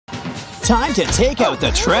Time to take out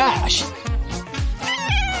the trash.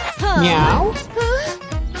 Meow.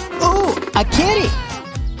 Ooh, a kitty.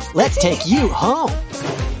 Let's take you home.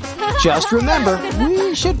 Just remember,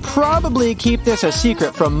 we should probably keep this a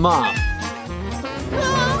secret from Mom.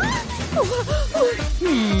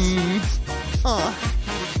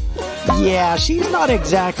 Yeah, she's not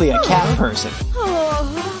exactly a cat person.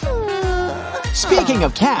 Speaking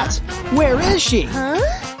of cats, where is she?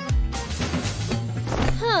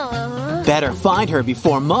 Better find her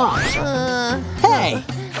before Mom. Hey!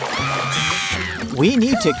 We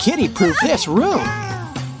need to kitty-proof this room.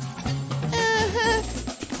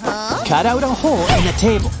 Cut out a hole in the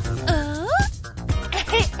table.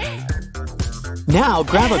 Now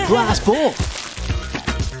grab a glass bowl.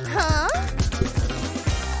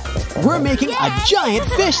 We're making a giant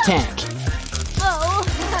fish tank.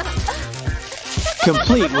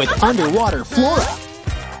 Complete with underwater flora.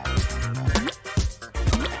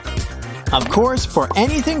 Of course, for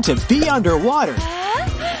anything to be underwater,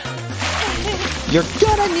 you're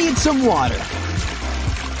gonna need some water.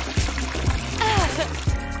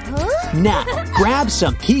 Now, grab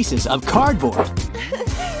some pieces of cardboard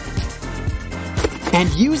and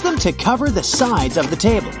use them to cover the sides of the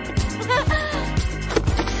table.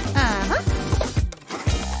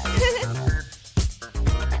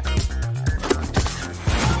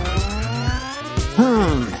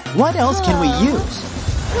 What else can we use?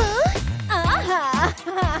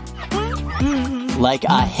 Like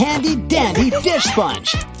a handy-dandy dish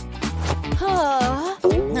sponge.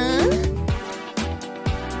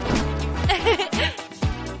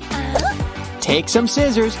 Take some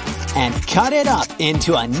scissors and cut it up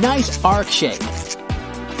into a nice arc shape.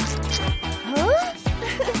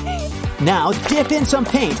 Now dip in some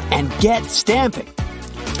paint and get stamping.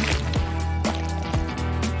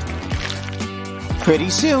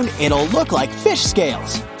 Pretty soon, it'll look like fish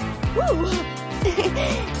scales.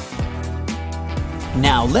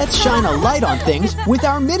 Now let's shine a light on things with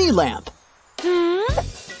our mini lamp.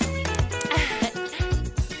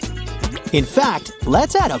 In fact,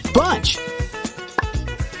 let's add a bunch.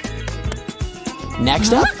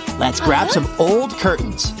 Next up, let's grab some old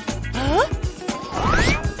curtains.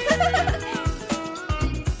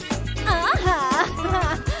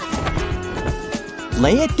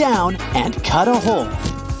 Lay it down and cut a hole.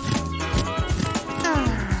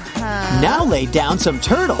 Now lay down some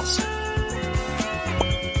turtles.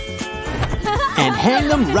 And hang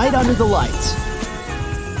them right under the lights.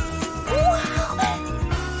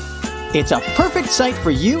 It's a perfect sight for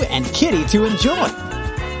you and Kitty to enjoy.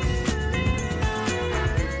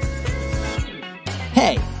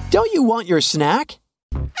 Hey, don't you want your snack?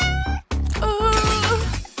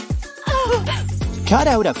 Cut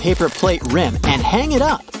out a paper plate rim and hang it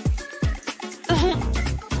up.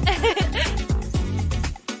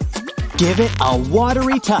 Give it a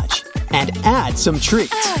watery touch and add some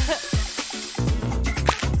treats.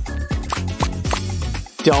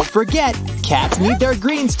 Don't forget, cats need their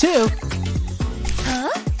greens too.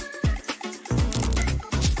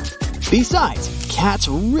 Besides, cats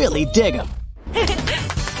really dig them.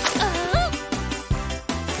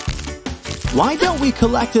 Why don't we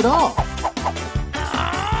collect it all?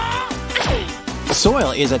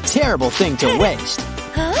 Soil is a terrible thing to waste.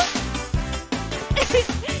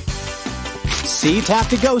 Seeds have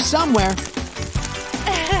to go somewhere.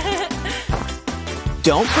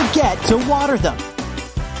 Don't forget to water them.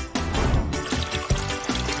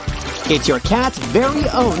 It's your cat's very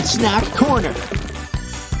own snack corner.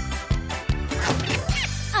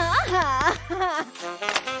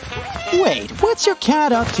 Wait, what's your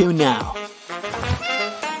cat up to now?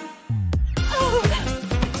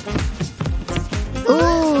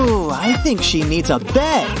 Ooh, I think she needs a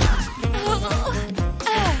bed.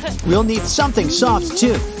 We'll need something soft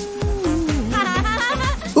too.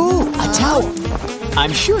 Ooh, a towel.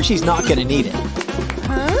 I'm sure she's not gonna need it.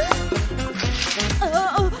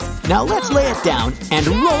 Now let's lay it down and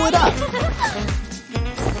roll it up.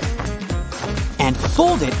 And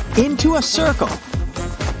fold it into a circle.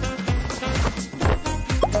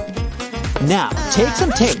 Now take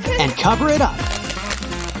some tape and cover it up.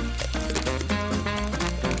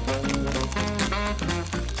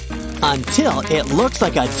 Until it looks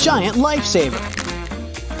like a giant lifesaver.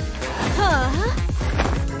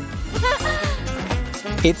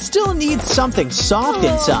 It still needs something soft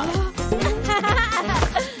inside.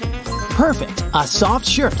 Perfect, a soft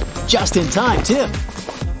shirt, just in time too.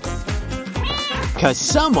 'Cause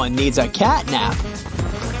someone needs a cat nap.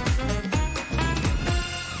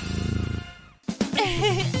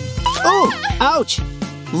 Oh, ouch!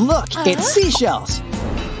 Look, it's seashells.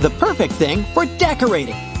 The perfect thing for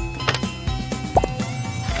decorating.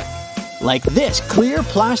 like this clear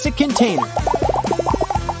plastic container.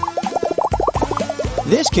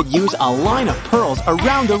 This could use a line of pearls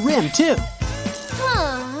around the rim, too.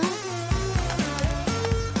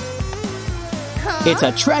 It's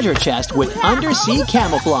a treasure chest with undersea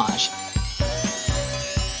camouflage.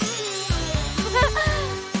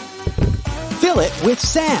 Fill it with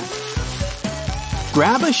sand.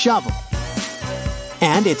 Grab a shovel.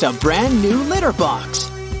 And it's a brand new litter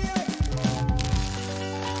box.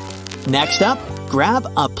 Next up, grab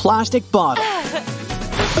a plastic bottle.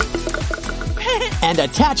 And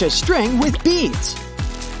attach a string with beads.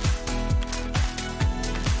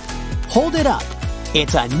 Hold it up.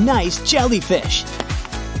 It's a nice jellyfish.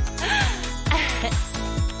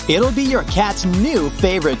 It'll be your cat's new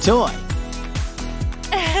favorite toy.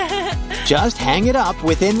 Just hang it up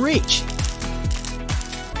within reach.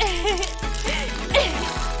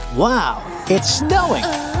 Wow, it's snowing.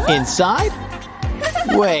 Inside?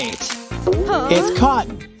 Wait, it's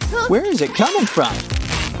cotton. Where is it coming from?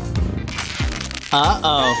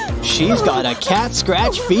 Uh-oh, she's got a cat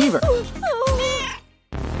scratch fever.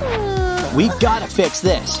 We gotta fix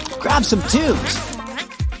this. Grab some tubes.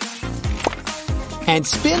 And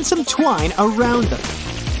spin some twine around them.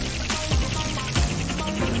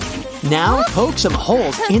 Now poke some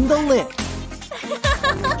holes in the lid.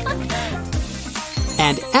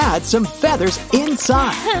 And add some feathers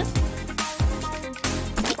inside.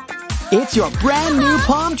 It's your brand new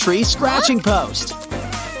palm tree scratching post.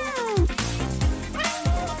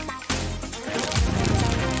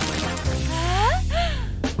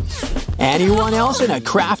 Anyone else in a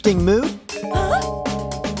crafting mood?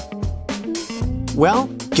 Well,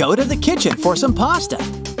 go to the kitchen for some pasta.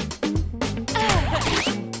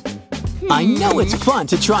 I know it's fun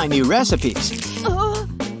to try new recipes.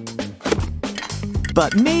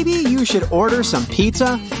 But maybe you should order some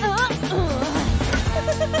pizza?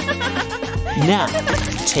 Now,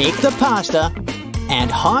 take the pasta and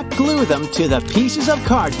hot glue them to the pieces of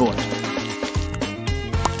cardboard.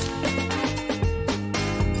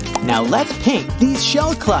 Now let's paint these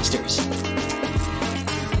shell clusters.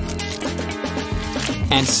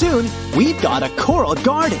 And soon, we've got a coral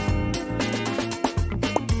garden.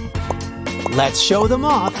 Let's show them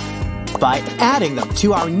off by adding them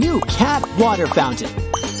to our new cat water fountain.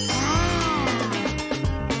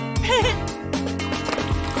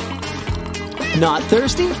 Not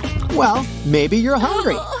thirsty? Well, maybe you're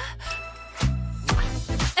hungry.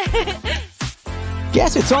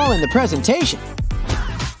 Guess it's all in the presentation.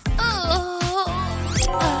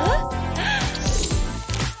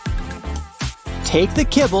 Take the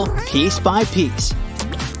kibble piece by piece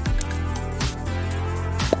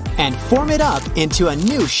and form it up into a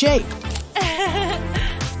new shape.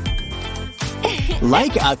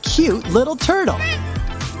 Like a cute little turtle.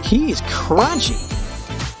 He's crunchy,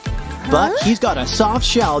 but he's got a soft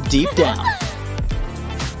shell deep down.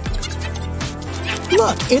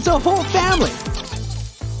 Look, it's a whole family.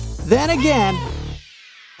 Then again,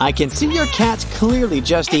 I can see your cat's clearly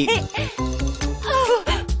just eating.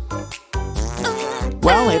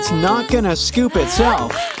 Well, it's not gonna scoop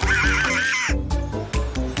itself.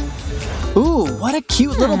 Ooh, what a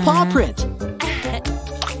cute little paw print.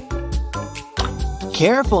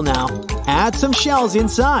 Careful now. Add some shells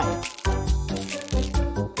inside.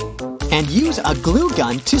 And use a glue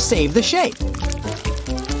gun to save the shape.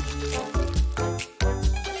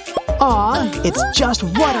 Aw, it's just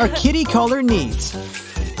what our kitty collar needs.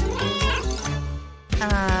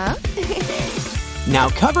 Now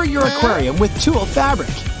cover your aquarium with tulle fabric.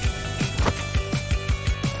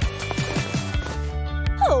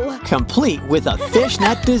 Complete with a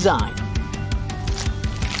fishnet design.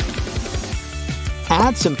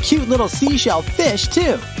 Add some cute little seashell fish,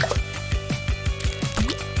 too.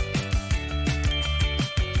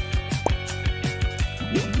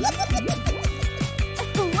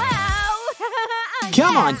 Wow!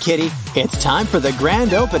 Come on, kitty. It's time for the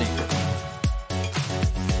grand opening.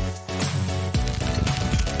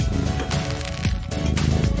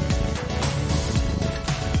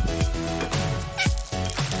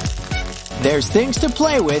 There's things to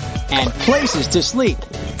play with and places to sleep.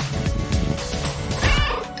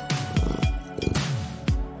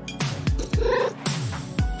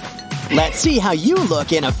 Let's see how you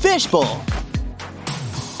look in a fishbowl.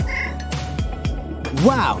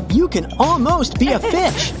 Wow, you can almost be a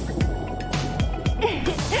fish.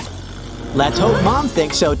 Let's hope Mom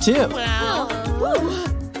thinks so too.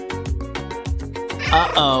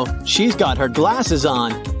 Uh-oh, she's got her glasses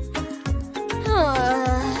on.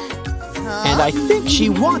 And I think she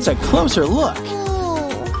wants a closer look.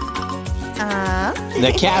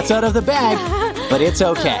 The cat's out of the bag, but it's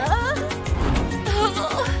okay.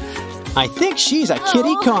 I think she's a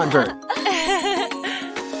kitty convert.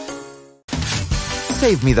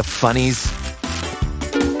 Save me the funnies.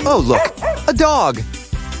 Oh, look, a dog.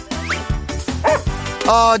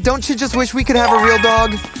 Don't you just wish we could have a real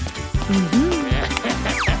dog?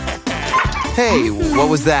 Hey, what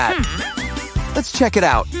was that? Let's check it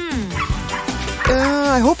out.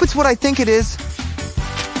 I hope it's what I think it is.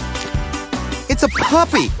 It's a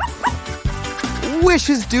puppy.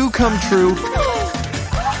 Wishes do come true.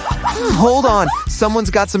 Hold on, someone's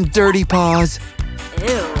got some dirty paws.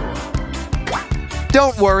 Ew.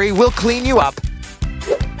 Don't worry, we'll clean you up.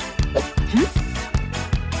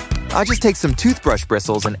 I'll just take some toothbrush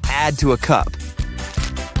bristles and add to a cup.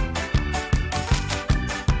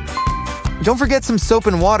 Don't forget some soap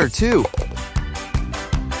and water, too.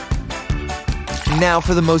 Now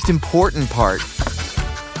for the most important part.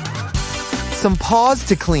 Some paws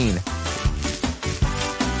to clean.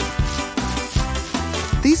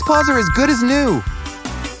 These paws are as good as new.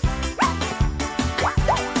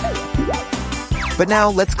 But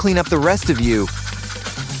now let's clean up the rest of you.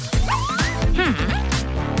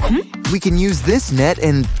 We can use this net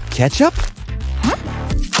and ketchup?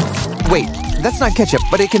 Wait, that's not ketchup,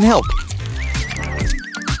 but it can help.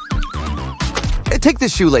 Take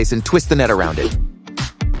this shoelace and twist the net around it.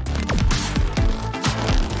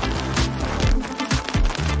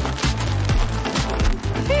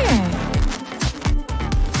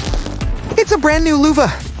 It's a brand new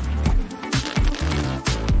loofah.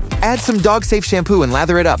 Add some dog-safe shampoo and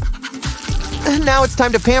lather it up. Now it's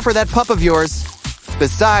time to pamper that pup of yours.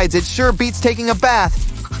 Besides, it sure beats taking a bath.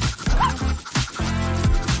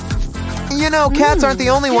 You know, cats aren't the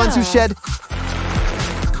only ones who shed.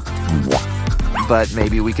 But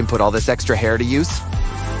maybe we can put all this extra hair to use.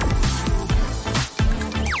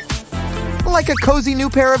 Like a cozy new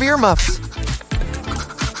pair of earmuffs.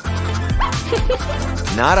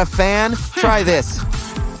 Not a fan? Try this.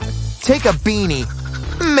 Take a beanie,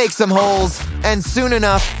 make some holes, and soon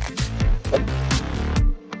enough,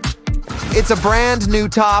 it's a brand new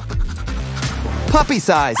top.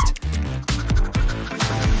 Puppy-sized.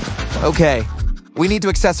 Okay, we need to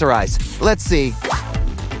accessorize. Let's see.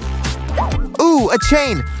 Ooh, a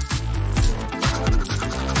chain!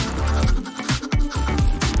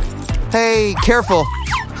 Hey, careful.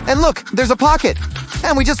 And look, there's a pocket.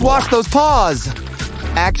 And we just washed those paws.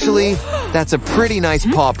 Actually, that's a pretty nice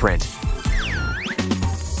paw print.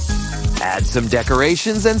 Add some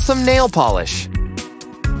decorations and some nail polish.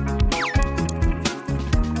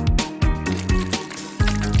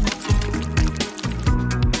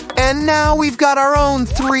 And now we've got our own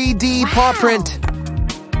 3D paw print.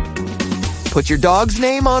 Put your dog's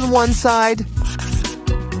name on one side.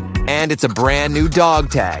 And it's a brand new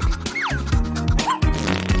dog tag.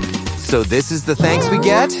 So this is the thanks we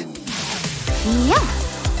get? Yeah.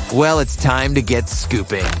 Well, it's time to get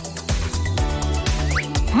scooping.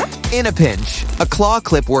 In a pinch, a claw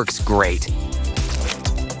clip works great.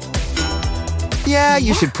 Yeah,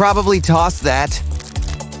 you should probably toss that.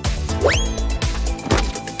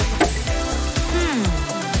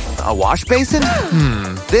 A wash basin?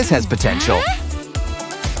 This has potential.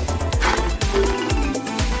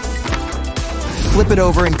 Flip it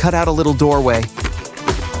over and cut out a little doorway.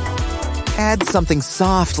 Add something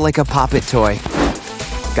soft like a Pop-It toy.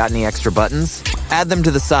 Got any extra buttons? Add them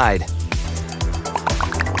to the side.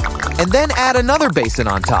 And then add another basin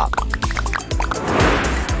on top.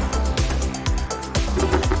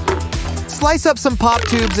 Slice up some pop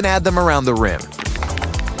tubes and add them around the rim.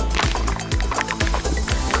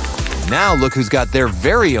 Now look who's got their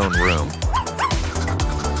very own room.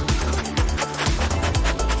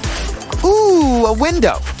 Ooh, a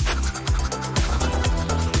window.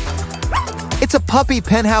 It's a puppy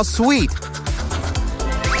penthouse suite.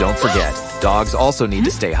 Don't forget, dogs also need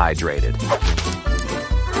to stay hydrated.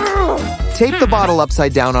 Tape the bottle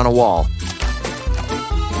upside down on a wall,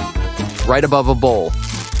 right above a bowl.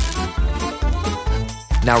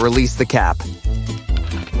 Now release the cap.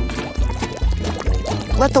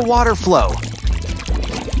 Let the water flow.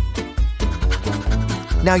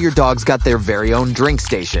 Now your dog's got their very own drink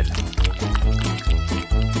station.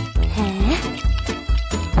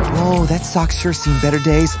 Oh, that sock's sure seen better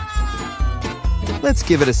days. Let's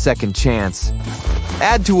give it a second chance.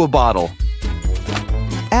 Add to a bottle.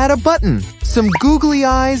 Add a button, some googly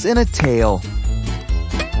eyes, and a tail.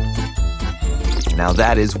 Now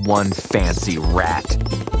that is one fancy rat.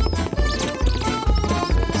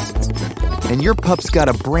 And your pup's got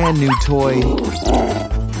a brand new toy.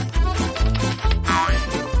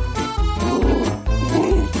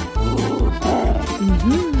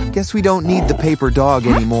 Guess we don't need the paper dog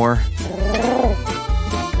anymore.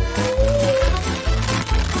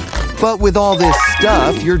 But with all this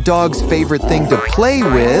stuff, your dog's favorite thing to play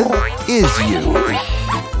with is you.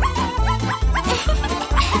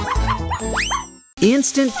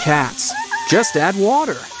 Instant cats. Just add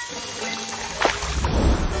water.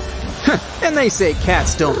 And they say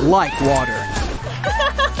cats don't like water.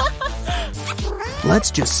 Let's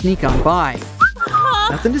just sneak on by.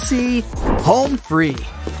 Nothing to see. Home free.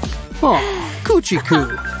 Oh, coochie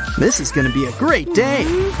coo. This is gonna be a great day.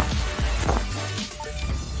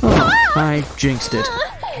 Oh, I jinxed it.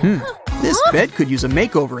 This bed could use a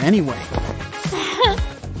makeover anyway.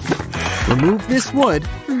 Remove this wood.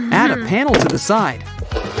 Add a panel to the side.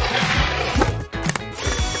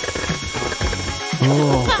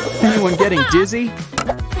 Oh, anyone getting dizzy?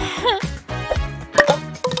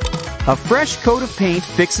 A fresh coat of paint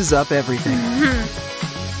fixes up everything.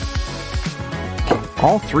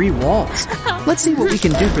 All 3 walls. Let's see what we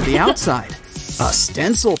can do for the outside. A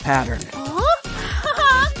stencil pattern.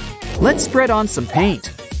 Let's spread on some paint.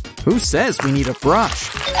 Who says we need a brush?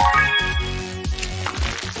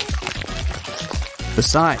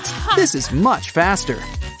 Besides, this is much faster.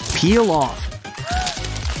 Peel off.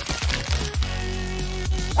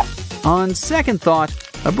 On second thought,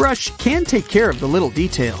 a brush can take care of the little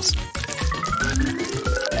details.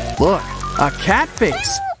 Look, a cat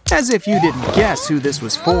face. As if you didn't guess who this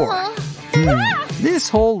was for. This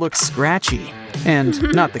hole looks scratchy, and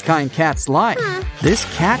not the kind cats like. This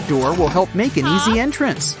cat door will help make an easy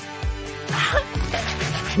entrance.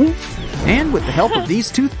 And with the help of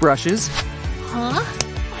these toothbrushes,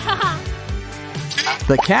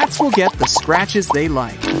 the cats will get the scratches they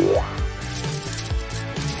like.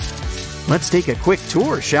 Let's take a quick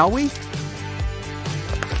tour, shall we?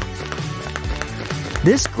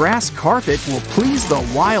 This grass carpet will please the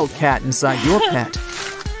wildcat inside your pet.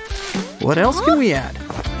 What else can we add?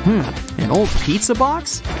 An old pizza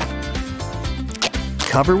box?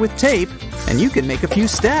 Cover with tape, and you can make a few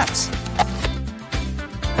steps.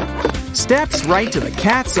 Steps right to the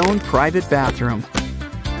cat's own private bathroom.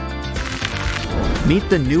 Meet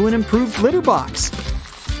the new and improved litter box.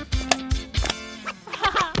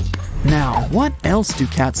 Now, what else do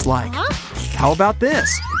cats like? How about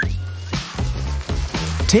this?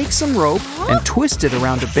 Take some rope and twist it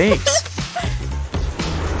around a base.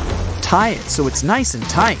 Tie it so it's nice and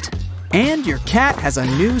tight. And your cat has a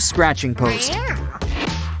new scratching post.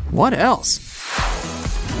 What else?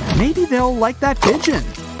 Maybe they'll like that pigeon.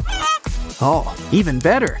 Oh, even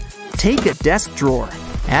better. Take a desk drawer,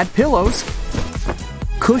 add pillows,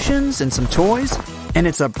 cushions, and some toys, and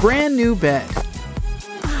it's a brand new bed.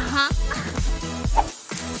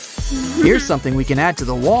 Here's something we can add to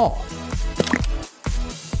the wall.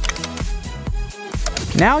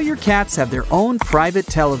 Now your cats have their own private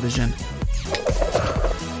television.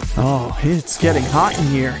 Oh, it's getting hot in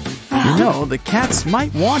here. You know, the cats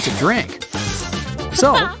might want a drink.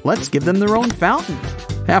 So, let's give them their own fountain.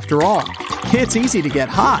 After all, it's easy to get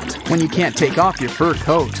hot when you can't take off your fur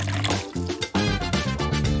coat.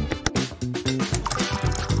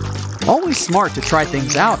 Always smart to try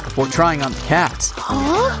things out before trying on the cats.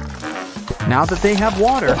 Now that they have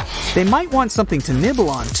water, they might want something to nibble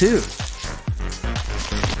on too.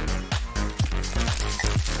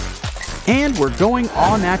 And we're going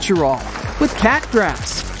au natural with cat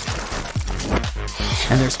grass.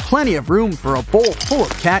 And there's plenty of room for a bowl full of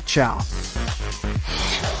cat chow.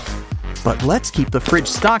 But let's keep the fridge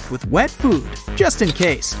stocked with wet food, just in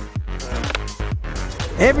case.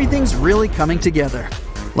 Everything's really coming together.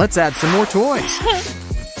 Let's add some more toys.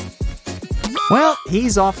 Well,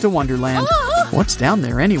 he's off to Wonderland. What's down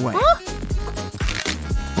there anyway?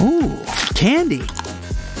 Ooh, candy.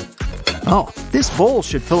 Oh, this bowl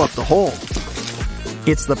should fill up the hole.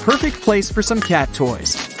 It's the perfect place for some cat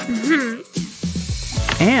toys.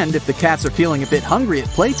 And if the cats are feeling a bit hungry at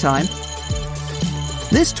playtime,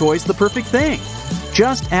 this toy's the perfect thing.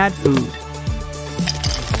 Just add food.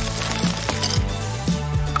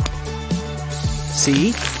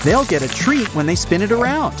 See, they'll get a treat when they spin it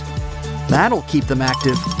around. That'll keep them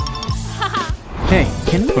active. Hey,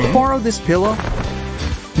 can we borrow this pillow?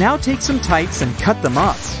 Now take some tights and cut them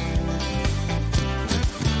up.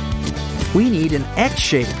 We need an X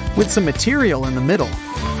shape with some material in the middle.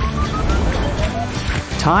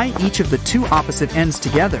 Tie each of the 2 opposite ends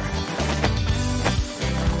together.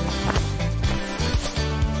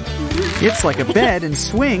 It's like a bed and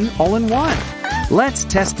swing all in one. Let's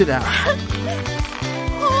test it out.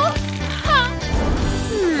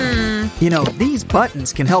 You know, these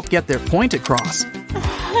buttons can help get their point across.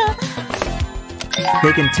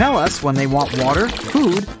 They can tell us when they want water,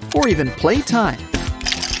 food, or even playtime.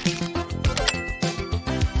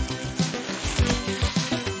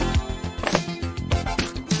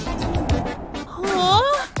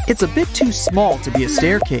 It's a bit too small to be a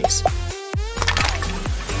staircase.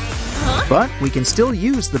 But we can still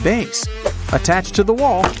use the base. Attached to the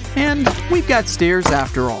wall, and we've got stairs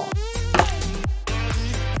after all.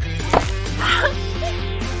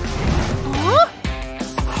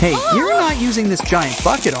 Hey, you're not using this giant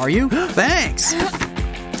bucket, are you? Thanks!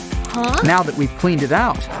 Now that we've cleaned it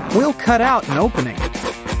out, we'll cut out an opening.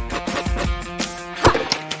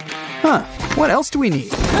 Huh, what else do we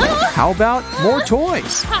need? How about more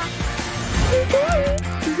toys?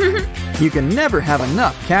 You can never have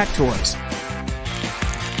enough cat toys.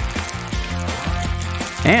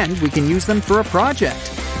 And we can use them for a project.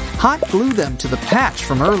 Hot glue them to the patch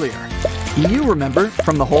from earlier. You remember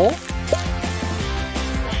from the hole?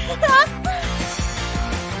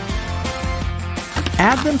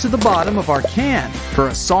 Add them to the bottom of our can for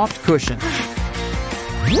a soft cushion.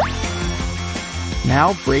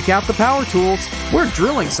 Now break out the power tools. We're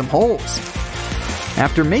drilling some holes.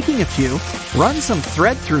 After making a few, run some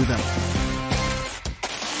thread through them.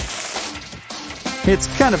 It's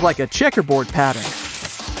kind of like a checkerboard pattern.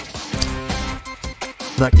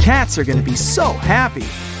 The cats are going to be so happy.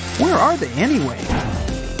 Where are they anyway?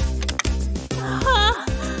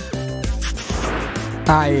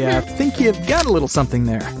 I think you've got a little something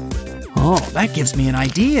there. Oh, that gives me an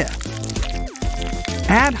idea.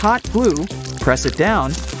 Add hot glue, press it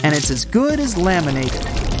down, and it's as good as laminated.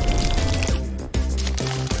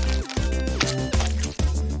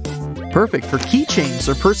 Perfect for keychains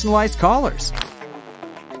or personalized collars.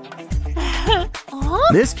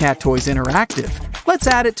 This cat toy's interactive. Let's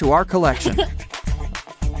add it to our collection.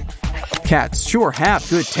 Cats sure have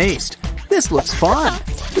good taste. This looks fun.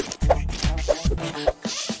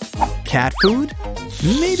 Cat food?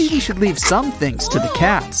 Maybe we should leave some things to the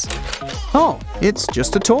cats. Oh, it's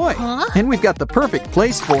just a toy. And we've got the perfect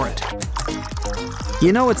place for it.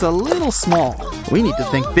 You know, it's a little small. We need to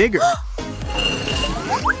think bigger.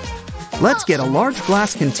 Let's get a large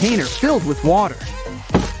glass container filled with water.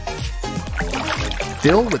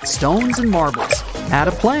 Fill with stones and marbles. Add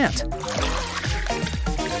a plant.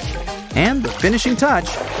 And the finishing touch,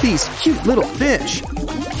 these cute little fish.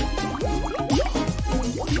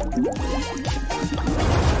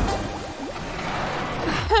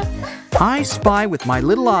 I spy with my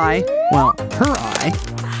little eye, well, her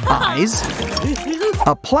eyes,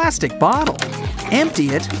 a plastic bottle. Empty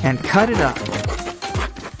it and cut it up.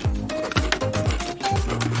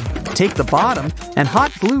 Take the bottom and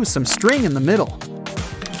hot glue some string in the middle.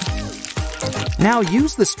 Now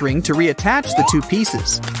use the string to reattach the two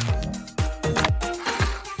pieces.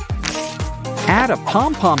 Add a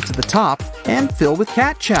pom-pom to the top and fill with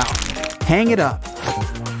cat chow. Hang it up.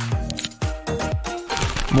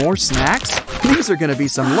 More snacks? These are going to be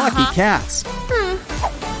some lucky cats.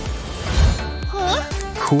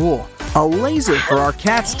 Cool. A laser for our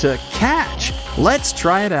cats to catch. Let's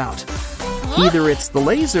try it out. Either it's the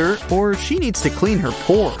laser or she needs to clean her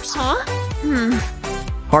pores.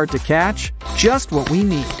 Hard to catch? Just what we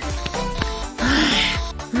need.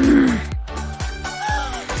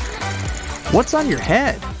 What's on your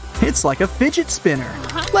head? It's like a fidget spinner.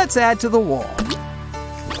 Let's add to the wall.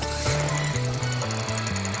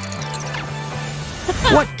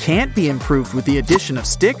 What can't be improved with the addition of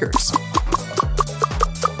stickers?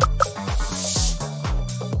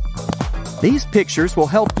 These pictures will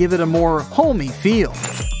help give it a more homey feel.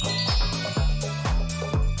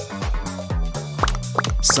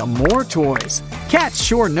 Some more toys. Cats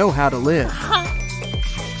sure know how to live.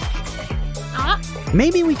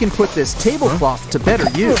 Maybe we can put this tablecloth to better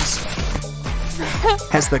use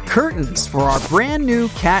as the curtains for our brand new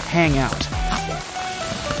cat hangout.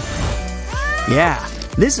 Yeah,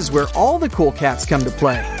 this is where all the cool cats come to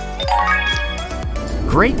play.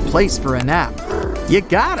 Great place for a nap. You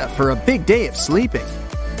gotta for a big day of sleeping.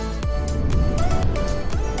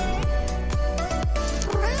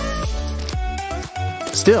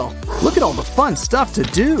 Still, look at all the fun stuff to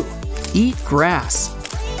do. Eat grass.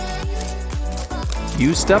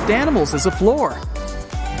 Use stuffed animals as a floor.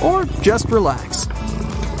 Or just relax.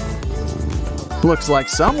 Looks like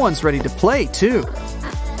someone's ready to play too.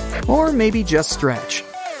 Or maybe just stretch.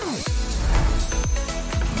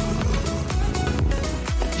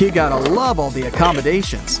 You gotta love all the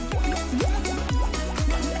accommodations.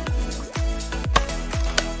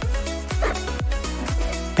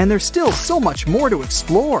 And there's still so much more to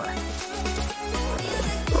explore.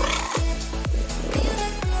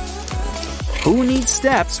 Who needs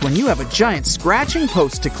steps when you have a giant scratching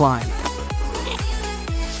post to climb?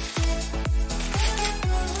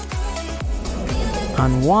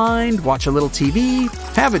 Unwind, watch a little TV,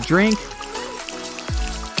 have a drink.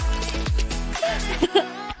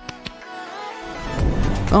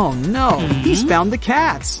 Oh no, he's found the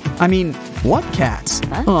cats. I mean, what cats?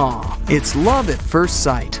 Oh, it's love at first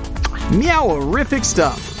sight. Meow-orific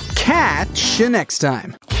stuff. Catch you next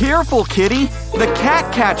time. Careful, kitty. The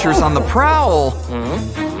cat catcher's on the prowl.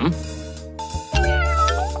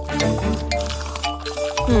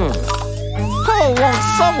 Oh, won't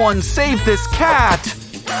someone save this cat?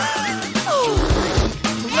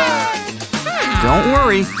 Don't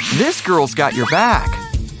worry, this girl's got your back.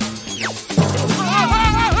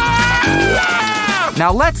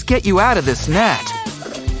 Now let's get you out of this net.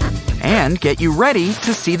 And get you ready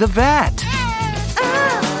to see the vet.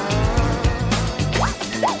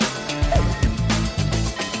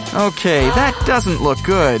 Okay, that doesn't look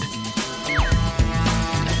good.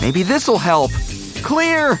 Maybe this'll help.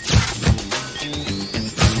 Clear!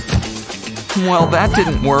 Well, that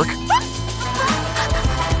didn't work.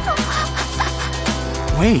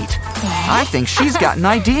 Wait, I think she's got an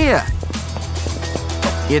idea.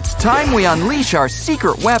 It's time we unleash our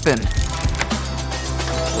secret weapon.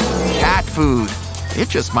 Cat food. It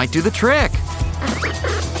just might do the trick.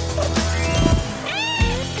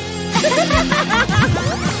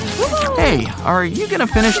 Hey, are you gonna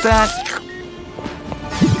finish that?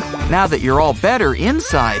 Now that you're all better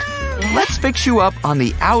inside, let's fix you up on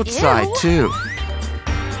the outside too.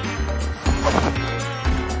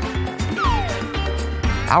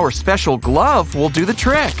 Our special glove will do the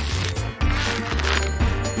trick.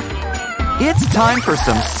 It's time for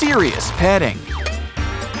some serious petting.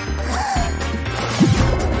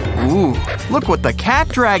 Ooh, look what the cat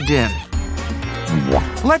dragged in.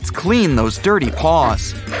 Let's clean those dirty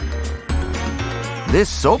paws. This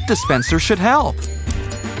soap dispenser should help.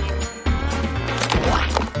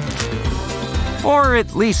 Or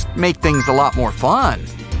at least make things a lot more fun.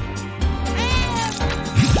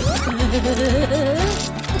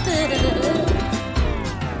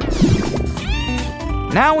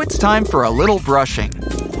 Now it's time for a little brushing.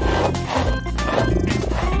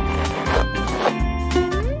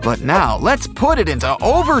 But now let's put it into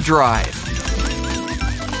overdrive.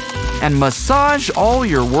 And massage all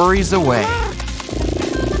your worries away.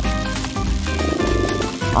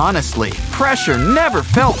 Honestly, pressure never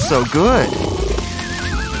felt so good.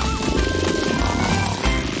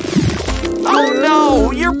 Oh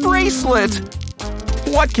no, your bracelet!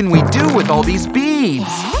 What can we do with all these beads?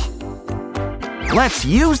 Let's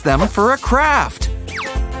use them for a craft.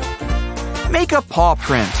 Make a paw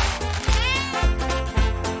print.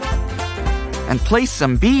 And place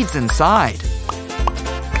some beads inside.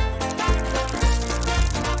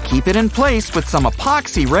 Keep it in place with some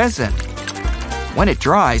epoxy resin. When it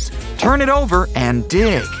dries, turn it over and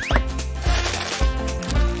dig.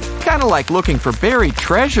 Kinda like looking for buried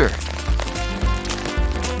treasure.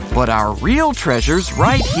 But our real treasure's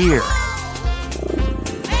right here.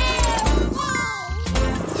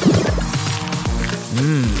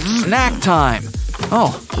 Snack time.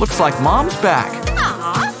 Oh, looks like Mom's back.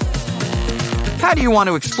 How do you want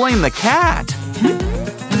to explain the cat?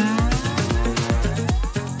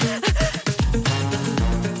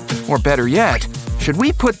 Or better yet, should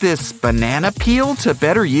we put this banana peel to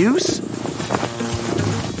better use?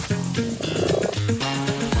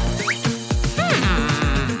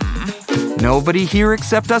 Nobody here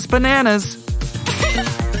except us bananas.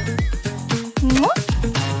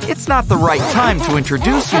 It's not the right time to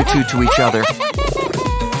introduce you two to each other.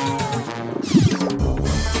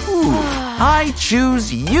 Ooh, I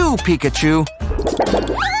choose you, Pikachu.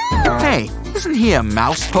 Hey, isn't he a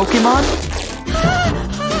mouse Pokemon?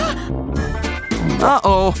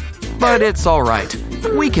 Uh-oh, but it's all right.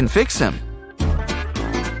 We can fix him.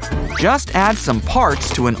 Just add some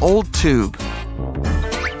parts to an old tube.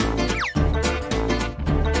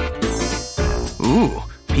 Ooh,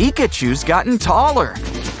 Pikachu's gotten taller.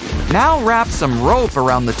 Now wrap some rope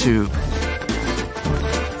around the tube.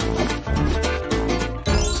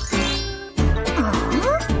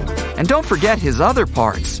 And don't forget his other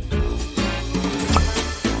parts.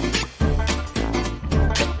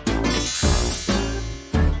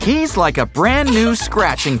 He's like a brand new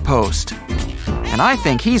scratching post. And I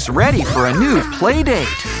think he's ready for a new play date.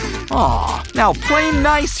 Aw, now play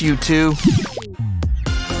nice, you two.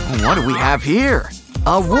 What do we have here?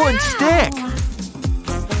 A wood stick.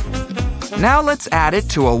 Now let's add it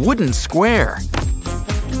to a wooden square.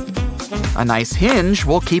 A nice hinge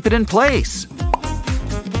will keep it in place.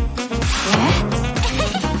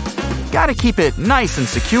 Gotta keep it nice and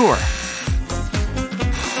secure.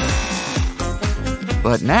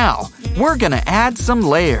 But now, we're gonna add some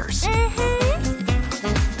layers.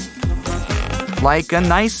 Like a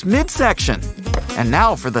nice midsection. And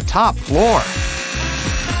now for the top floor.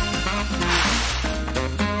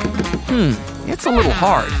 It's a little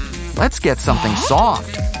hard. Let's get something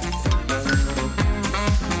soft.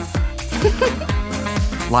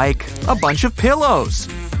 Like a bunch of pillows.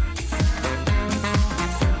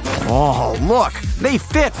 Oh, look! They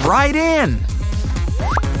fit right in!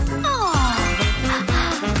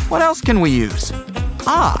 What else can we use?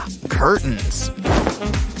 Ah, curtains.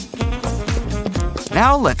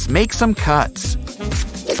 Now let's make some cuts.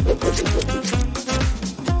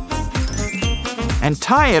 And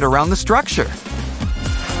tie it around the structure.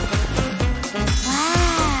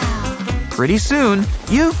 Wow. Pretty soon,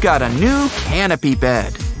 you've got a new canopy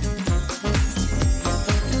bed.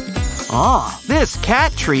 Ah, this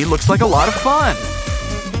cat tree looks like a lot of fun.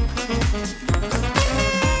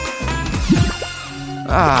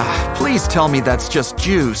 Ah, please tell me that's just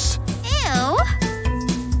juice. Ew.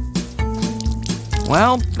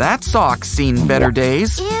 Well, that sock's seen better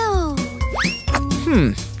days. Ew.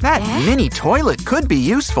 That mini toilet could be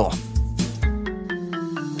useful.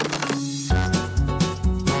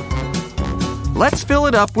 Let's fill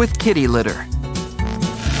it up with kitty litter.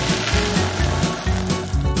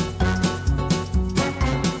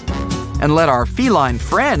 And let our feline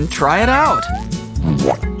friend try it out.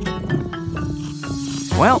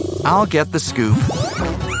 Well, I'll get the scoop.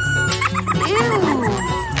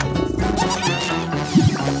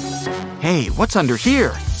 Hey, what's under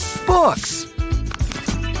here? Books!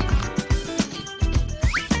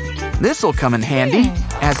 This'll come in handy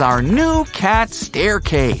as our new cat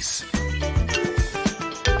staircase.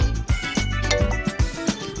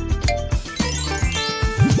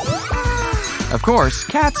 Of course,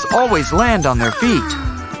 cats always land on their feet.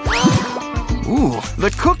 Ooh,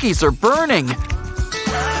 the cookies are burning!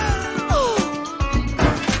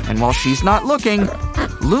 And while she's not looking,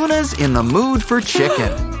 Luna's in the mood for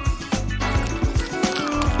chicken.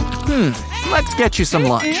 Let's get you some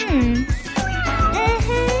lunch.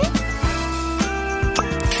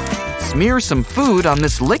 Smear some food on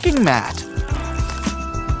this licking mat.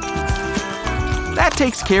 That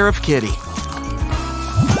takes care of Kitty.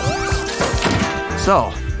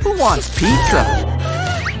 So, who wants pizza?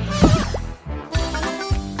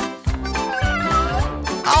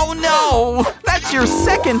 Oh no! That's your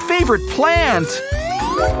second favorite plant!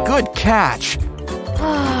 Good catch.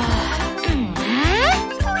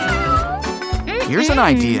 Here's an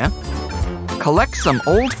idea. Collect some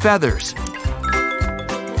old feathers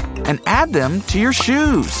and add them to your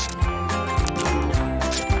shoes.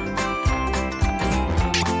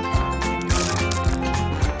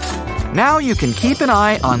 Now you can keep an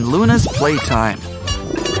eye on Luna's playtime.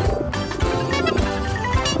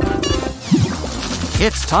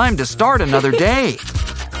 It's time to start another day.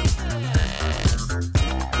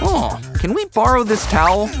 Oh, can we borrow this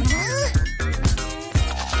towel?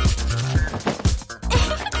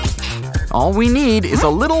 All we need is a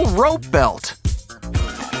little rope belt.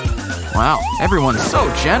 Wow, everyone's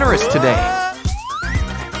so generous today.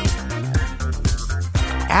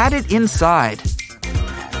 Add it inside.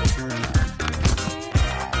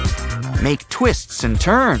 Make twists and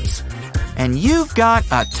turns. And you've got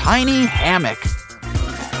a tiny hammock.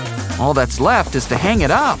 All that's left is to hang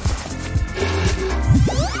it up.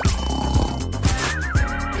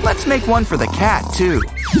 Let's make one for the cat, too.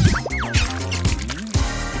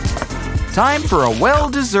 Time for a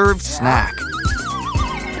well-deserved snack.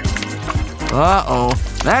 Uh-oh,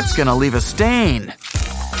 that's gonna leave a stain.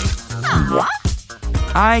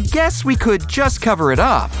 I guess we could just cover it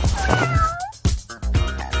up.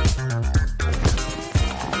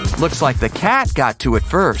 Looks like the cat got to it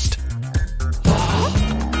first.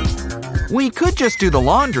 We could just do the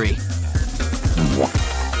laundry.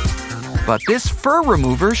 But this fur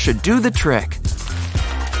remover should do the trick.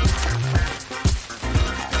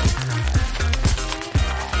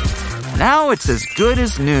 Now it's as good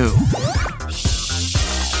as new.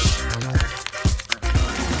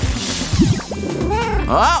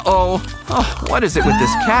 Uh-oh! Oh, what is it with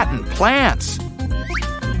this cat and plants?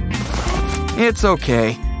 It's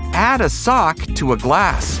okay. Add a sock to a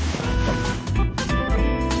glass.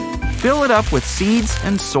 Fill it up with seeds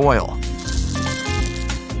and soil.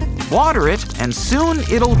 Water it, and soon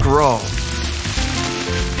it'll grow.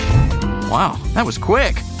 Wow, that was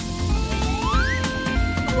quick.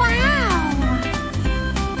 Wow.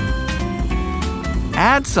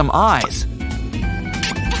 Add some eyes.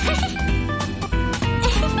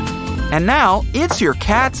 And now, it's your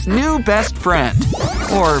cat's new best friend.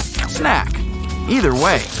 Or snack. Either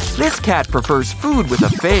way, this cat prefers food with a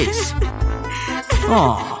face.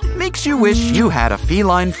 Aw, makes you wish you had a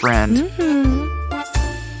feline friend.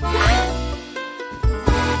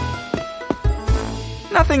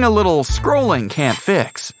 Nothing a little scrolling can't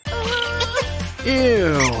fix.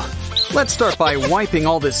 Ew, Let's start by wiping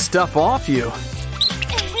all this stuff off you.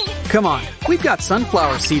 Come on, we've got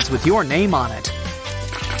sunflower seeds with your name on it.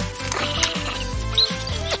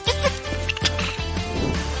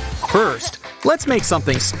 First, let's make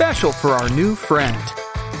something special for our new friend.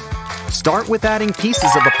 Start with adding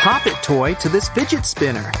pieces of a Pop-It toy to this fidget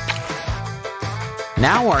spinner.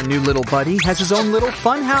 Now our new little buddy has his own little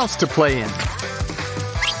fun house to play in.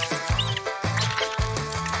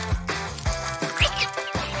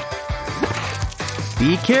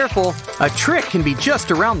 Be careful, a trick can be just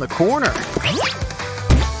around the corner.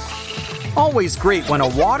 Always great when a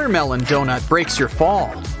watermelon donut breaks your fall.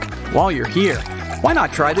 While you're here, why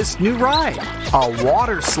not try this new ride? A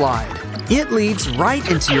water slide. It leads right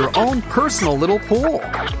into your own personal little pool.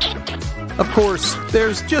 Of course,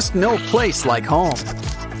 there's just no place like home.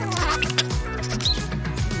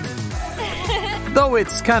 Though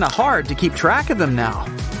it's kind of hard to keep track of him now.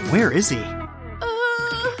 Where is he?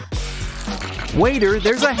 Waiter,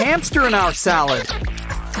 there's a hamster in our salad.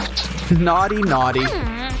 Naughty, naughty.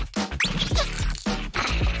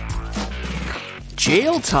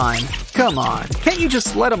 Jail time? Come on, can't you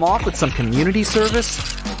just let him off with some community service?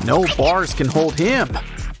 No bars can hold him.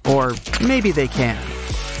 Or maybe they can.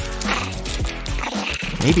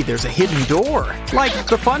 Maybe there's a hidden door, like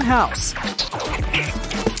the fun house.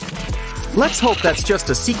 Let's hope that's just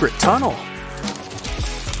a secret tunnel.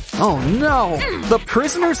 Oh no, the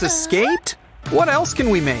prisoners escaped? What else can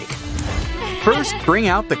we make? First, bring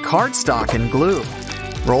out the cardstock and glue.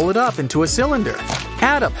 Roll it up into a cylinder.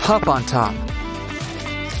 Add a puff on top.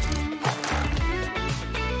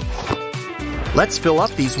 Let's fill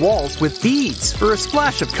up these walls with beads for a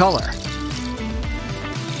splash of color.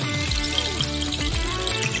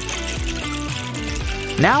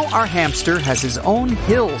 Now our hamster has his own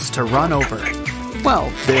hills to run over.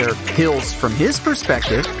 Well, they're hills from his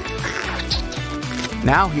perspective.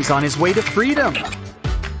 Now he's on his way to freedom.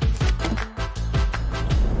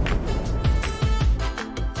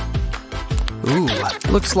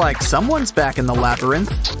 Ooh, looks like someone's back in the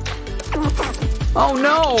labyrinth. Oh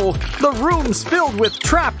no! The room's filled with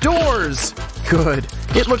trapdoors! Good.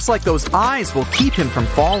 It looks like those eyes will keep him from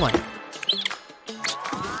falling.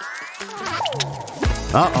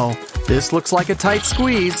 Uh-oh. This looks like a tight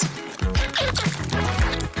squeeze.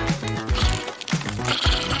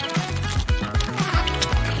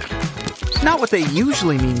 Not what they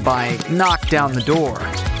usually mean by knock down the door.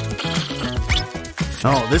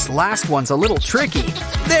 Oh, this last one's a little tricky.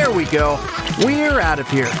 There we go. We're out of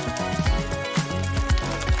here.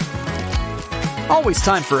 Always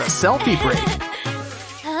time for a selfie break.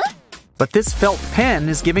 But this felt pen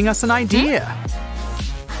is giving us an idea.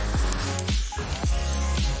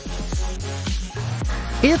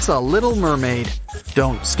 It's a little mermaid.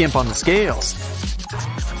 Don't skimp on the scales.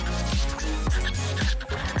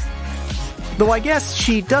 Though I guess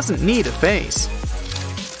she doesn't need a face.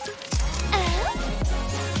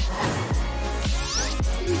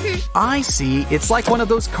 I see, it's like one of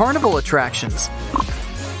those carnival attractions.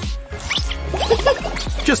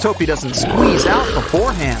 Just hope he doesn't squeeze out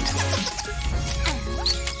beforehand.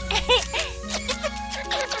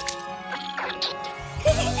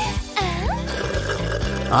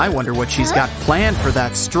 I wonder what she's got planned for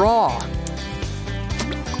that straw.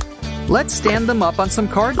 Let's stand them up on some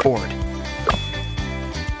cardboard.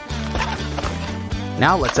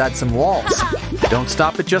 Now let's add some walls. Don't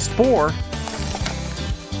stop at just 4.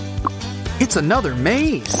 It's another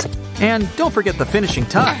maze. And don't forget the finishing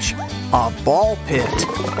touch, a ball pit.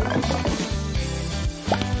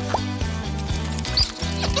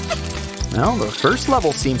 Well, the first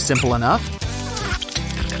level seems simple enough.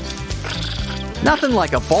 Nothing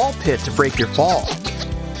like a ball pit to break your fall.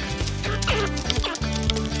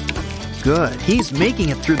 Good, he's making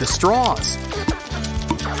it through the straws.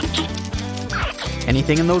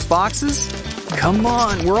 Anything in those boxes? Come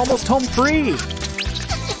on, we're almost home free.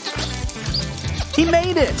 He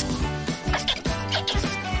made it!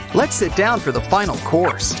 Let's sit down for the final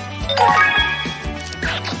course.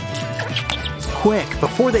 Quick,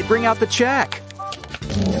 before they bring out the check.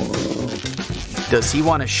 Does he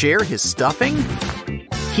want to share his stuffing?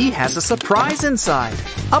 He has a surprise inside,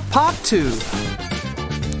 a pop tube.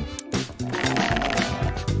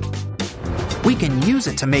 We can use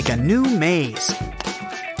it to make a new maze.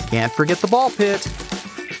 Can't forget the ball pit.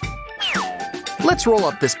 Let's roll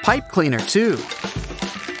up this pipe cleaner too.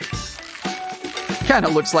 Kinda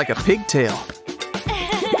looks like a pigtail.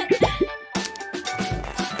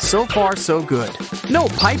 So far, so good. No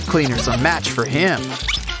pipe cleaner's a match for him.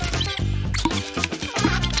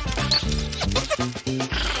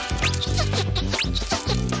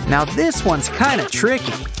 Now this one's kinda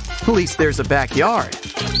tricky. At least there's a backyard.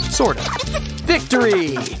 Sort of.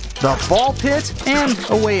 Victory! The ball pit and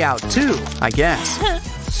a way out too, I guess.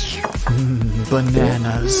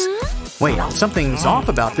 Bananas. Wait, something's off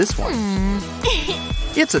about this one.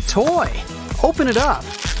 It's a toy. Open it up.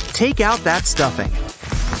 Take out that stuffing.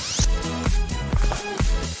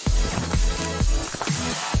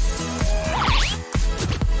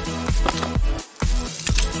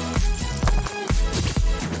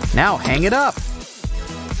 Now hang it up.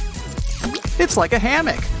 It's like a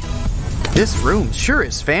hammock. This room sure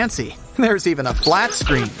is fancy. There's even a flat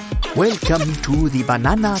screen. Welcome to the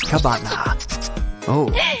Banana Cabana. Oh,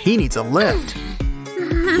 he needs a lift.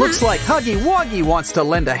 Looks like Huggy Wuggy wants to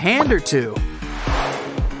lend a hand or two.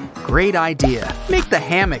 Great idea. Make the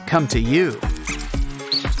hammock come to you.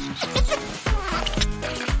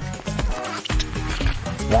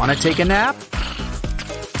 Want to take a nap?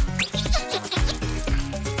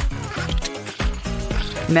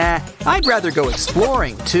 Nah, I'd rather go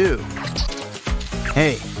exploring too.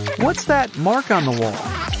 Hey, what's that mark on the wall?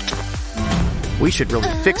 We should really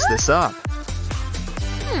fix this up.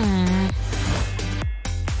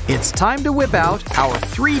 It's time to whip out our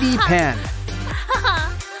 3D pen.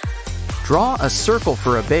 Draw a circle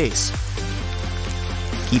for a base.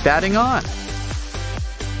 Keep adding on.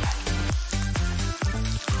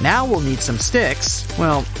 Now we'll need some sticks,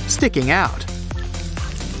 well, sticking out.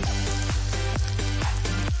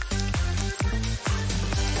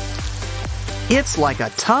 It's like a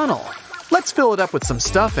tunnel. Let's fill it up with some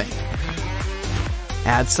stuffing.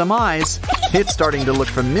 Add some eyes. It's starting to look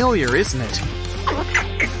familiar, isn't it?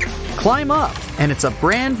 Climb up, and it's a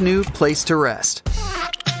brand new place to rest.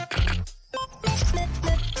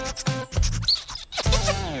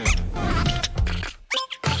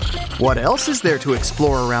 What else is there to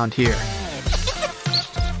explore around here?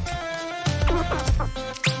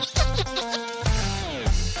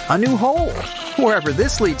 A new hole, wherever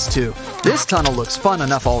this leads to. This tunnel looks fun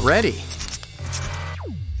enough already.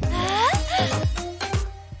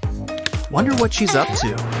 Wonder what she's up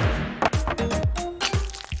to.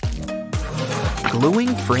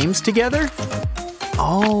 Gluing frames together?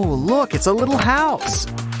 Oh, look, it's a little house.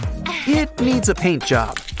 It needs a paint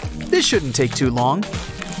job. This shouldn't take too long.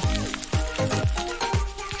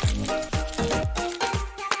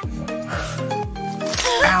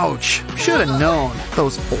 Ouch, should have known.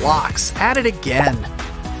 Those blocks, at it again.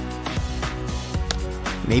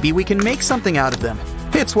 Maybe we can make something out of them.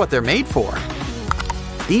 It's what they're made for.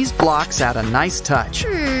 These blocks add a nice touch.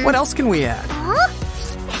 What else can we add?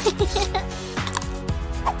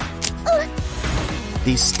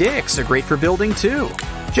 These sticks are great for building too.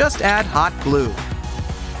 Just add hot glue.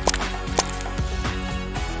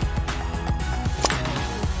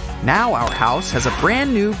 Now our house has a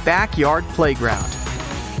brand new backyard playground.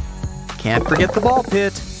 Can't forget the ball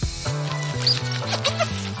pit.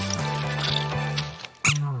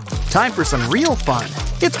 Time for some real fun.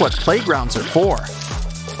 It's what playgrounds are for.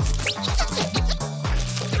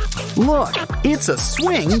 Look, it's a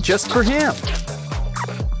swing just for him.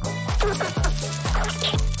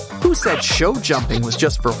 Who said show jumping was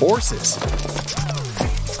just for horses?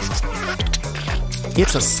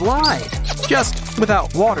 It's a slide, just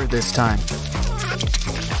without water this time.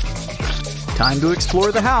 Time to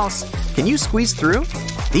explore the house. Can you squeeze through?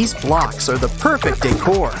 These blocks are the perfect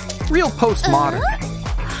decor. Real postmodern.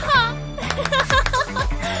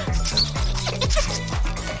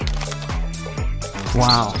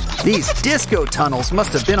 Wow, these disco tunnels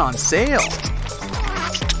must have been on sale.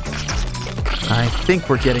 I think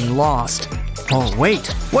we're getting lost. Oh, wait,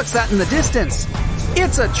 what's that in the distance?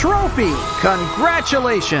 It's a trophy!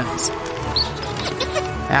 Congratulations!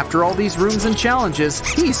 After all these rooms and challenges,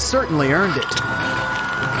 he's certainly earned it.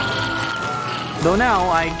 Though now,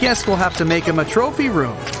 I guess we'll have to make him a trophy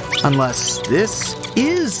room. Unless this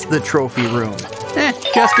is the trophy room.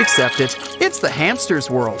 Just accept it. It's the hamster's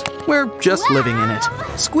world. We're just living in it.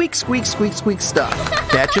 Squeak, squeak, squeak, squeak stuff.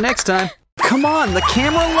 Catch you next time. Come on, the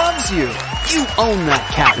camera loves you. You own that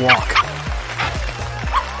catwalk.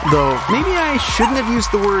 Though, maybe I shouldn't have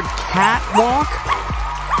used the word catwalk.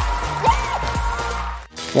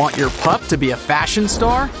 Want your pup to be a fashion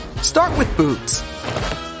star? Start with boots.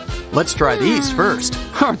 Let's try these first.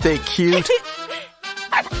 Aren't they cute?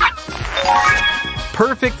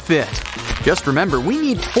 Perfect fit. Just remember, we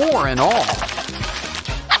need 4 in all.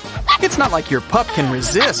 It's not like your pup can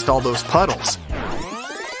resist all those puddles.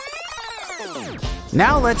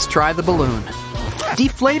 Now let's try the balloon.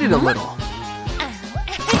 Deflate it a little.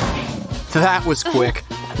 That was quick.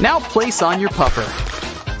 Now place on your pupper.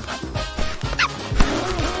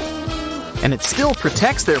 And it still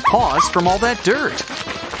protects their paws from all that dirt.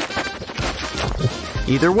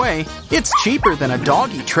 Either way, it's cheaper than a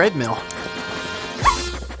doggy treadmill.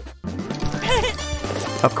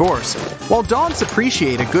 Of course, while dogs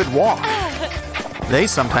appreciate a good walk, they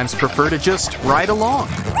sometimes prefer to just ride along.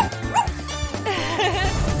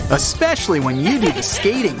 Especially when you do the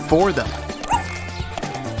skating for them.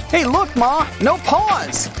 Hey, look, Ma, no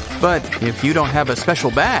paws! But if you don't have a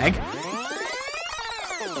special bag,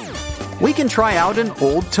 we can try out an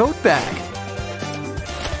old tote bag.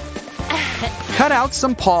 Cut out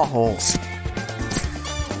some paw holes.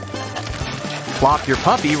 Plop your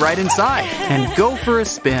puppy right inside and go for a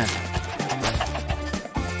spin.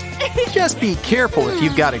 Just be careful if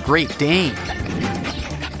you've got a Great Dane.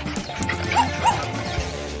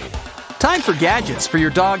 Time for gadgets for your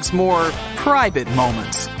dog's more private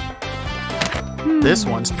moments. This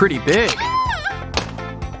one's pretty big.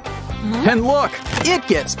 And look, it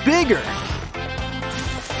gets bigger.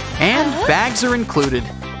 And bags are included.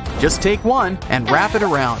 Just take one and wrap it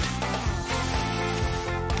around.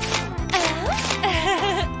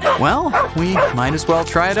 Well, we might as well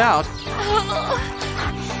try it out.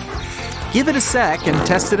 Give it a sec and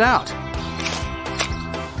test it out.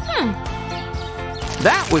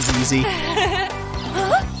 That was easy.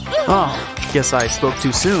 Oh, guess I spoke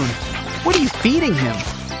too soon. What are you feeding him?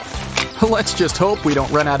 Let's just hope we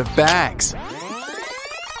don't run out of bags.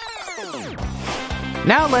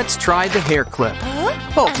 Now let's try the hair clip.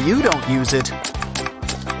 Hope you don't use it.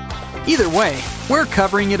 Either way, we're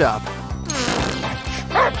covering it up.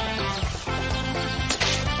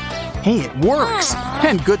 Hey, it works!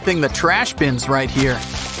 And good thing the trash bin's right here.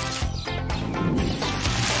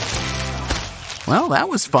 Well, that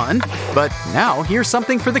was fun. But now here's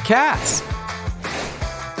something for the cats.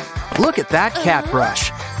 Look at that cat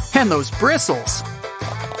brush. And those bristles.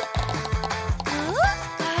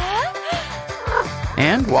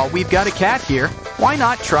 And while we've got a cat here, why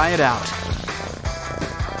not try it out?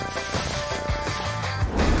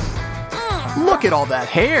 Look at all that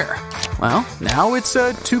hair. Well, now it's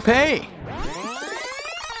a toupee.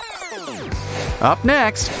 Up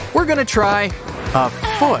next, we're gonna try a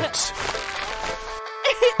foot.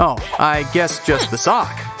 Oh, I guess just the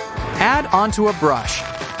sock. Add onto a brush.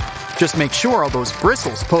 Just make sure all those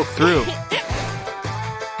bristles poke through.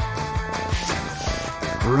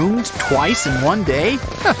 Groomed twice in one day?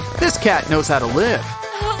 This cat knows how to live.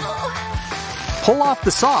 Pull off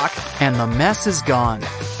the sock and the mess is gone.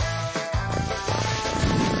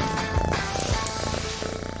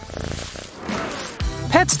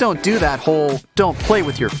 Pets don't do that whole don't play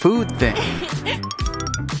with your food thing.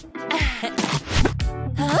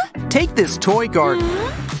 Take this toy garden.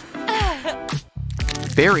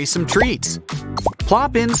 Bury some treats.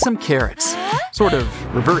 Plop in some carrots. Sort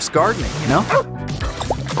of reverse gardening, you know?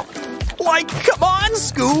 Like, come on,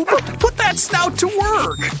 Scoob! Put that snout to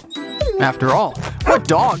work! After all, what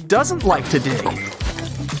dog doesn't like to dig?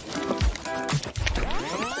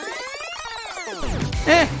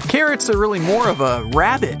 Carrots are really more of a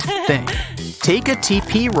rabbit thing. Take a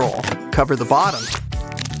TP roll, cover the bottom.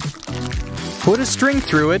 Put a string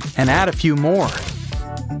through it and add a few more.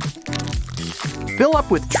 Fill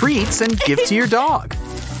up with treats and give to your dog.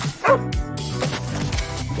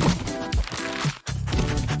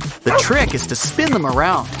 The trick is to spin them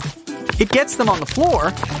around. It gets them on the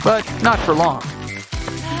floor, but not for long.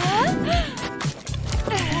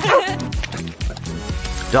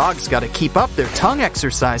 Dogs gotta keep up their tongue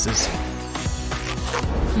exercises.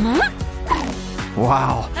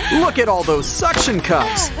 Wow, look at all those suction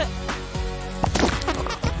cups.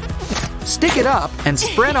 Stick it up and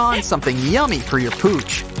spread on something yummy for your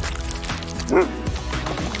pooch.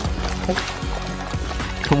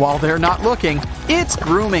 While they're not looking, it's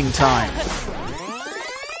grooming time.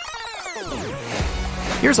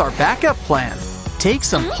 Here's our backup plan. Take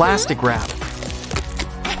some plastic wrap.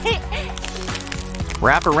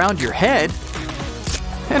 Wrap around your head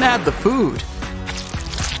and add the food.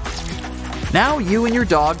 Now you and your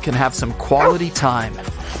dog can have some quality time.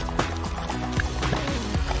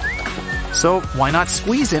 So why not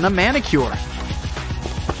squeeze in a manicure?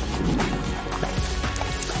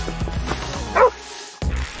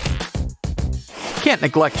 Can't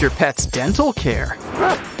neglect your pet's dental care.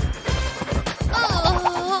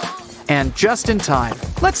 And just in time,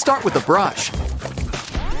 let's start with a brush.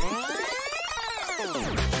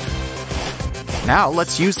 Now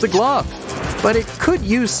let's use the glove, but it could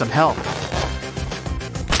use some help.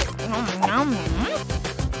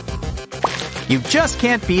 You just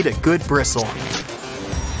can't beat a good bristle.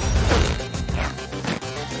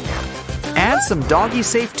 Add some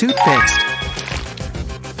doggy-safe toothpaste.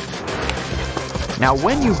 Now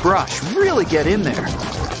when you brush, really get in there.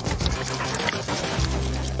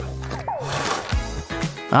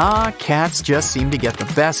 Ah, cats just seem to get the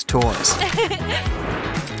best toys.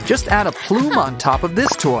 Just add a plume on top of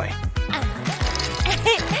this toy.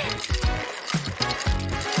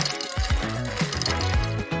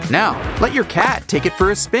 Now, let your cat take it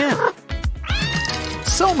for a spin.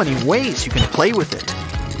 So many ways you can play with it.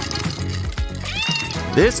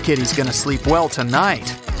 This kitty's gonna sleep well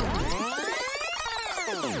tonight.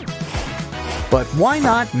 But why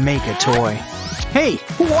not make a toy? Hey,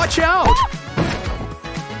 watch out!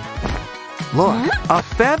 Look, a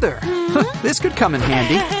feather. This could come in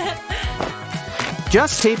handy.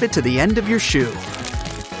 Just tape it to the end of your shoe.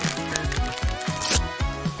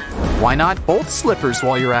 Why not both slippers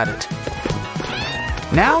while you're at it?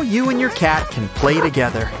 Now you and your cat can play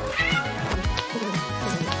together.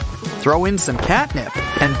 Throw in some catnip,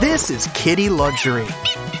 and this is kitty luxury.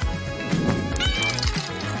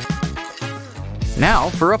 Now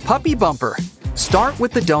for a puppy bumper. Start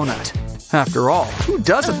with the donut. After all, who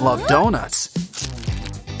doesn't love donuts?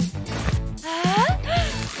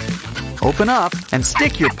 Open up and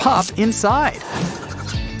stick your pup inside.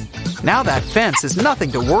 Now that fence is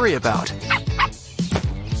nothing to worry about.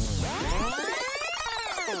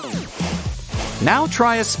 Now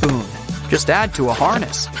try a spoon. Just add to a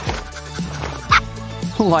harness.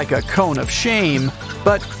 Like a cone of shame,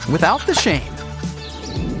 but without the shame.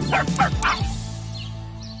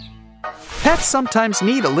 Pets sometimes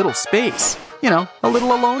need a little space. You know, a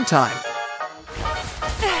little alone time.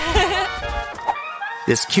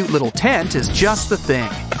 This cute little tent is just the thing.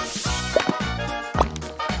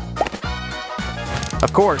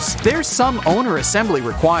 Of course, there's some owner assembly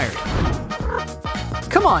required.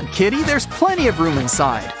 Come on, kitty, there's plenty of room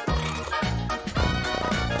inside.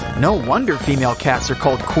 No wonder female cats are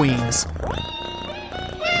called queens.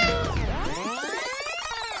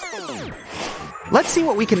 Let's see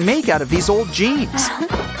what we can make out of these old jeans.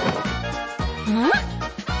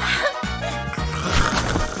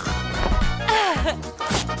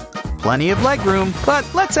 Plenty of legroom, but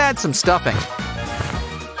let's add some stuffing.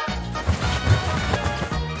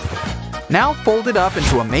 Now fold it up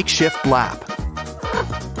into a makeshift lap.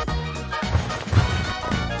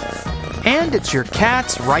 And it's your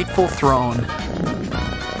cat's rightful throne.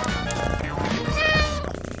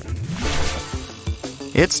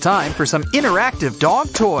 It's time for some interactive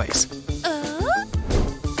dog toys.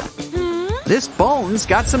 This bone's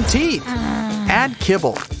got some teeth. Add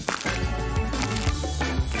kibble.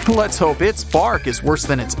 Let's hope its bark is worse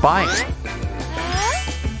than its bite.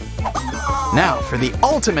 Now for the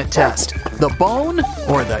ultimate test, the bone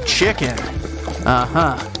or the chicken?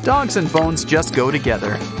 Dogs and bones just go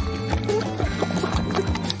together.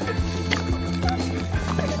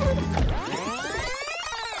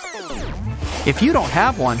 If you don't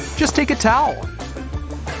have one, just take a towel.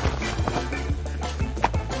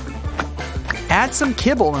 Add some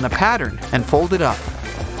kibble in a pattern and fold it up.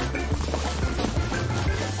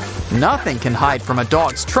 Nothing can hide from a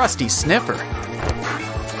dog's trusty sniffer.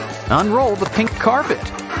 Unroll the pink carpet.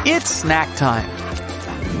 It's snack time.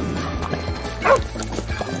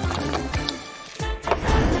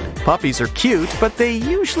 Puppies are cute, but they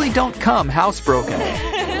usually don't come housebroken.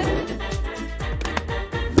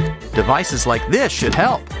 Devices like this should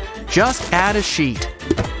help. Just add a sheet.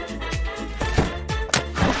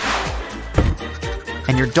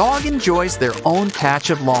 And your dog enjoys their own patch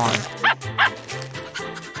of lawn.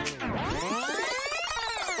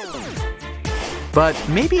 But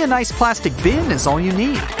maybe a nice plastic bin is all you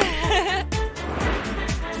need.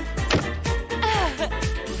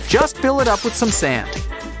 Just fill it up with some sand.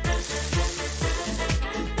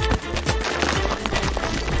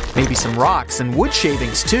 Maybe some rocks and wood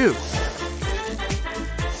shavings too.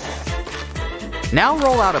 Now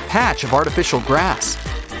roll out a patch of artificial grass.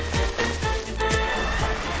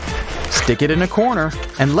 Stick it in a corner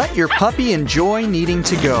and let your puppy enjoy needing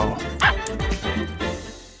to go.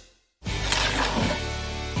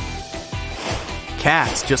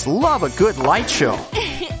 Cats just love a good light show.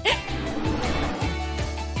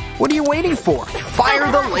 What are you waiting for?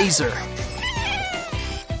 Fire the laser!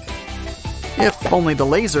 If only the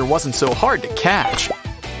laser wasn't so hard to catch.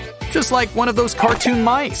 Just like one of those cartoon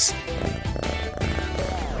mice.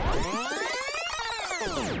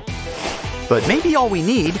 But maybe all we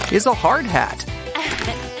need is a hard hat.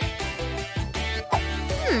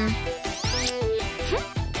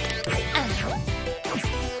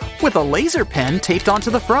 With a laser pen taped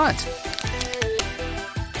onto the front.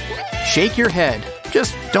 Shake your head.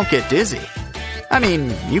 Just don't get dizzy. I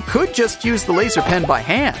mean, you could just use the laser pen by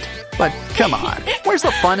hand. But come on, where's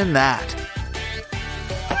the fun in that?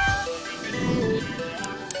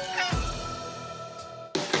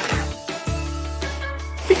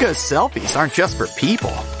 Because selfies aren't just for people.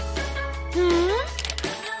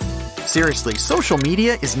 Seriously, social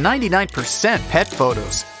media is 99% pet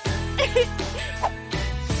photos.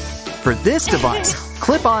 For this device,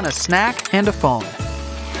 clip on a snack and a phone.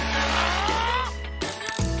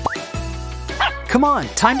 Come on,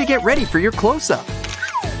 time to get ready for your close-up.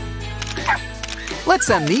 Let's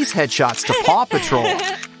send these headshots to Paw Patrol.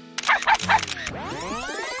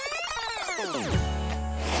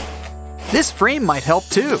 This frame might help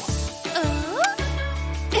too.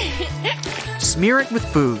 Smear it with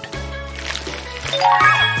food.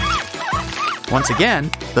 Once again,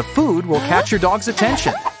 the food will catch your dog's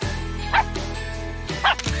attention.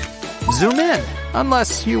 Zoom in,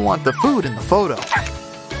 unless you want the food in the photo.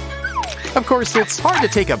 Of course, it's hard to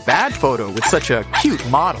take a bad photo with such a cute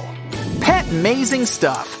model. Pet amazing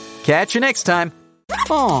stuff. Catch you next time.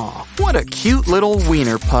 Aw, what a cute little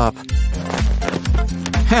wiener pup.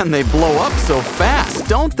 And they blow up so fast,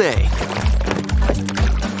 don't they?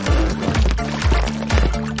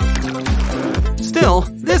 Still,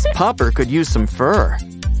 this pupper could use some fur.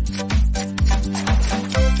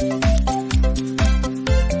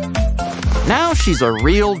 Now she's a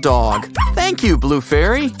real dog. Thank you, Blue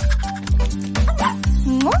Fairy.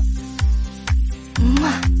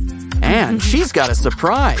 And she's got a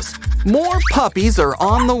surprise. More puppies are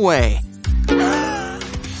on the way.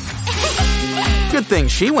 Good thing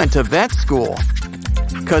she went to vet school.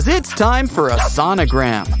 'Cause it's time for a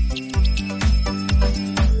sonogram.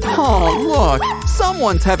 Oh, look,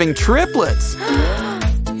 someone's having triplets.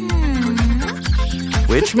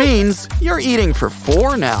 Which means you're eating for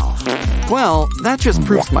 4 now. Well, that just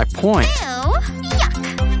proves my point. Ew,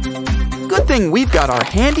 yuck. Good thing we've got our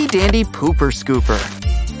handy-dandy pooper scooper.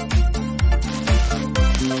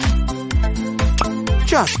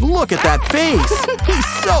 Just look at that face. He's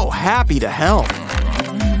so happy to help.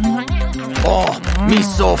 Oh, me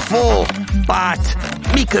so full, but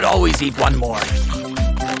me could always eat one more.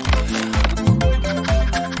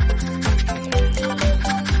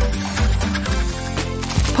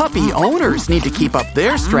 Puppy owners need to keep up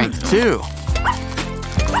their strength too.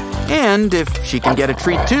 And if she can get a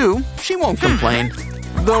treat too, she won't complain.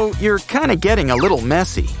 Though you're kind of getting a little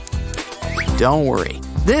messy. Don't worry,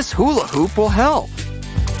 this hula hoop will help.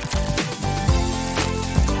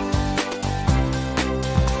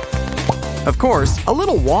 Of course, a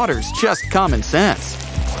little water's just common sense.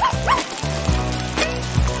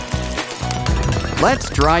 Let's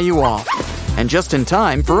dry you off. And just in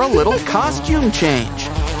time for a little costume change.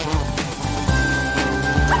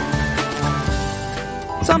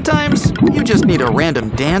 Sometimes you just need a random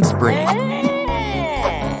dance break.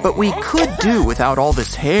 But we could do without all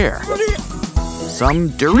this hair. Some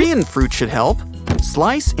durian fruit should help.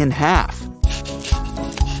 Slice in half.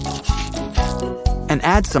 And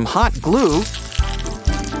add some hot glue.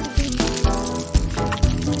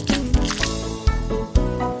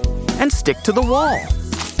 And stick to the wall.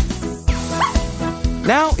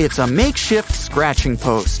 Now it's a makeshift scratching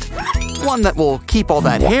post. One that will keep all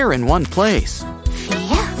that hair in one place.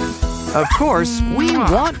 Of course, we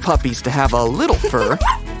want puppies to have a little fur.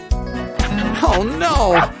 Oh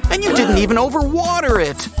no! And you didn't even overwater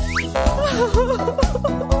it!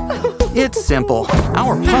 It's simple.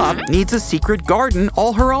 Our pup needs a secret garden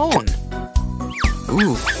all her own.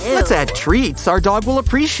 Ooh, let's add treats our dog will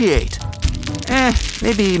appreciate.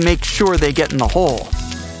 Maybe make sure they get in the hole.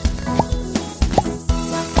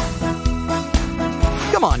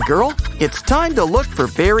 Come on, girl. It's time to look for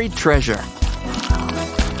buried treasure.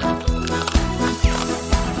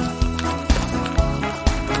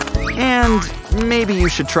 And maybe you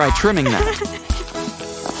should try trimming that.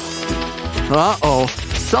 Uh-oh.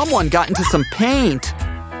 Someone got into some paint.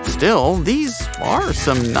 Still, these are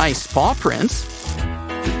some nice paw prints.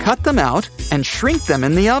 Cut them out and shrink them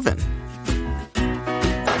in the oven.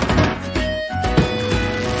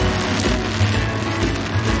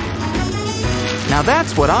 Now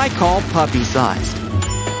that's what I call puppy-sized.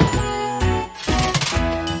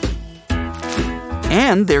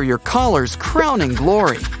 And they're your collar's crowning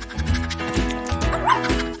glory.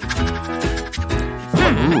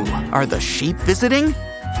 Ooh, are the sheep visiting?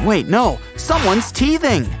 Wait, no, someone's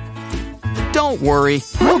teething. Don't worry,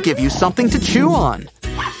 we'll give you something to chew on.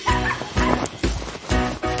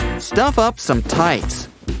 Stuff up some tights.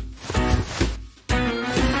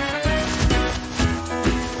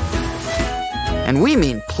 And we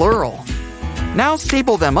mean plural. Now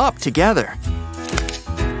staple them up together.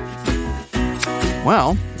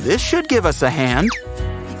 Well, this should give us a hand.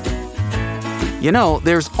 You know,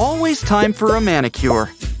 there's always time for a manicure.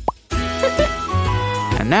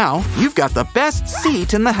 And now, you've got the best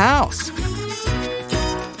seat in the house.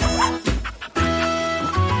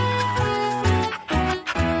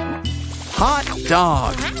 hot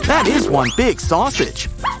dog. That is one big sausage.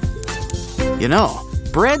 You know,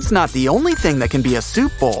 bread's not the only thing that can be a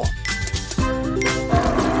soup bowl.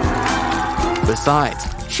 Besides,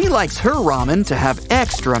 she likes her ramen to have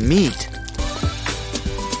extra meat.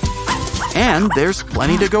 And there's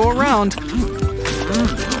plenty to go around.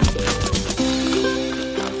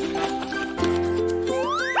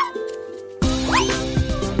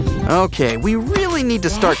 Okay, we really need to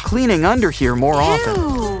start cleaning under here more often.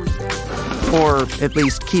 Or at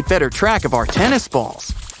least keep better track of our tennis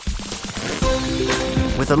balls.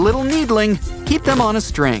 With a little needling, keep them on a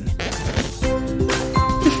string.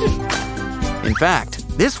 In fact,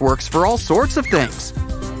 this works for all sorts of things.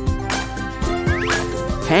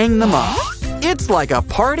 Hang them up. It's like a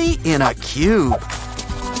party in a cube.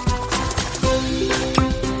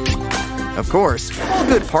 Of course, all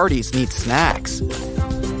good parties need snacks.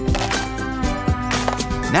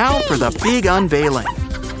 Now for the big unveiling.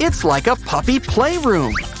 It's like a puppy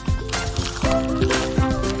playroom.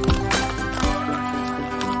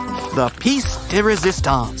 The piece de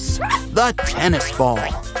resistance, the tennis ball.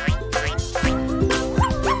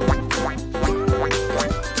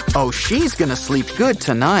 Oh, she's gonna sleep good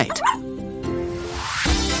tonight.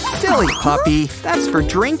 Silly puppy, that's for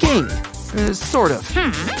drinking. Sort of.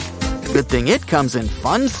 Good thing it comes in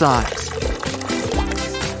fun size.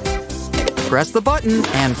 Press the button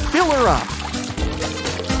and fill her up.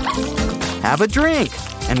 Have a drink.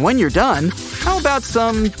 And when you're done, how about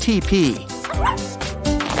some TP?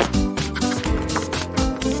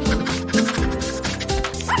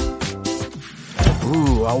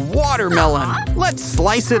 Ooh, a watermelon. Let's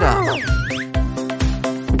slice it up.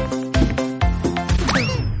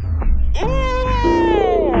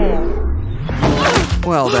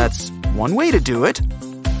 Well, that's one way to do it.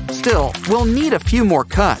 Still, we'll need a few more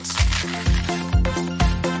cuts.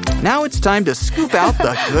 Now it's time to scoop out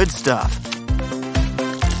the good stuff.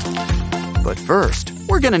 But first,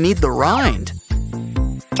 we're gonna need the rind.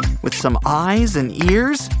 With some eyes and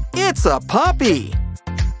ears, it's a puppy!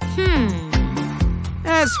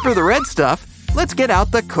 As for the red stuff, let's get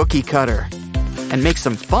out the cookie cutter and make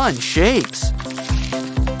some fun shapes.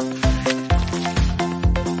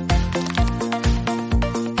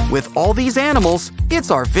 With all these animals, it's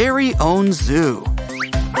our very own zoo.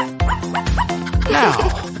 Now,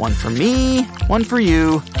 one for me, one for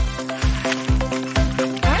you.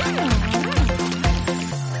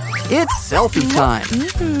 It's selfie time.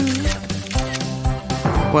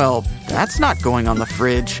 Well, that's not going on the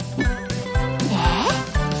fridge.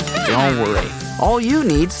 Don't worry. All you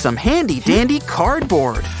need's some handy-dandy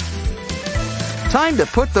cardboard. Time to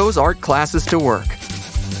put those art classes to work.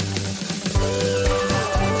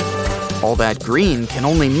 All that green can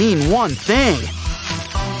only mean one thing.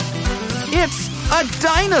 It's a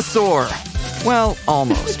dinosaur! Well,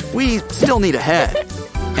 almost. We still need a head.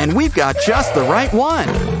 And we've got just the right one.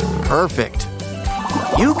 Perfect.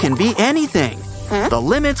 You can be anything. The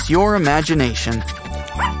limit's your imagination.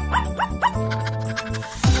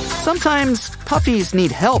 Sometimes puppies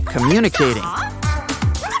need help communicating.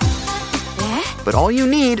 But all you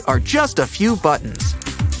need are just a few buttons.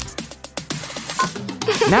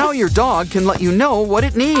 Now your dog can let you know what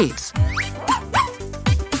it needs.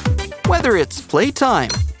 Whether it's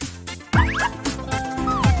playtime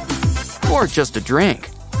or just a drink.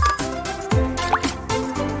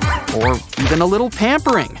 Or even a little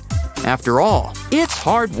pampering. After all, it's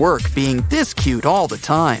hard work being this cute all the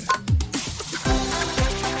time.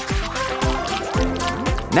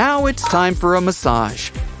 Now it's time for a massage.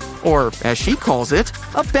 Or, as she calls it,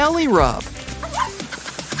 a belly rub.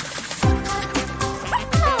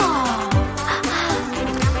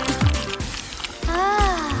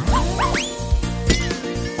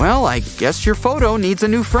 Well, I guess your photo needs a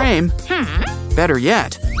new frame. Better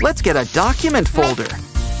yet, let's get a document folder.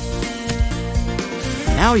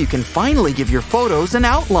 Now you can finally give your photos an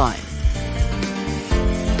outline.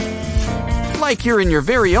 Like you're in your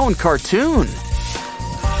very own cartoon.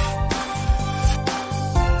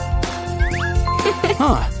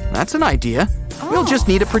 Huh, that's an idea. We'll just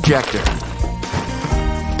need a projector.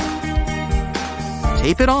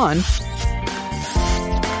 Tape it on.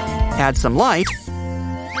 Add some light.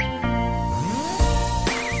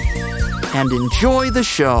 And enjoy the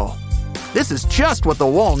show. This is just what the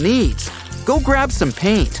wall needs. Go grab some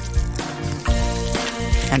paint.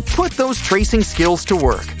 And put those tracing skills to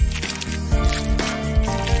work.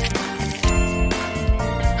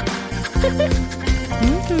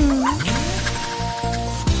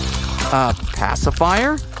 A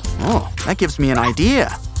pacifier? Oh, that gives me an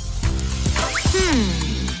idea.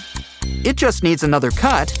 It just needs another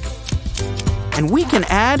cut. And we can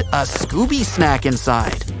add a Scooby snack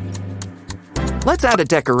inside. Let's add a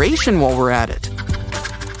decoration while we're at it.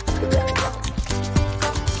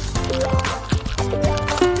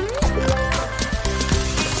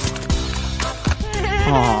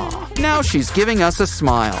 Aw, now she's giving us a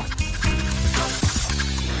smile.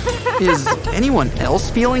 Is anyone else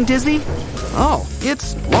feeling dizzy? Oh,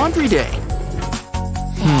 it's laundry day.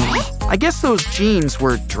 I guess those jeans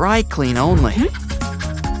were dry clean only.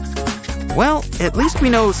 Well, at least we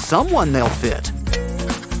know someone they'll fit.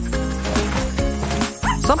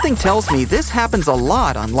 Something tells me this happens a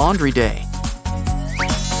lot on laundry day.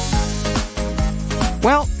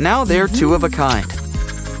 Well, now they're two of a kind.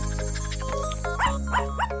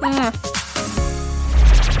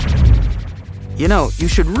 You know, you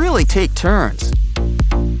should really take turns.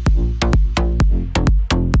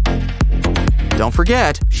 Don't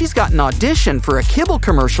forget, she's got an audition for a kibble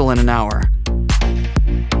commercial in an hour.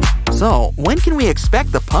 So, when can we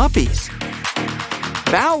expect the puppies?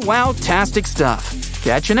 Bow wow-tastic stuff.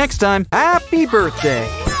 Catch you next time. Happy birthday!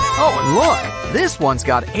 Oh, and look, this one's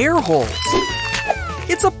got air holes.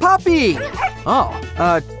 It's a puppy! Oh,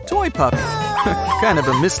 a toy puppy. Kind of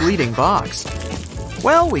a misleading box.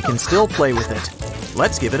 Well, we can still play with it.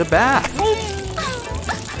 Let's give it a bath.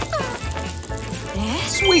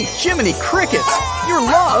 Sweet Jiminy Crickets! Your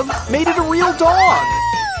love made it a real dog!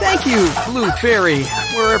 Thank you, Blue Fairy,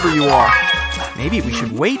 wherever you are. Maybe we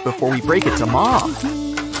should wait before we break it to Mom.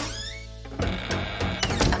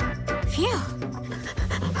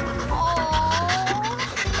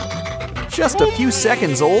 Just a few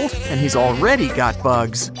seconds old, and he's already got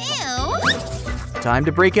bugs. Time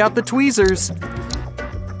to break out the tweezers.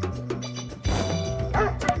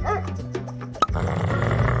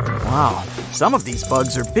 Wow, some of these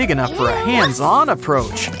bugs are big enough for a hands-on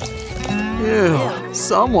approach. Ew,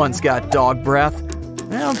 someone's got dog breath.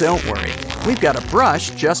 Well, don't worry. We've got a brush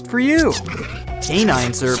just for you.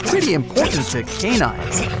 Canines are pretty important to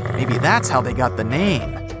canines. Maybe that's how they got the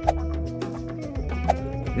name.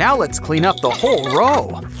 Now let's clean up the whole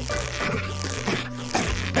row.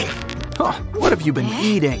 Huh, what have you been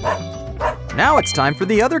eating? Now it's time for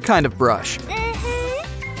the other kind of brush.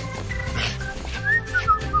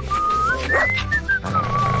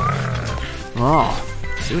 Oh,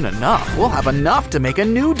 soon enough, we'll have enough to make a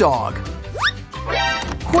new dog.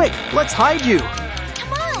 Quick, let's hide you.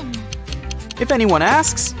 Come on. If anyone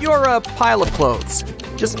asks, you're a pile of clothes.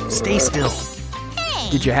 Just stay still. Hey.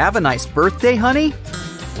 Did you have a nice birthday, honey?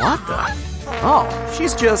 What the? Oh,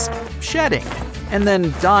 she's just shedding and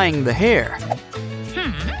then dyeing the hair.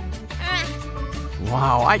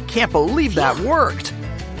 Wow, I can't believe that worked.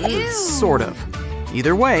 Sort of.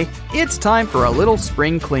 Either way, it's time for a little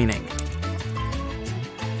spring cleaning.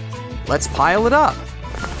 Let's pile it up.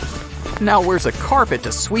 Now where's a carpet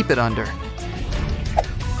to sweep it under?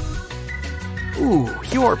 Ooh,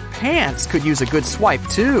 your pants could use a good swipe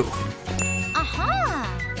too.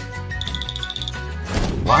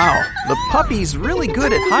 Wow, the puppy's really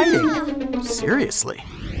good at hiding. Seriously.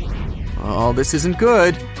 Oh, this isn't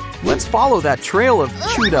good. Let's follow that trail of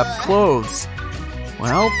chewed up clothes.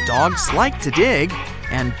 Well, dogs like to dig,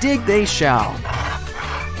 and dig they shall.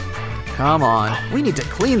 Come on, we need to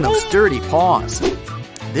clean those dirty paws.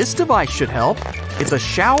 This device should help. It's a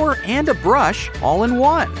shower and a brush all in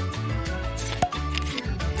one.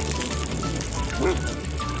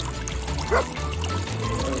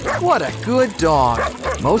 What a good dog.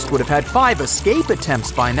 Most would have had 5 escape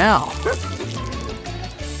attempts by now.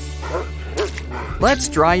 Let's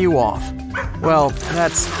dry you off. Well,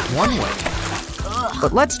 that's one way.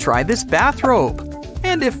 But let's try this bathrobe.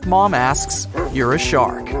 And if Mom asks, you're a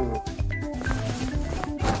shark.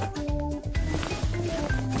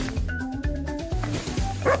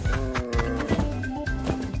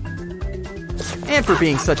 And for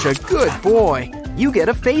being such a good boy, you get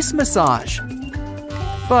a face massage.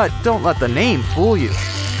 But don't let the name fool you.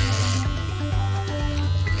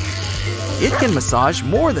 It can massage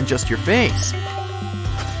more than just your face.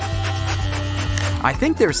 I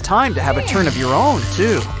think there's time to have a turn of your own,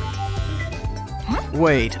 too.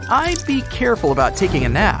 Wait, I'd be careful about taking a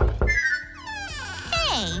nap.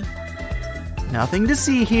 Hey. Nothing to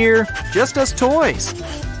see here, just us toys.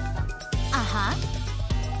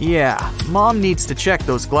 Yeah, Mom needs to check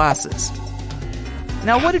those glasses.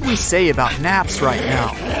 Now, what did we say about naps right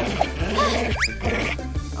now?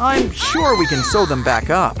 I'm sure we can sew them back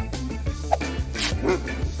up.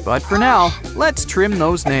 But for now, let's trim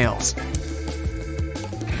those nails.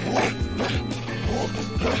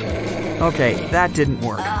 Okay, that didn't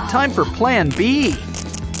work. Time for plan B.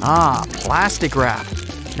 Ah, plastic wrap.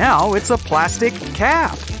 Now it's a plastic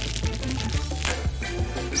cap.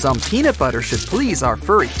 Some peanut butter should please our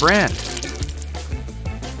furry friend.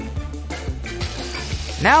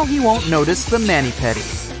 Now he won't notice the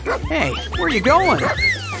mani-pedi. Hey, where are you going?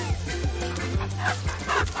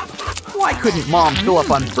 Why couldn't Mom fill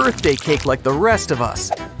up on birthday cake like the rest of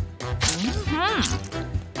us?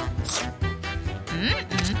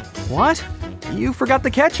 What? You forgot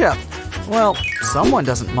the ketchup. Well, someone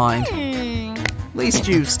doesn't mind. At least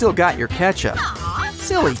you still got your ketchup.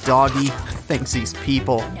 Silly doggy. Thinks he's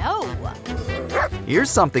people. No.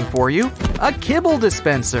 Here's something for you. A kibble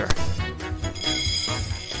dispenser.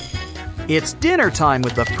 It's dinner time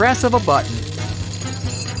with the press of a button.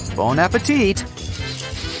 Bon appetit.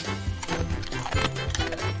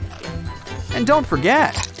 And don't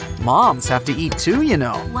forget, moms have to eat too, you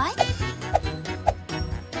know. What?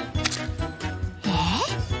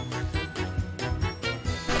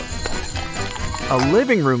 A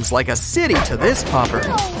living room's like a city to this pupper.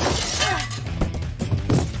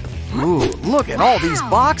 Ooh, look at all these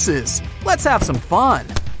boxes. Let's have some fun.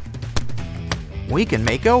 We can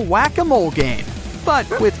make a whack-a-mole game, but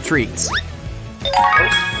with treats.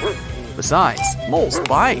 Besides, moles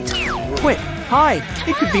bite. Quick, hide.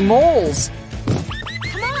 It could be moles.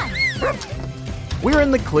 Come on. We're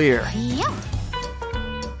in the clear. Yeah.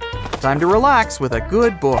 Time to relax with a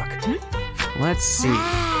good book. Let's see.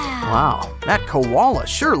 Wow, that koala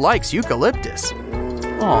sure likes eucalyptus.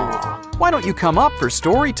 Aw, why don't you come up for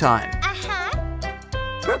story time?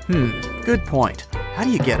 Good point. How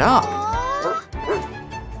do you get up?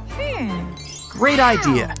 Great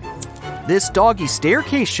idea. This doggy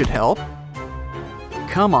staircase should help.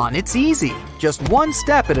 Come on, it's easy. Just one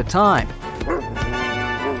step at a time.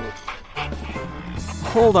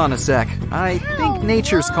 Hold on a sec. I think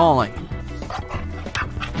nature's calling.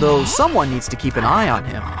 Though someone needs to keep an eye on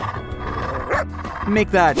him. Make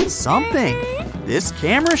that something. This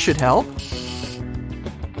camera should help.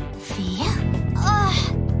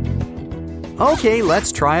 Okay,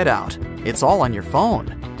 let's try it out. It's all on your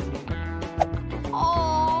phone.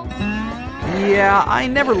 Yeah, I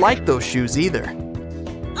never liked those shoes either.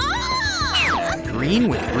 Green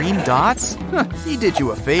with green dots? Huh, he did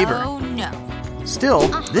you a favor. Oh no. Still,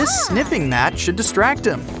 this sniffing mat should distract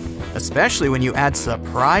him, especially when you add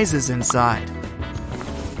surprises inside.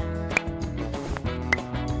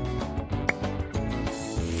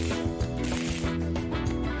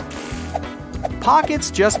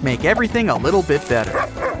 Pockets just make everything a little bit better.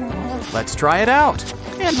 Let's try it out.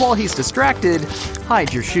 And while he's distracted,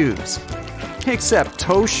 hide your shoes. Except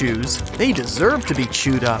toe shoes, they deserve to be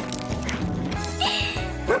chewed up.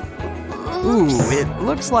 Ooh, it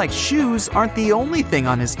looks like shoes aren't the only thing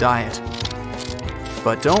on his diet.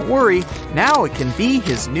 But don't worry, now it can be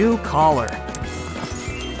his new collar.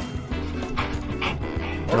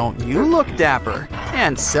 Don't you look dapper?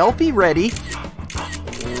 And selfie ready.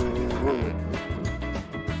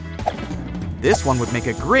 This one would make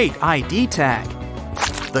a great ID tag.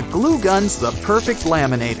 The glue gun's the perfect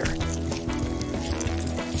laminator.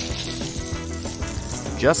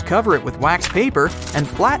 Just cover it with wax paper and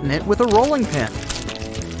flatten it with a rolling pin.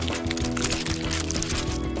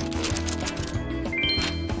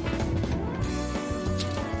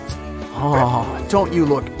 Oh, don't you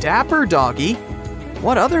look dapper, doggy?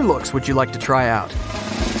 What other looks would you like to try out?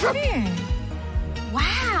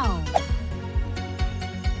 Wow.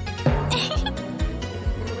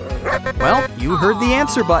 Well, you heard the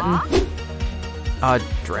answer button. A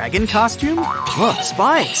dragon costume? Look,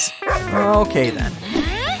 spikes. Okay then.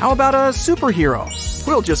 How about a superhero?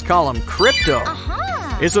 We'll just call him Crypto.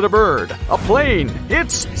 Is it a bird? A plane?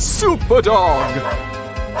 It's Super Dog!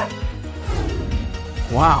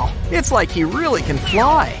 Wow, it's like he really can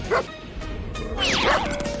fly.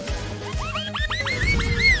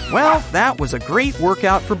 Well, that was a great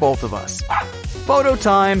workout for both of us. Photo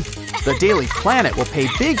time. The Daily Planet will pay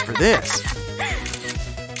big for this.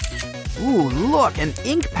 Ooh, look, an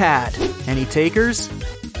ink pad. Any takers?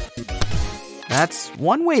 That's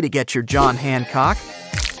one way to get your John Hancock.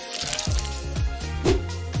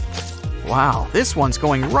 Wow, this one's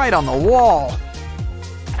going right on the wall.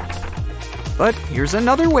 But here's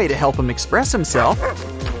another way to help him express himself.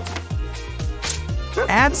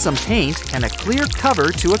 Add some paint and a clear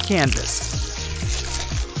cover to a canvas.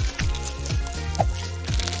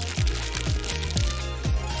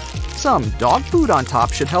 Some dog food on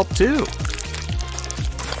top should help too.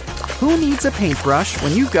 Who needs a paintbrush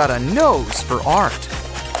when you've got a nose for art?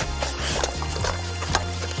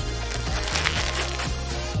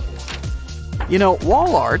 You know,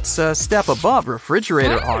 wall art's a step above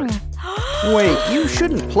refrigerator art. Wait, you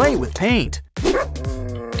shouldn't play with paint.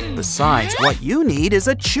 Besides, what you need is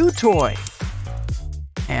a chew toy.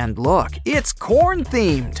 And look, it's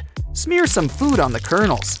corn-themed. Smear some food on the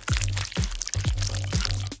kernels.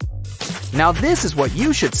 Now this is what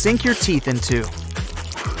you should sink your teeth into.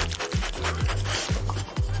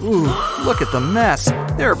 Ooh, look at the mess.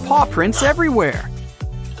 There are paw prints everywhere.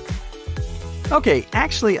 Okay,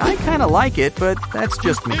 actually, I kind of like it, but that's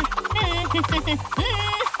just me.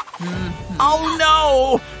 Oh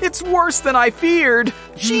no! It's worse than I feared!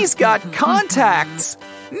 She's got contacts!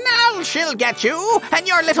 Now she'll get you, and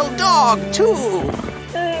your little dog, too.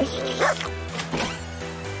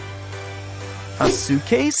 A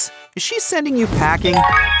suitcase? Is she sending you packing?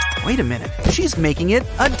 Wait a minute, she's making it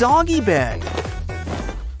a doggy bed.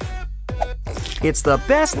 It's the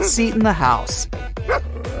best seat in the house.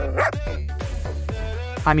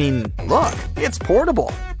 I mean, look, it's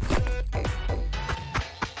portable.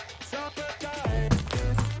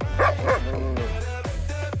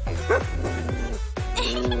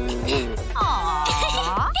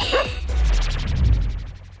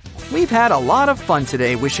 We've had a lot of fun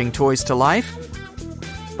today wishing toys to life.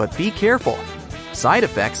 But be careful. Side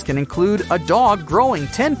effects can include a dog growing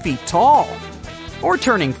 10 feet tall or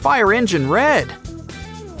turning fire engine red.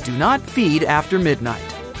 Do not feed after midnight.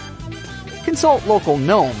 Consult local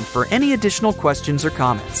gnome for any additional questions or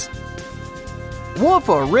comments.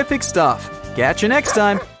 Wooferific stuff. Catch you next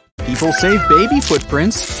time. People save baby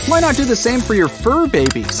footprints. Why not do the same for your fur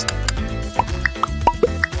babies?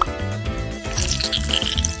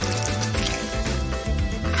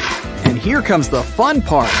 And here comes the fun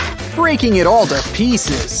part, breaking it all to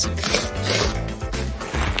pieces.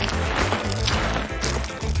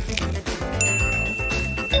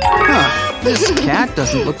 This cat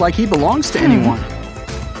doesn't look like he belongs to anyone.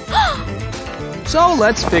 So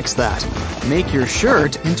let's fix that. Make your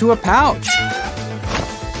shirt into a pouch.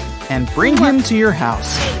 And bring him to your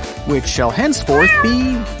house, which shall henceforth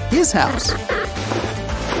be his house.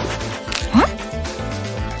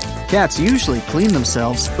 Cats usually clean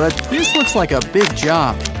themselves, but this looks like a big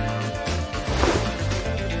job.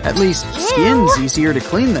 At least skin's easier to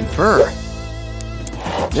clean than fur.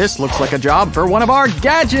 This looks like a job for one of our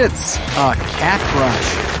gadgets, a cat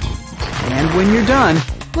brush. And when you're done,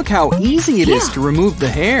 look how easy it is to remove the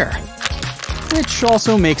hair, which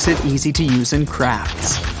also makes it easy to use in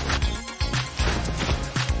crafts.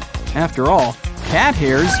 After all, cat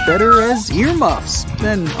hair's better as earmuffs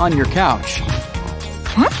than on your couch.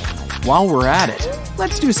 While we're at it,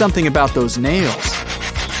 let's do something about those nails.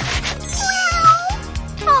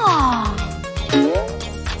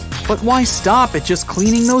 But why stop at just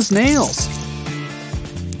cleaning those nails?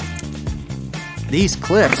 These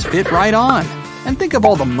clips fit right on, and think of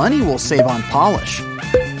all the money we'll save on polish.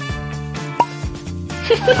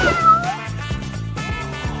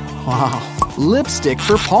 Wow, lipstick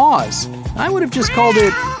for paws. I would have just called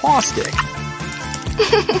it paw stick.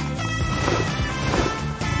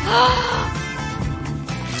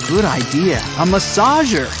 Good idea, a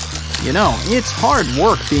massager. You know, it's hard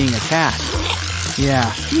work being a cat.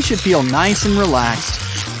 Yeah, you should feel nice and relaxed.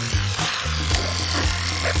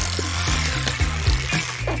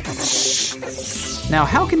 Now,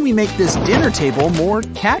 how can we make this dinner table more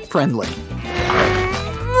cat-friendly?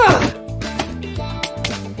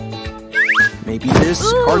 Maybe this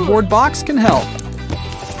cardboard box can help.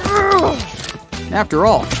 After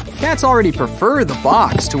all, cats already prefer the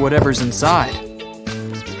box to whatever's inside.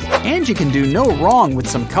 And you can do no wrong with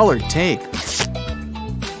some colored tape.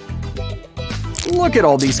 Look at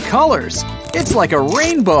all these colors. It's like a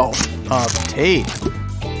rainbow of tape.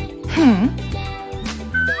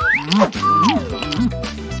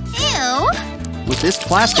 Ew. With this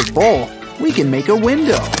plastic bowl, we can make a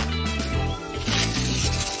window.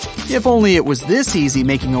 If only it was this easy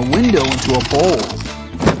making a window into a bowl.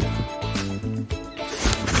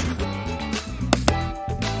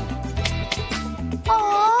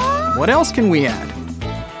 What else can we add?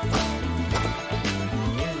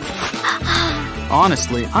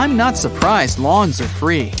 Honestly, I'm not surprised lawns are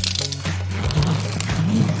free.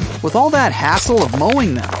 With all that hassle of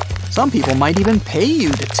mowing them, some people might even pay you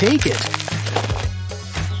to take it.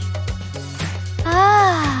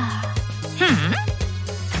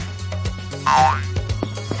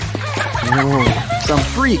 Whoa, some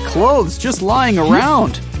free clothes just lying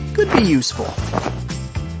around. Could be useful.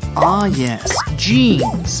 Ah yes,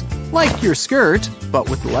 jeans. Like your skirt, but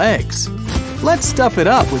with legs. Let's stuff it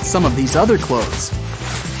up with some of these other clothes.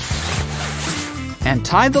 And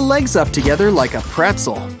tie the legs up together like a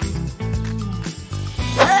pretzel.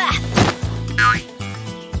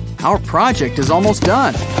 Our project is almost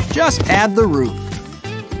done. Just add the roof.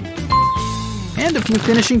 And a few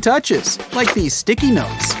finishing touches, like these sticky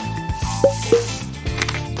notes.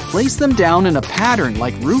 Place them down in a pattern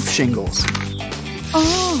like roof shingles.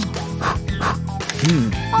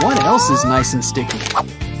 What else is nice and sticky?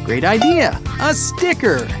 Great idea! A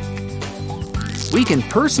sticker! We can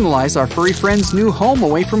personalize our furry friend's new home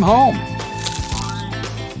away from home.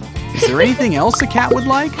 Is there anything else a cat would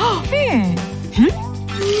like?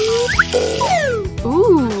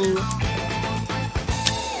 Ooh.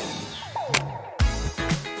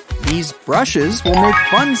 These brushes will make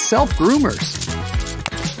fun self-groomers.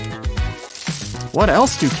 What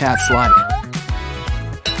else do cats like?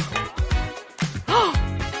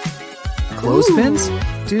 Clothespins?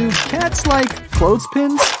 Do cats like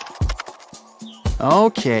clothespins?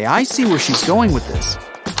 Okay, I see where she's going with this.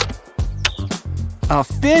 A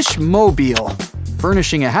fish mobile.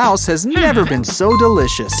 Furnishing a house has never been so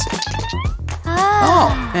delicious.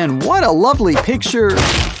 Oh, and what a lovely picture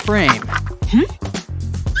frame.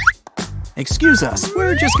 Excuse us,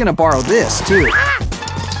 we're just gonna borrow this too.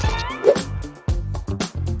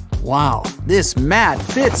 Wow, this mat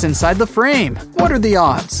fits inside the frame. What are the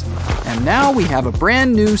odds? And now we have a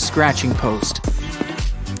brand new scratching post.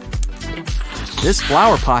 This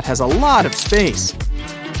flower pot has a lot of space.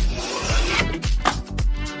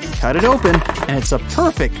 Cut it open, and it's a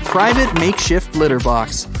perfect private makeshift litter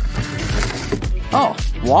box. Oh,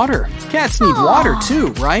 water. Cats need water too,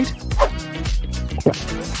 right?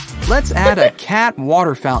 Let's add a cat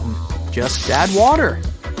water fountain. Just add water.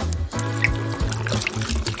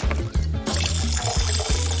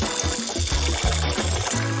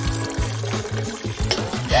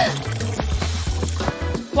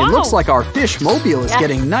 It looks like our fish mobile is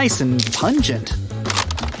getting nice and pungent.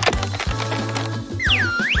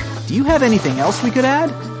 Do you have anything else we could add?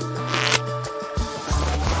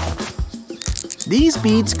 These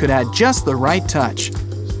beads could add just the right touch.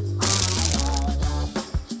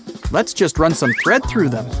 Let's just run some thread through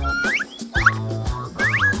them.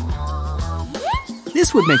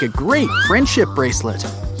 This would make a great friendship bracelet.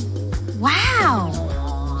 Wow.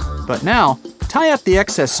 But now, tie up the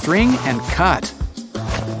excess string and cut.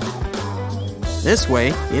 This way,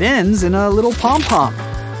 it ends in a little pom-pom.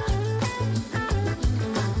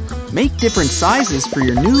 Make different sizes for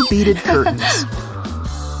your new beaded curtains.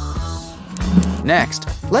 Next,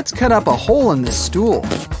 let's cut up a hole in this stool.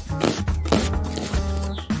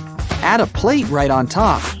 Add a plate right on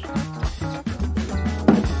top.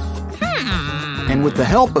 And with the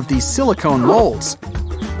help of these silicone molds,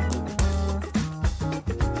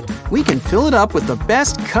 we can fill it up with the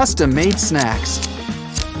best custom-made snacks.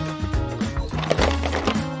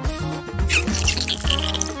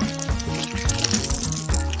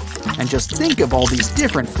 And just think of all these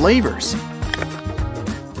different flavors.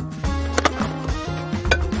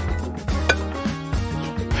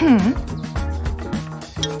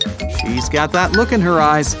 She's got that look in her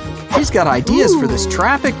eyes. She's got ideas for this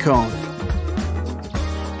traffic cone.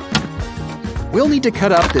 We'll need to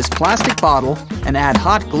cut up this plastic bottle and add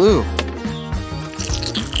hot glue.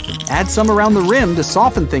 Add some around the rim to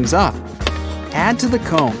soften things up. Add to the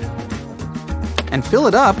cone. And fill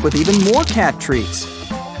it up with even more cat treats.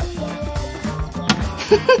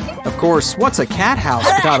 Of course, what's a cat house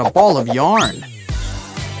without a ball of yarn?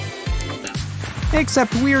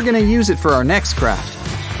 Except we're gonna use it for our next craft.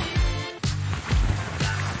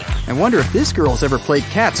 I wonder if this girl's ever played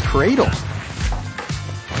cat's cradle.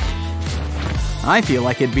 I feel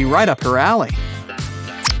like it'd be right up her alley.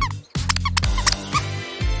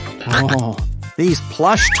 Oh, these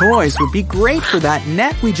plush toys would be great for that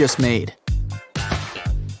net we just made.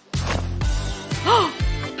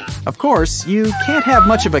 Of course, you can't have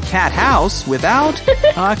much of a cat house without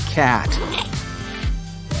a cat.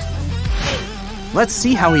 Let's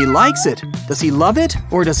see how he likes it. Does he love it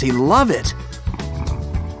or does he love it?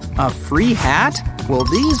 A free hat? Well,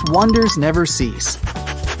 these wonders never cease.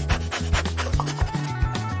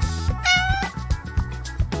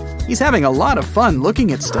 He's having a lot of fun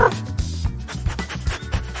looking at stuff.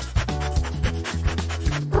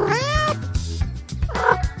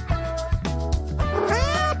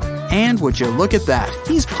 And would you look at that?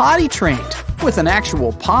 He's potty trained with an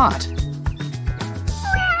actual pot.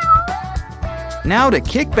 Now to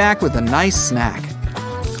kick back with a nice snack.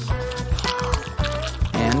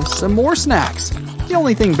 And some more snacks. The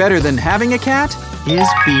only thing better than having a cat is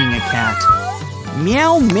being a cat.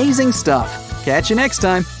 Meow, amazing stuff. Catch you next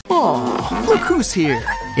time. Oh, look who's here.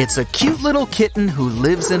 It's a cute little kitten who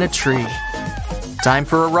lives in a tree. Time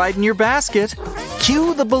for a ride in your basket.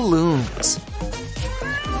 Cue the balloons.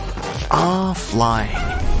 Ah, flying.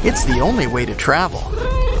 It's the only way to travel.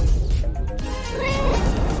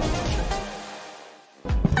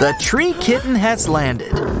 The tree kitten has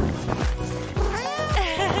landed.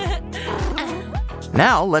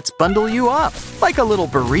 Now let's bundle you up like a little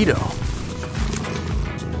burrito.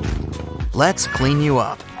 Let's clean you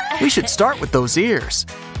up. We should start with those ears.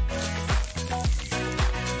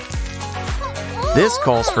 This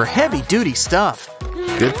calls for heavy-duty stuff.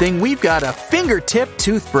 Good thing we've got a fingertip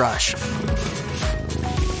toothbrush.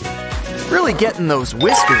 Really get in those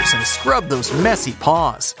whiskers and scrub those messy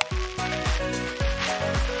paws.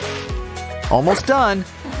 Almost done.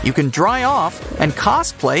 You can dry off and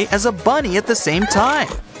cosplay as a bunny at the same time.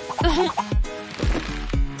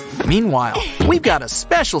 Meanwhile, we've got a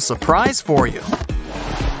special surprise for you.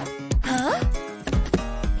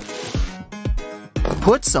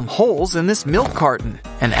 Put some holes in this milk carton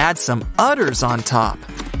and add some udders on top.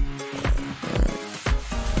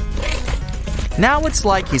 Now it's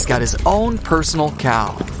like he's got his own personal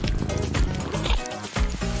cow.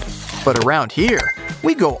 But around here,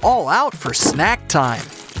 we go all out for snack time.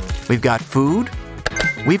 We've got food,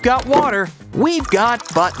 we've got water, we've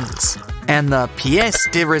got buttons. And the pièce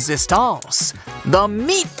de résistance, the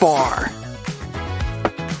meat bar.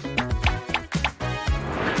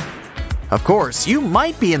 Of course, you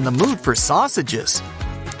might be in the mood for sausages.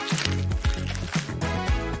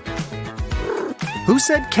 Who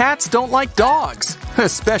said cats don't like dogs?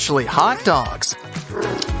 Especially hot dogs.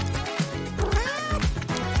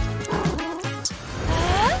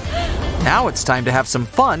 Now it's time to have some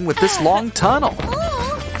fun with this long tunnel.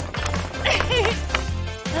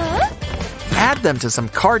 Add them to some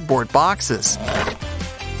cardboard boxes.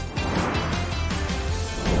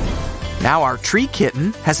 Now our tree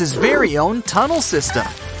kitten has his very own tunnel system.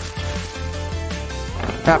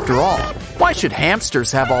 After all, why should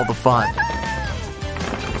hamsters have all the fun?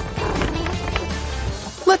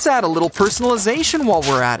 Let's add a little personalization while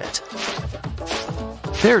we're at it.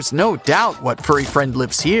 There's no doubt what furry friend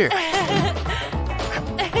lives here.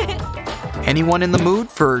 Anyone in the mood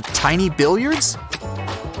for tiny billiards?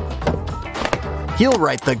 He'll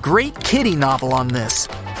write the great kitty novel on this.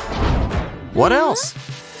 What else?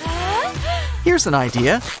 Here's an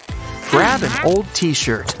idea. Grab an old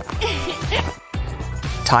t-shirt.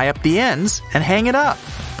 Tie up the ends and hang it up.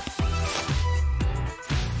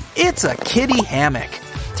 It's a kitty hammock.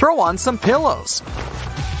 Throw on some pillows.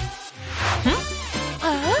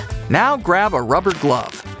 Now grab a rubber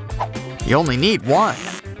glove. You only need one.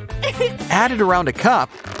 Add it around a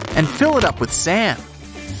cup and fill it up with sand.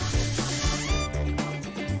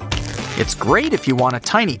 It's great if you want a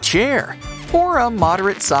tiny chair or a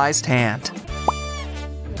moderate-sized hand.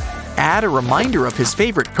 Add a reminder of his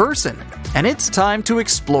favorite person, and it's time to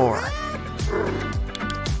explore.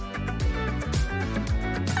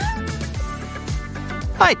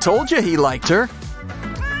 I told you he liked her.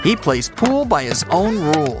 He plays pool by his own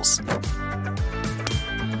rules.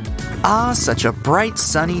 Ah, such a bright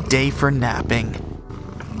sunny day for napping.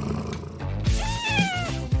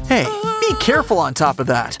 Hey, be careful on top of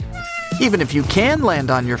that. Even if you can land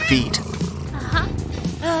on your feet.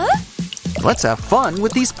 Let's have fun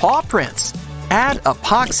with these paw prints. Add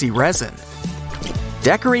epoxy resin.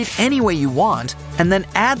 Decorate any way you want and then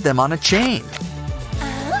add them on a chain.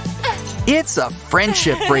 It's a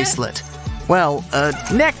friendship bracelet. Well, a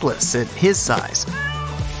necklace at his size.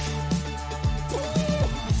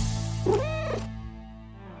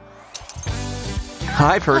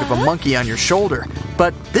 I've heard of a monkey on your shoulder,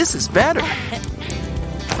 but this is better.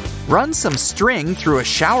 Run some string through a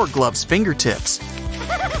shower glove's fingertips.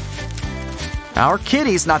 Our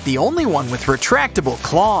kitty's not the only one with retractable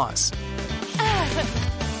claws.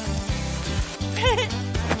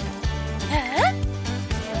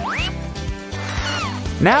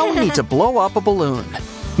 Now we need to blow up a balloon.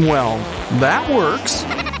 Well, that works.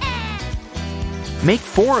 Make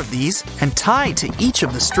 4 of these and tie to each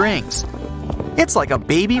of the strings. It's like a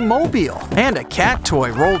baby mobile and a cat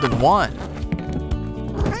toy rolled in one.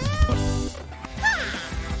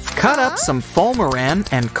 Cut up some foameran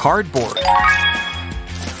and cardboard.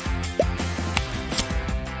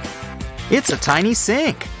 It's a tiny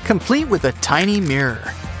sink, complete with a tiny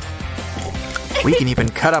mirror. We can even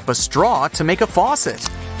cut up a straw to make a faucet.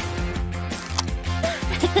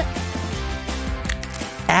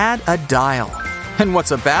 Add a dial. And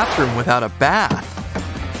what's a bathroom without a bath?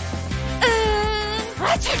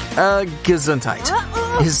 Gesundheit.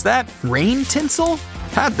 Is that rain tinsel?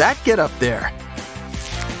 How'd that get up there?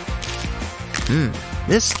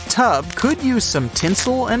 This tub could use some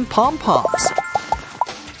tinsel and pom-poms.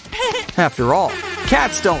 After all,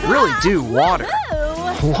 cats don't really do water.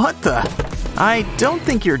 What the? I don't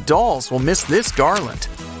think your dolls will miss this garland.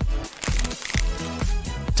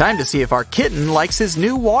 Time to see if our kitten likes his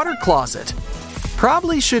new water closet.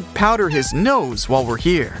 Probably should powder his nose while we're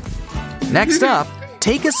here. Next up,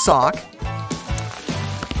 take a sock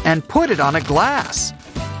and put it on a glass.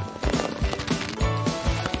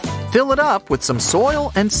 Fill it up with some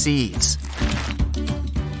soil and seeds.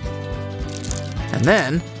 And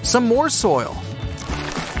then some more soil.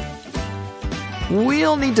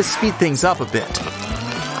 we'll need to speed things up a bit.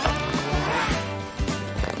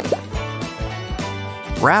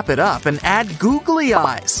 Wrap it up and add googly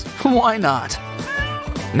eyes. Why not?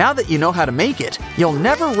 Now that you know how to make it, you'll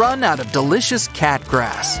never run out of delicious cat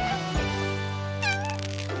grass.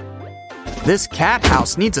 This cat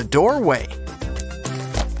house needs a doorway.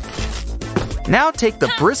 Now take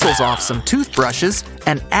the bristles off some toothbrushes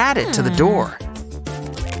and add it to the door.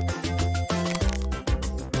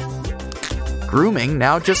 Grooming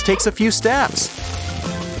now just takes a few steps.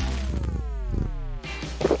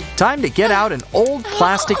 Time to get out an old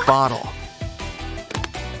plastic bottle.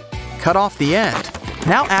 Cut off the end.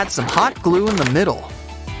 Now add some hot glue in the middle.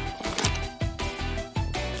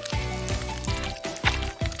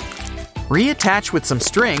 Reattach with some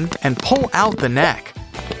string and pull out the neck.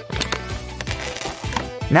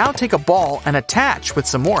 Now take a ball and attach with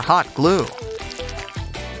some more hot glue.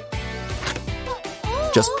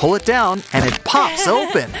 Just pull it down and it pops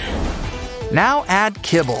open. Now add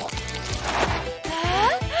kibble.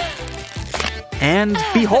 And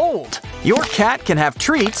behold, your cat can have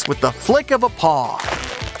treats with the flick of a paw.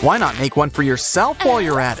 Why not make one for yourself while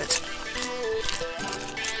you're at it?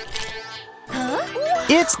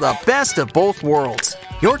 It's the best of both worlds.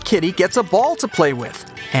 Your kitty gets a ball to play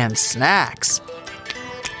with and snacks.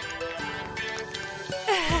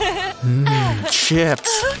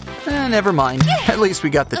 Chips. Never mind. At least we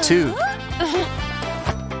got the tube.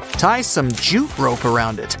 Tie some jute rope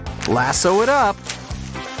around it. Lasso it up.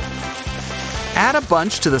 Add a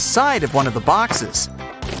bunch to the side of one of the boxes.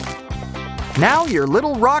 Now your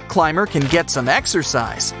little rock climber can get some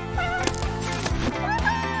exercise.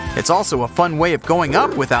 It's also a fun way of going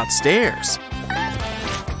up without stairs.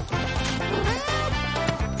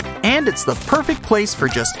 And it's the perfect place for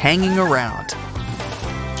just hanging around.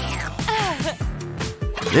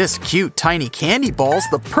 This cute tiny candy ball's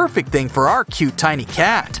the perfect thing for our cute tiny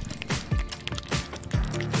cat.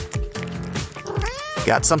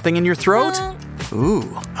 Got something in your throat?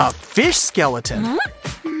 Ooh, a fish skeleton.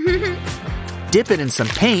 Dip it in some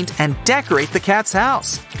paint and decorate the cat's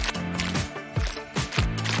house.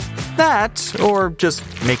 That, or just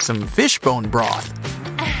make some fishbone broth.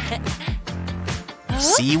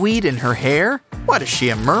 Seaweed in her hair? What is she,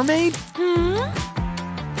 a mermaid?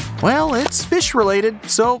 Well, it's fish related,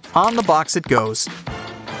 so on the box it goes.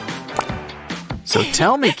 So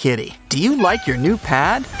tell me, kitty, do you like your new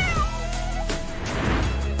pad?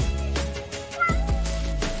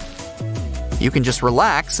 You can just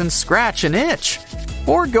relax and scratch an itch,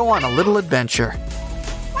 or go on a little adventure.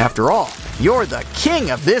 After all, you're the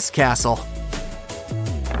king of this castle.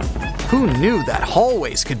 Who knew that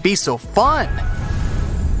hallways could be so fun?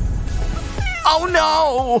 Oh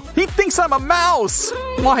no! He thinks I'm a mouse!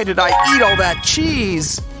 Why did I eat all that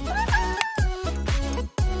cheese?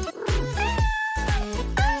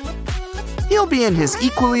 He'll be in his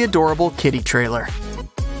equally adorable kitty trailer.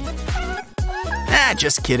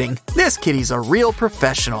 Just kidding. This kitty's a real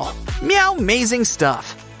professional. Meow, amazing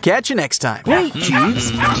stuff. Catch you next time. Wait,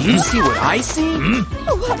 Jeeves, do you see what I see?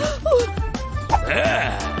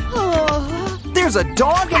 There's a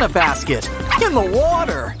dog in a basket. In the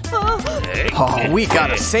water. Oh, we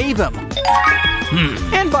gotta save him.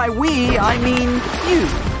 And by we, I mean you,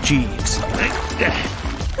 Jeeves.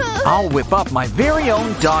 I'll whip up my very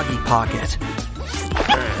own doggy pocket.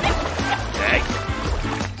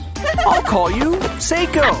 I'll call you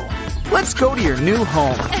Seiko. Let's go to your new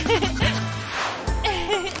home.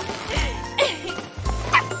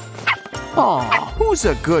 Aw, who's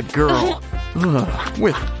a good girl? Ugh,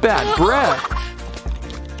 with bad breath.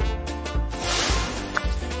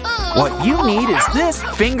 What you need is this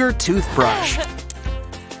finger toothbrush.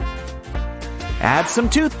 Add some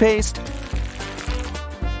toothpaste.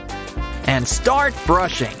 And start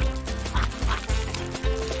brushing.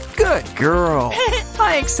 Good girl.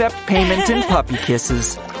 I accept payment in puppy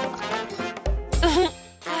kisses.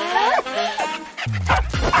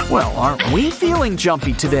 Well, aren't we feeling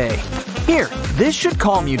jumpy today? Here, this should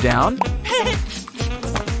calm you down.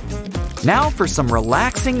 Now for some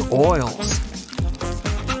relaxing oils.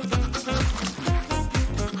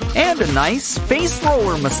 And a nice face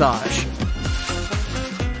roller massage.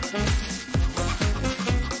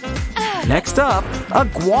 Next up, a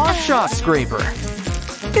gua sha scraper.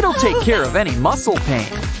 It'll take care of any muscle pain.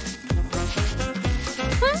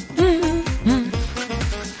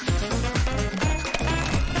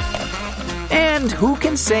 And who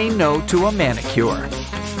can say no to a manicure?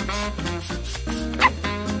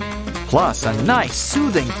 Plus a nice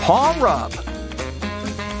soothing paw rub.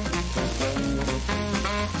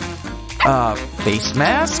 Face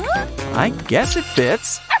mask? I guess it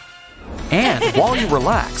fits. And while you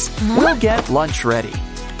relax, we'll get lunch ready.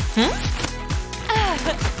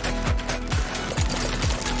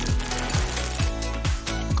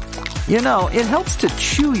 You know, it helps to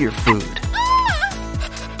chew your food.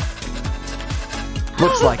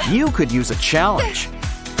 Looks like you could use a challenge.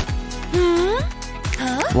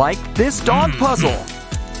 Like this dog puzzle.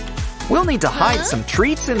 We'll need to hide some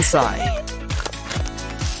treats inside.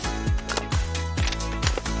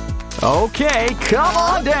 Okay, come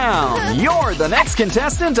on down. You're the next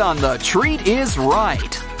contestant on The Treat is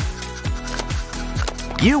Right.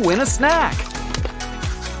 You win a snack.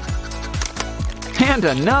 And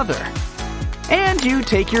another. And you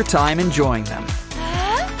take your time enjoying them.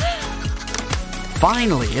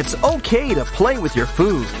 Finally, it's okay to play with your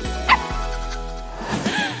food.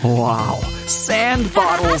 Wow, sand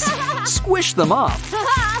bottles. Squish them up.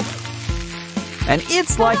 And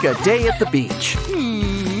it's like a day at the beach.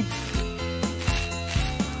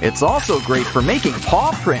 It's also great for making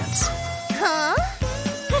paw prints.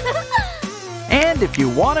 And if you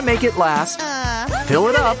want to make it last, fill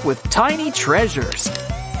it up with tiny treasures.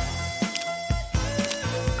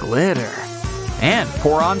 Glitter. And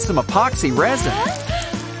pour on some epoxy resin.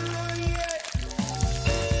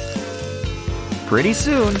 Pretty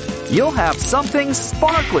soon, you'll have something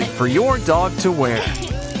sparkly for your dog to wear.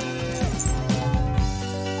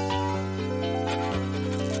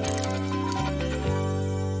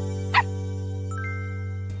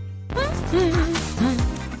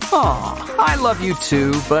 Aw, I love you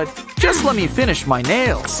too, but just let me finish my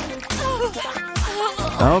nails.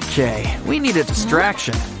 Okay, we need a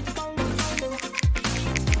distraction.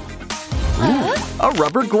 Ooh, a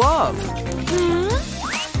rubber glove.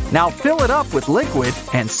 Now fill it up with liquid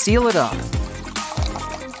and seal it up.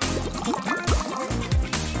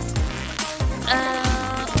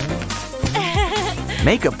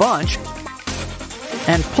 Make a bunch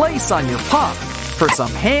and place on your pup for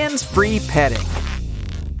some hands-free petting.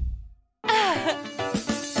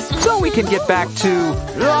 So we can get back to...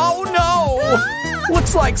 Oh no!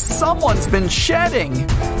 Looks like someone's been shedding.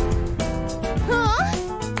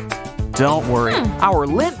 Don't worry, our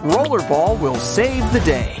lint rollerball will save the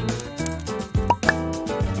day.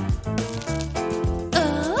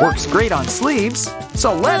 Works great on sleeves,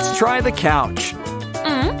 so let's try the couch.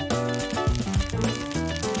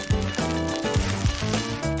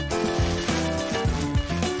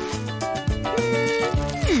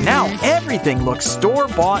 Now everything looks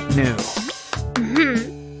store-bought new.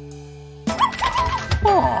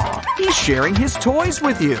 Aw, he's sharing his toys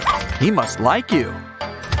with you. He must like you.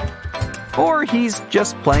 Or he's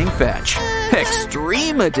just playing fetch.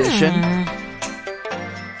 Extreme edition.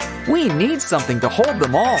 We need something to hold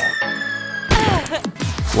them all.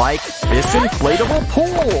 Like this inflatable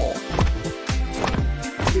pool.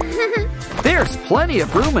 There's plenty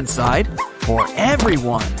of room inside for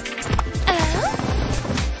everyone.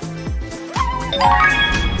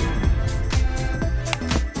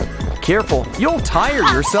 Careful, you'll tire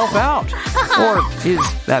yourself out. Or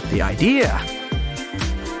is that the idea?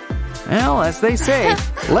 Well, as they say,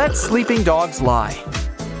 let sleeping dogs lie.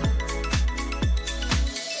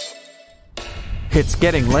 It's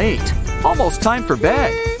getting late. Almost time for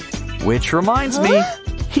bed. Which reminds me,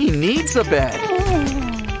 he needs a bed.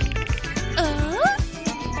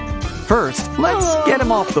 First, let's get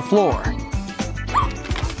him off the floor.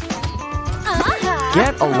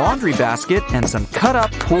 Get a laundry basket and some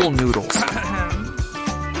cut-up pool noodles.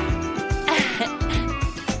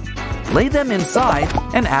 Lay them inside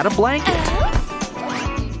and add a blanket.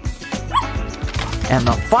 And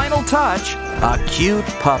the final touch, a cute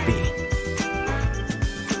puppy.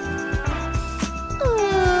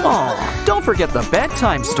 Oh, don't forget the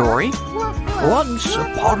bedtime story. Once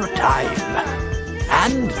upon a time,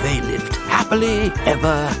 and they lived happily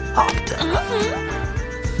ever after.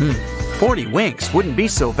 40 winks wouldn't be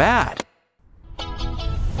so bad.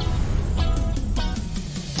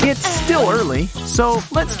 It's still early, so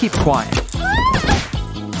let's keep quiet.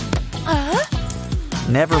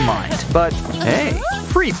 Never mind, but hey,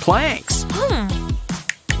 free planks.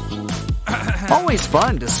 Always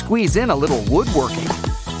fun to squeeze in a little woodworking.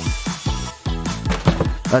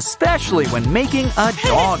 Especially when making a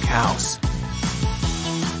doghouse.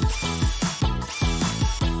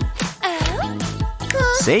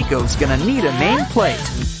 Seiko's gonna need a nameplate.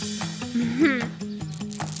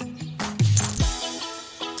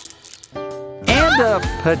 And a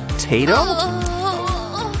potato?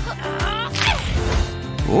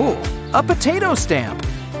 Ooh, a potato stamp.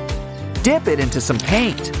 Dip it into some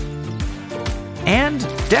paint. And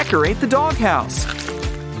decorate the doghouse.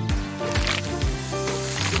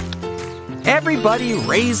 Everybody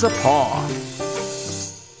raise a paw.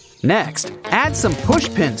 Next, add some push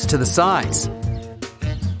pins to the sides.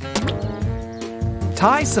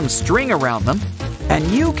 Tie some string around them, and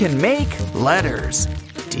you can make letters.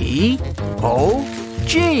 D-O-G.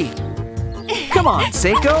 Come on,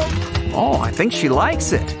 Seiko. Oh, I think she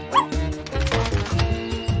likes it.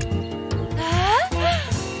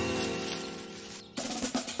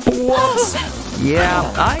 Whoops.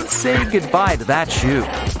 Yeah, I'd say goodbye to that shoe.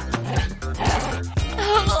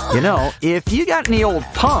 You know, if you got any old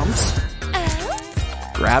pumps,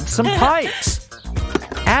 grab some pipes.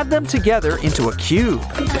 Add them together into a cube.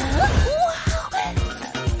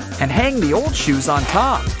 And hang the old shoes on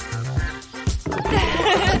top.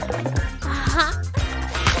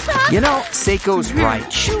 You know, Seiko's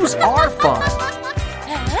right. Shoes are fun.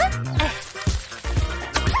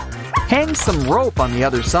 Hang some rope on the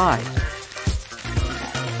other side.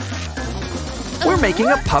 We're making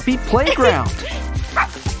a puppy playground.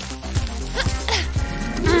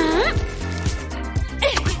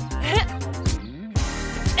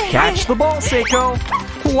 Catch the ball, Seiko.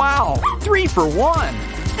 Wow, 3 for 1.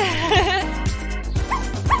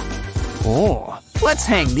 Oh, let's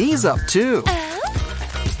hang these up too.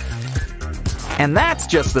 And that's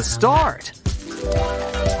just the start.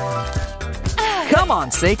 Come on,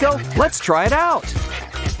 Seiko, let's try it out.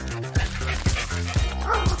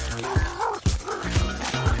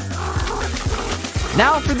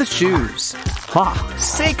 Now for the shoes. Ha,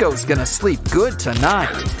 Seiko's gonna sleep good tonight.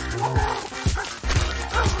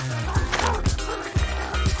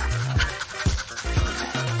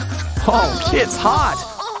 Oh, it's hot.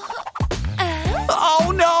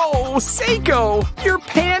 Oh no, Seiko, you're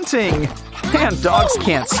panting. And dogs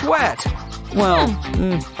can't sweat. Well,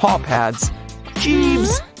 paw pads.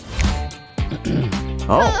 Jeeves.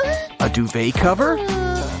 Oh, a duvet cover?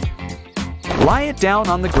 Lie it down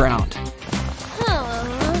on the ground.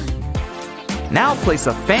 Now place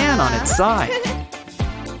a fan on its side.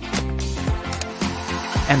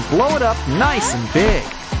 And blow it up nice and big.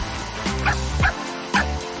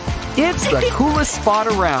 It's the coolest spot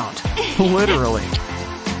around. Literally.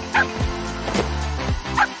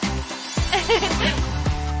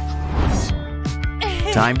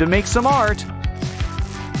 Time to make some art.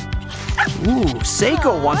 Ooh,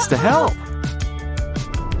 Seiko wants to help.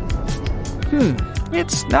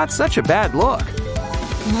 It's not such a bad look.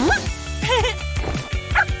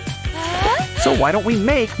 So why don't we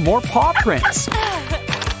make more paw prints?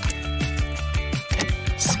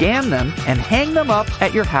 Scan them and hang them up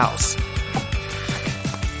at your house.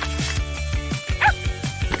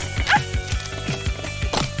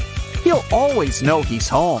 He'll always know he's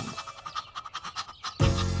home.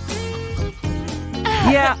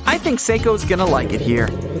 Yeah, I think Seiko's gonna like it here.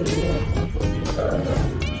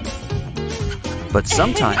 But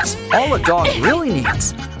sometimes, all a dog really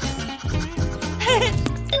needs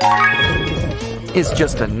is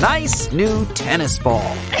just a nice new tennis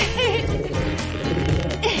ball.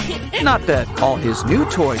 Not that all his new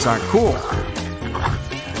toys aren't cool.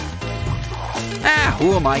 Ah,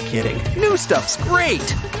 who am I kidding? New stuff's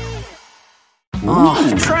great!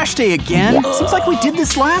 Oh, trash day again? Seems like we did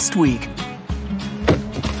this last week.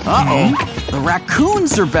 Uh-oh, the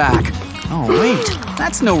raccoons are back. Oh, wait,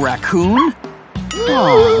 that's no raccoon.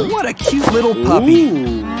 Oh, what a cute little puppy.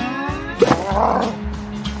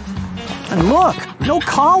 And look, no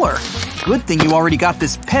collar. Good thing you already got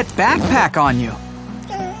this pet backpack on you.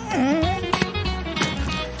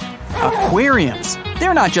 Aquariums.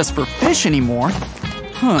 They're not just for fish anymore.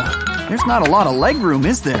 There's not a lot of leg room,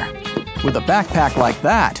 is there? With a backpack like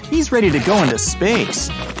that, he's ready to go into space.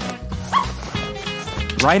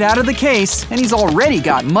 Right out of the case, and he's already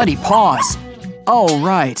got muddy paws. Oh,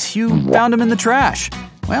 right, you found him in the trash.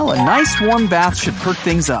 Well, a nice warm bath should perk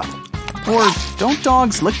things up. Or don't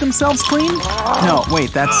dogs lick themselves clean? No,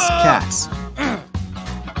 wait, that's cats.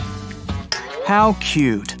 How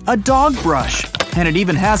cute. A dog brush. And it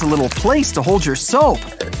even has a little place to hold your soap.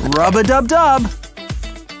 Rub-a-dub-dub.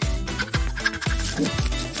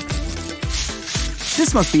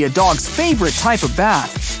 This must be a dog's favorite type of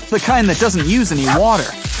bath. The kind that doesn't use any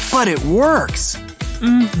water. But it works.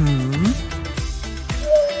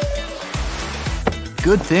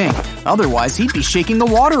 Good thing. Otherwise, he'd be shaking the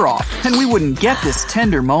water off, and we wouldn't get this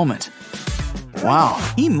tender moment. Wow,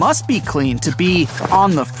 he must be clean to be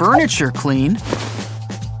on the furniture clean.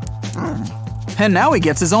 And now he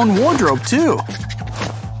gets his own wardrobe, too.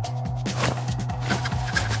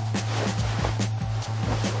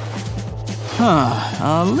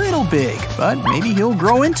 A little big, but maybe he'll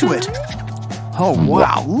grow into it. Oh,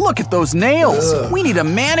 wow, look at those nails. We need a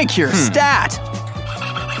manicure, stat.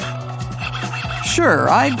 Sure,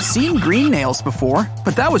 I've seen green nails before,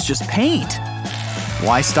 but that was just paint.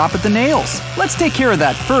 Why stop at the nails? Let's take care of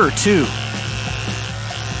that fur, too.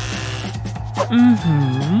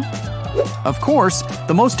 Of course,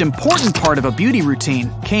 the most important part of a beauty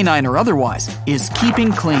routine, canine or otherwise, is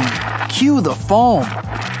keeping clean. Cue the foam.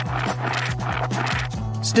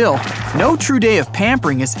 Still, no true day of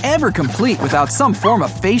pampering is ever complete without some form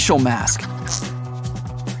of facial mask.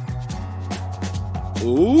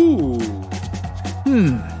 Ooh.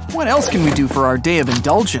 What else can we do for our day of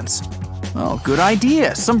indulgence? Oh, good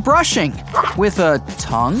idea. Some brushing. With a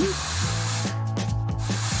tongue?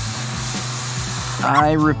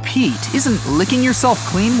 I repeat, isn't licking yourself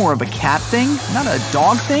clean more of a cat thing, not a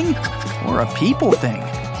dog thing, or a people thing?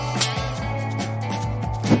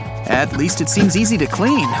 At least it seems easy to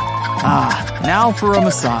clean. Ah, now for a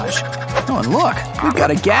massage. Oh, and look, we've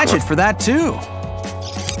got a gadget for that too.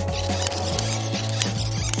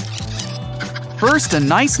 First, a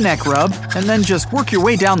nice neck rub, and then just work your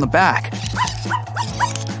way down the back.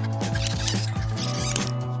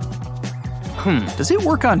 Does it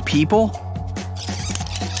work on people?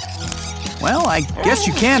 Well, I guess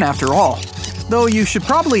you can after all. Though you should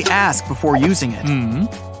probably ask before using it.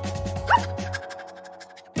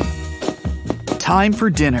 Time for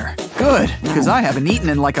dinner. Good, because I haven't eaten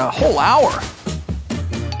in like a whole hour.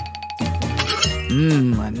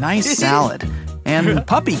 A nice salad. And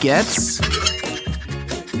Puppy gets...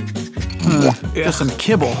 just some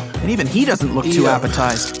kibble. And even he doesn't look too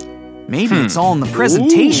appetized. Maybe it's all in the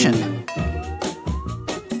presentation.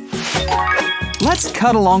 Let's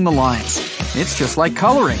cut along the lines. It's just like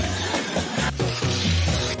coloring.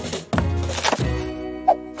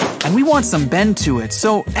 And we want some bend to it,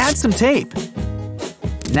 so add some tape.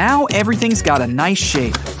 Now everything's got a nice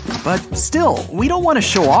shape. But still, we don't want to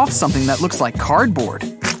show off something that looks like cardboard.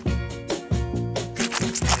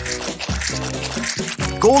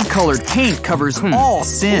 Gold-colored paint covers all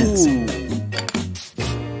sins.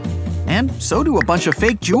 And so do a bunch of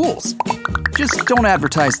fake jewels. Just don't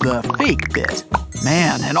advertise the fake bit.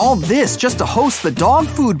 Man, and all this just to host the dog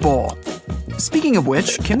food bowl. Speaking of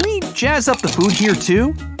which, can we jazz up the food here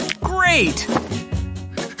too? Great!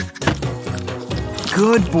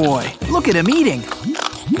 Good boy. Look at him eating.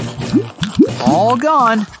 All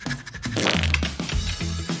gone.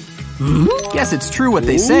 Guess it's true what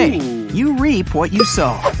they say. You reap what you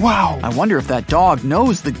sow. Wow. I wonder if that dog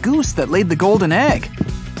knows the goose that laid the golden egg.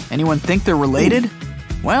 Anyone think they're related?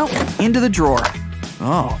 Well, into the drawer.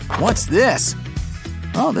 Oh, what's this?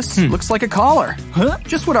 Oh, this looks like a collar.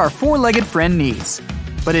 Just what our four-legged friend needs.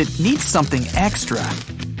 But it needs something extra.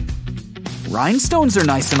 Rhinestones are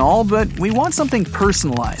nice and all, but we want something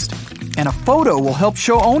personalized. And a photo will help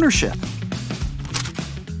show ownership.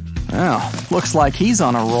 Oh, looks like he's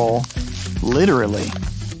on a roll. Literally.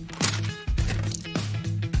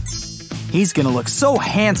 He's gonna look so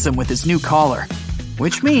handsome with his new collar.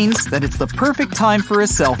 Which means that it's the perfect time for a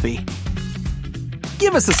selfie.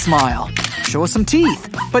 Give us a smile. Show us some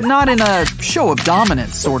teeth, but not in a show of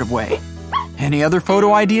dominance sort of way. Any other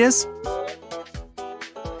photo ideas?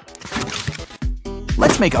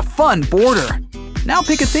 Let's make a fun border. Now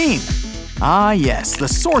pick a theme. Ah yes, the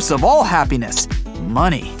source of all happiness.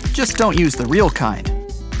 Money. Just don't use the real kind.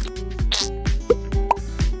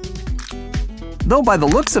 Though by the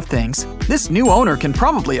looks of things, this new owner can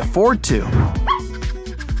probably afford to.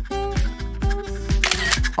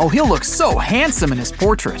 Oh, he'll look so handsome in his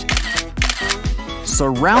portrait.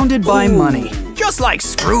 Surrounded by money. Just like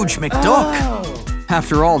Scrooge McDuck.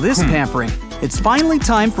 After all this pampering, it's finally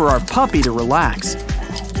time for our puppy to relax.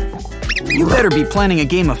 You better be planning a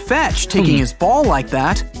game of fetch, taking his ball like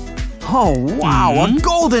that. Oh, wow, a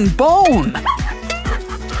golden bone!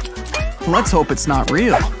 Let's hope it's not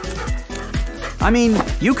real. I mean,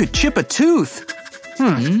 you could chip a tooth.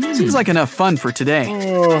 Seems like enough fun for today.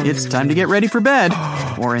 It's time to get ready for bed.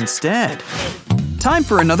 Or instead, time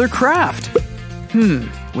for another craft.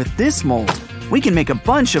 With this mold, we can make a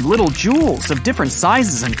bunch of little jewels of different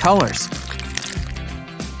sizes and colors.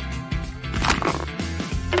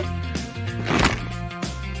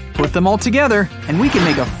 Put them all together, and we can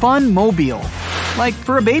make a fun mobile. Like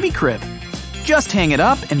for a baby crib. Just hang it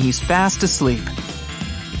up and he's fast asleep.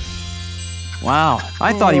 Wow,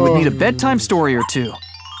 I thought he would need a bedtime story or two.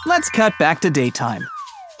 Let's cut back to daytime.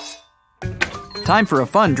 Time for a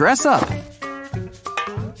fun dress-up.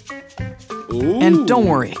 And don't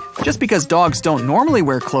worry, just because dogs don't normally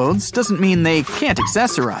wear clothes doesn't mean they can't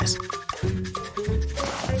accessorize.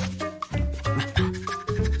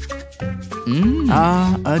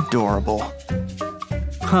 Ah, adorable.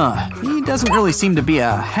 He doesn't really seem to be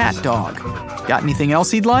a hat dog. Got anything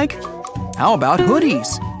else he'd like? How about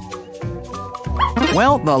hoodies?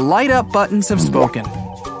 Well, the light up buttons have spoken.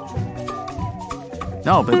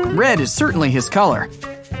 Oh, but red is certainly his color.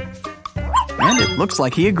 And it looks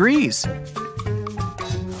like he agrees.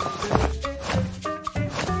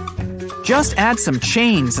 Just add some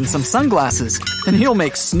chains and some sunglasses, and he'll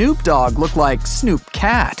make Snoop Dogg look like Snoop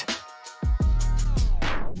Cat.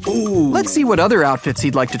 Ooh. Let's see what other outfits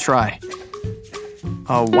he'd like to try.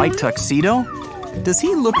 A white tuxedo? Does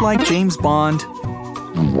he look like James Bond?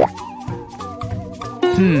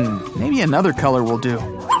 Maybe another color will do.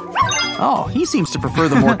 Oh, he seems to prefer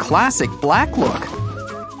the more classic black look.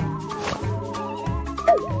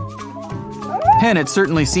 And it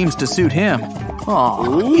certainly seems to suit him.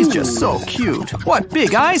 Oh, he's just so cute. What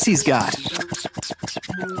big eyes he's got.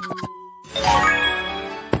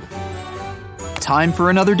 Time for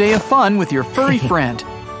another day of fun with your furry friend.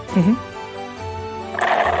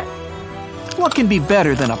 What can be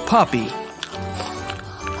better than a puppy?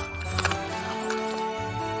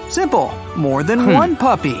 Simple. More than one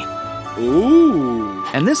puppy. Ooh.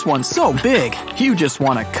 And this one's so big, you just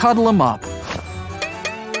want to cuddle him up.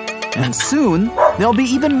 And soon, there'll be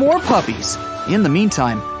even more puppies. In the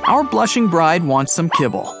meantime, our blushing bride wants some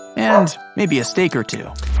kibble. And maybe a steak or two.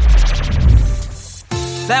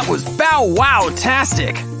 That was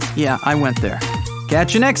bow-wow-tastic! Yeah, I went there.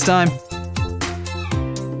 Catch you next time.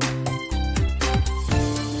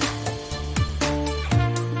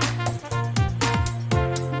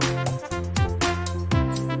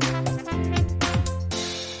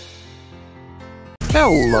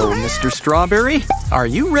 Hello, Mr. Strawberry. Are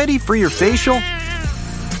you ready for your facial?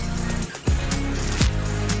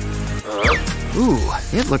 Ooh,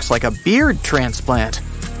 it looks like a beard transplant.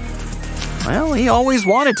 Well, he always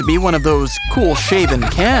wanted to be one of those cool shaven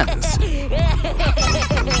Kens.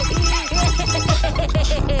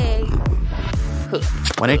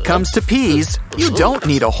 When it comes to peas, you don't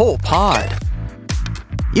need a whole pod.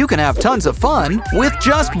 You can have tons of fun with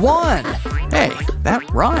just one. Hey, that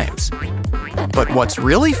rhymes. But what's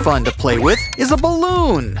really fun to play with is a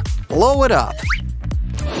balloon. Blow it up.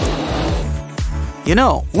 You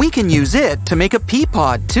know, we can use it to make a pea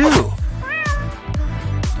pod too.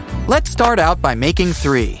 Let's start out by making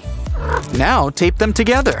 3. Now tape them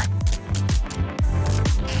together.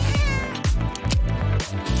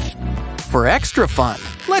 For extra fun,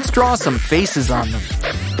 let's draw some faces on them.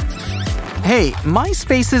 Hey, my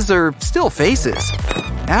faces are still faces.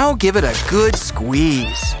 Now give it a good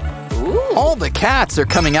squeeze. All the cats are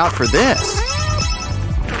coming out for this.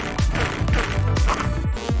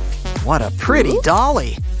 What a pretty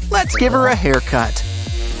dolly. Let's give her a haircut.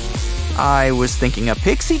 I was thinking a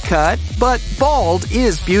pixie cut, but bald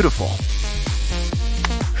is beautiful.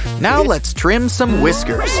 Now let's trim some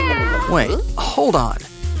whiskers. Wait, hold on.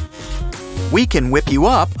 We can whip you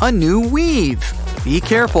up a new weave. Be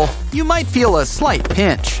careful, you might feel a slight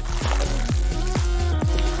pinch.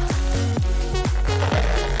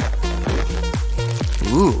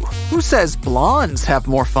 Ooh, who says blondes have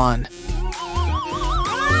more fun?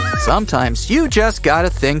 Sometimes you just gotta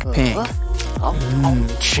think pink.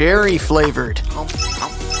 Cherry flavored.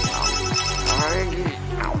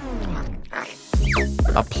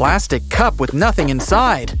 A plastic cup with nothing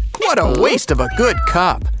inside. What a waste of a good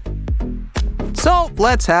cup. So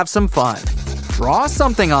let's have some fun. Draw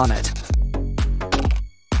something on it.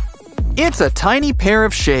 It's a tiny pair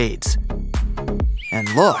of shades.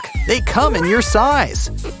 And look, they come in your size.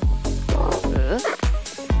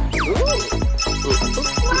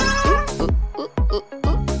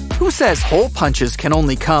 Who says hole punches can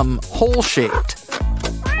only come hole-shaped?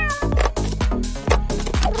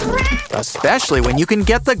 Especially when you can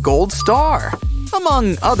get the gold star,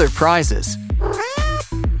 among other prizes.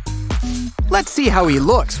 Let's see how he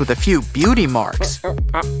looks with a few beauty marks.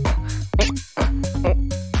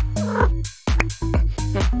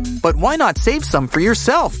 But why not save some for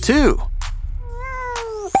yourself, too?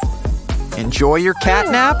 Enjoy your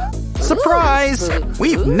cat nap? Surprise!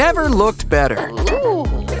 We've never looked better.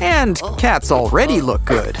 And cats already look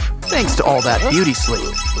good, thanks to all that beauty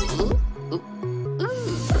sleep.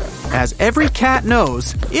 As every cat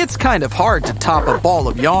knows, it's kind of hard to top a ball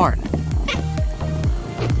of yarn.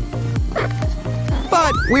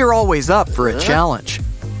 But we're always up for a challenge.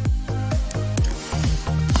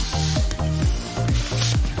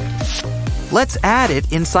 Let's add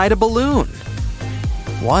it inside a balloon.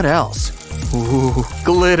 What else? Ooh,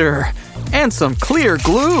 glitter. And some clear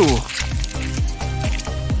glue.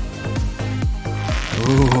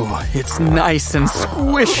 Ooh, it's nice and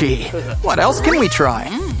squishy. What else can we try?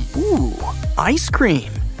 Ooh, ice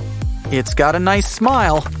cream. It's got a nice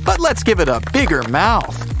smile, but let's give it a bigger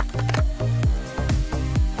mouth.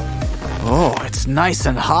 Oh, it's nice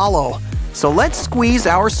and hollow. So let's squeeze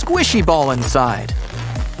our squishy ball inside.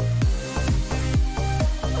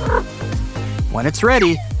 When it's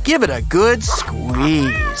ready, give it a good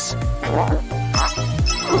squeeze.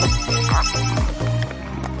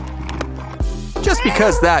 Just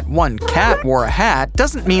because that one cat wore a hat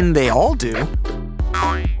doesn't mean they all do.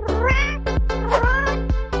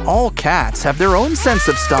 All cats have their own sense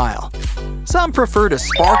of style. Some prefer to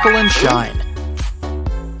sparkle and shine.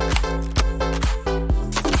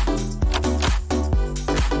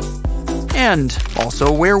 And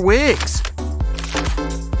also wear wigs.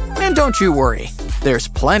 And don't you worry, there's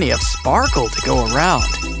plenty of sparkle to go around.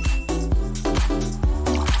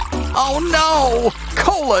 Oh no!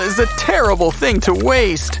 Cola is a terrible thing to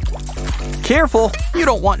waste. Careful, you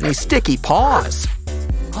don't want any sticky paws.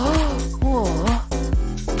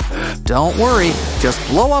 Don't worry, just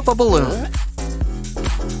blow up a balloon.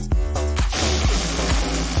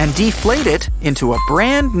 And deflate it into a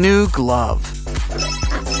brand new glove.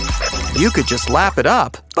 You could just lap it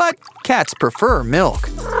up, but cats prefer milk.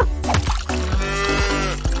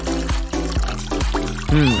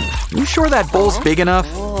 You sure that bowl's big enough?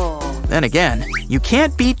 Then again, you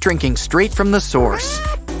can't beat drinking straight from the source.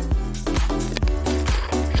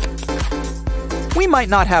 We might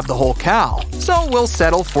not have the whole cow, so we'll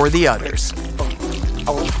settle for the others.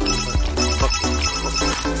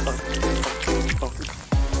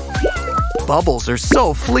 Bubbles are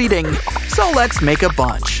so fleeting, so let's make a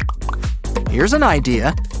bunch. Here's an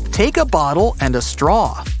idea. Take a bottle and a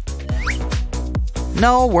straw.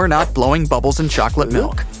 No, we're not blowing bubbles in chocolate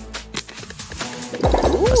milk.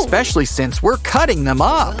 Especially since we're cutting them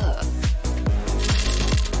up.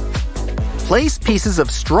 Place pieces of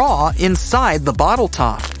straw inside the bottle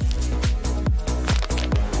top.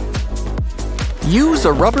 Use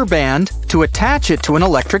a rubber band to attach it to an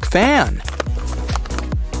electric fan.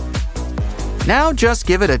 Now just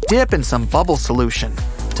give it a dip in some bubble solution.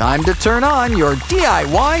 Time to turn on your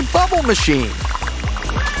DIY bubble machine.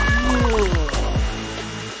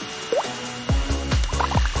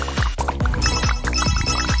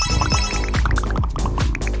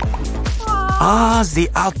 Ah, the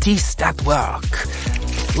artiste at work.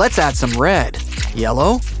 Let's add some red,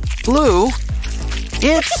 yellow, blue.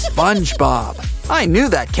 It's SpongeBob. I knew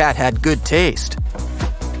that cat had good taste.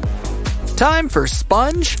 Time for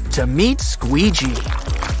Sponge to meet Squeegee.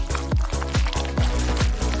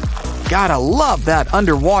 Gotta love that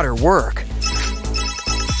underwater work.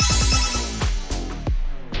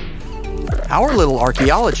 Our little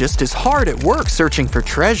archaeologist is hard at work searching for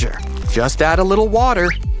treasure. Just add a little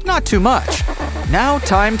water, not too much. Now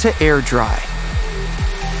time to air dry.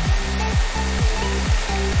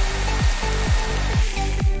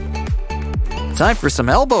 Time for some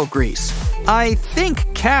elbow grease. I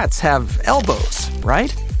think cats have elbows,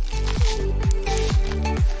 right?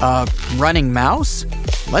 A running mouse?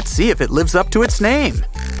 Let's see if it lives up to its name.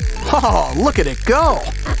 Oh, look at it go!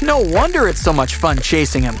 No wonder it's so much fun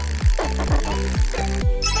chasing him.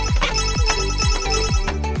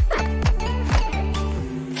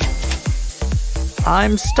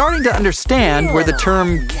 I'm starting to understand where the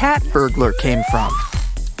term cat burglar came from.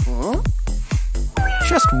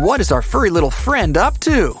 Just what is our furry little friend up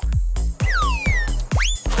to?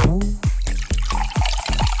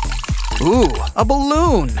 Ooh, a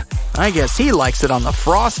balloon. I guess he likes it on the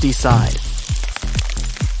frosty side.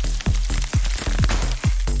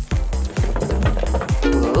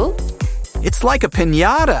 It's like a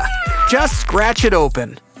piñata. Just scratch it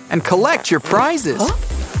open and collect your prizes.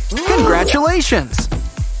 Congratulations!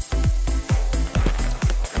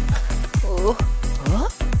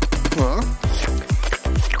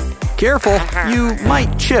 Careful, you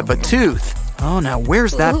might chip a tooth. Oh, now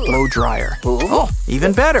where's that blow dryer? Oh,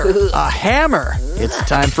 even better, a hammer. It's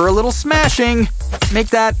time for a little smashing. Make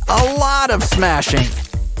that a lot of smashing.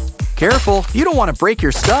 Careful, you don't want to break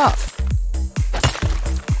your stuff.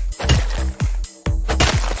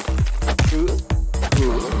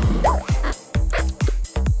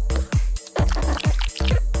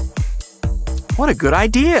 What a good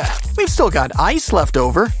idea. We've still got ice left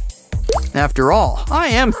over. After all, I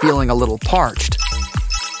am feeling a little parched.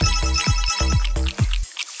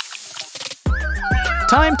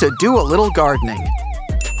 Time to do a little gardening.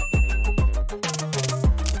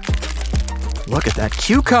 Look at that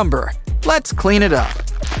cucumber. Let's clean it up.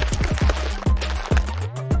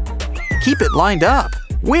 Keep it lined up.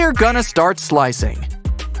 We're gonna start slicing.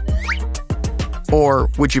 Or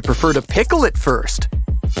would you prefer to pickle it first?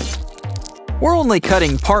 We're only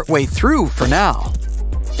cutting partway through for now.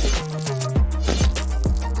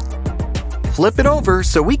 Flip it over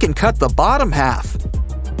so we can cut the bottom half.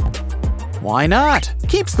 Why not?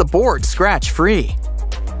 Keeps the board scratch-free.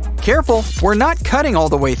 Careful, we're not cutting all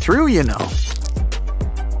the way through, you know.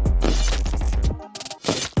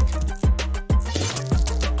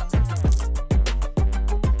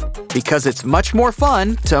 because it's much more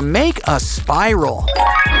fun to make a spiral.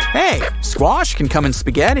 Hey, squash can come in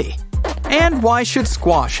spaghetti. And why should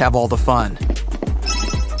squash have all the fun?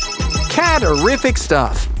 Cat-erific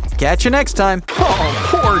stuff. Catch you next time. Oh,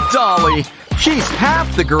 poor Dolly. She's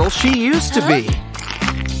half the girl she used to be.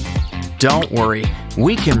 Don't worry,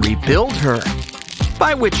 we can rebuild her.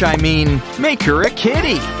 By which I mean, make her a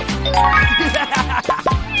kitty.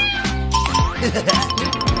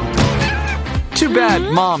 Too bad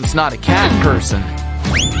Mom's not a cat person.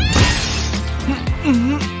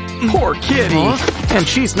 Poor kitty. And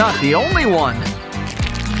she's not the only one.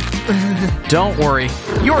 Don't worry,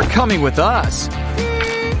 you're coming with us.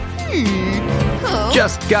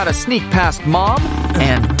 Just gotta sneak past Mom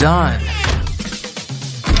and done.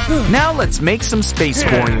 Now let's make some space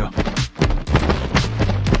for you.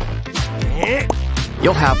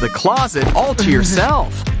 You'll have the closet all to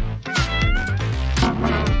yourself.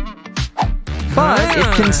 But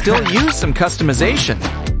it can still use some customization.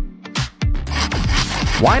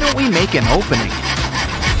 Why don't we make an opening?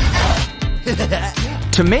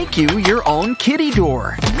 To make you your own kitty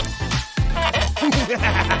door.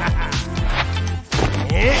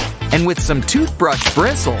 And with some toothbrush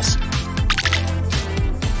bristles.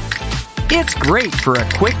 It's great for a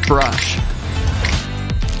quick brush.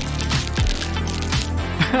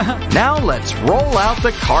 Now let's roll out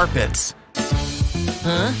the carpets.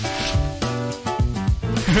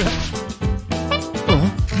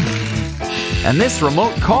 And this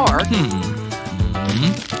remote car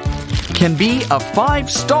can be a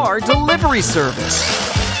 5-star delivery service.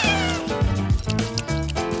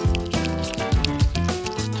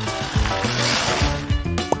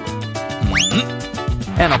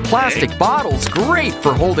 And a plastic bottle's great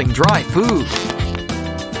for holding dry food.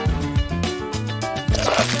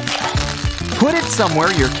 Put it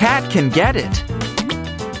somewhere your cat can get it.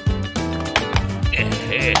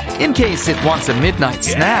 In case it wants a midnight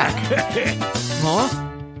snack.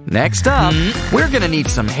 Next up, we're gonna need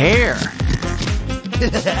some hair.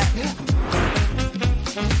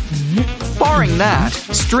 Barring that,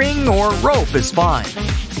 string or rope is fine.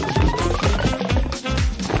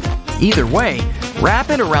 Either way,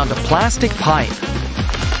 wrap it around a plastic pipe.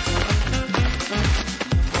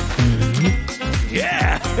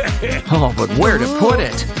 Oh, but where to put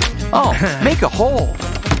it? Oh, make a hole.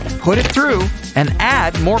 Put it through and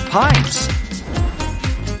add more pipes.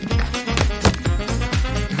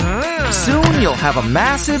 Soon you'll have a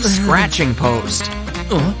massive scratching post.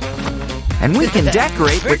 And we can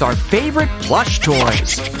decorate with our favorite plush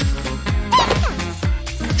toys.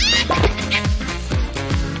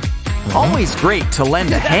 Always great to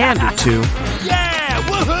lend a hand or two. Yeah,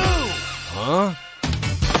 woohoo!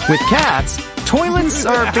 With cats, toilets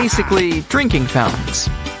are basically drinking fountains.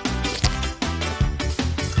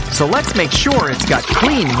 So let's make sure it's got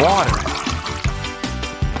clean water.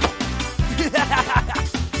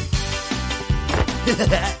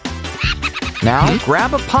 Now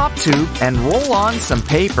grab a pop tube and roll on some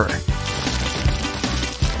paper.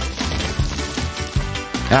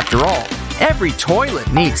 After all, every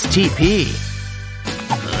toilet needs TP.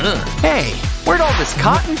 Hey, where'd all this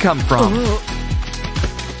cotton come from?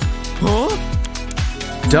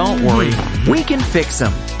 Don't worry, we can fix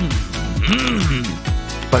him.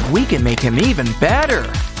 But we can make him even better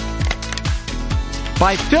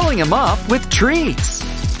by filling him up with treats.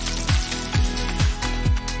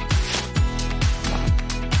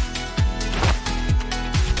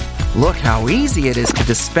 Look how easy it is to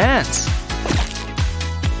dispense.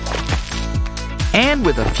 And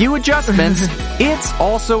with a few adjustments, it's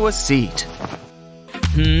also a seat.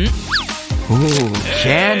 Ooh,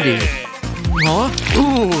 candy.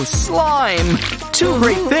 Ooh, slime. Two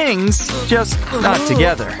great things, just not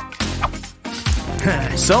together.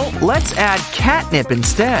 So let's add catnip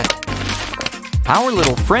instead. Our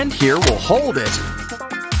little friend here will hold it,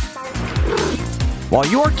 while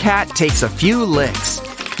your cat takes a few licks.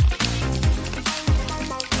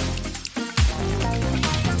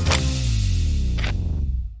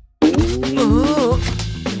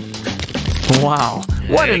 Wow,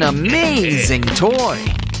 what an amazing toy!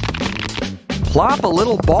 Plop a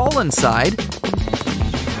little ball inside,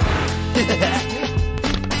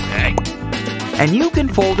 and you can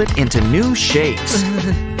fold it into new shapes.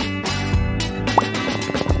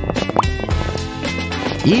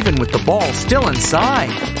 Even with the ball still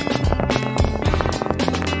inside.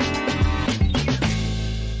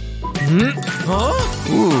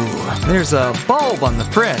 Ooh, there's a bulb on the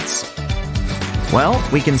fritz. Well,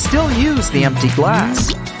 we can still use the empty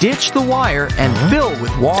glass. Ditch the wire and fill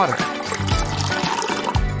with water.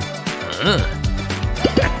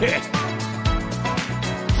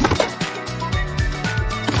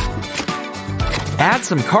 Add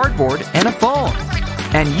some cardboard and a phone,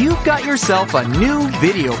 and you've got yourself a new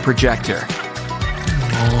video projector.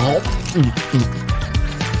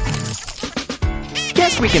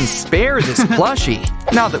 Guess we can spare this plushie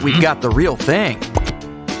now that we've got the real thing.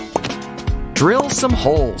 Drill some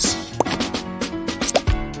holes.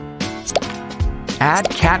 Add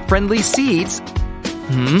cat-friendly seeds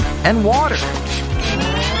and water.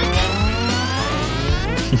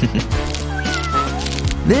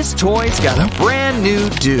 This toy's got a brand new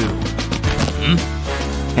dew.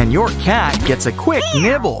 And your cat gets a quick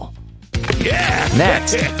nibble.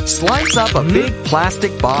 Next, slice up a big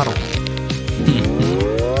plastic bottle.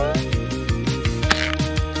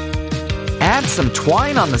 Add some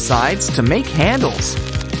twine on the sides to make handles.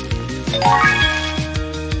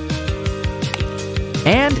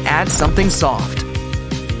 And add something soft.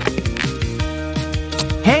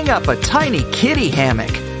 Hang up a tiny kitty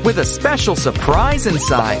hammock with a special surprise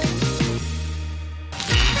inside.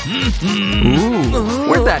 Ooh,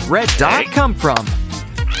 where'd that red dot come from?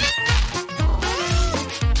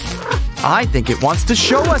 I think it wants to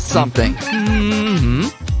show us something.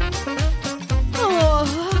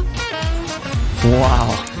 Wow,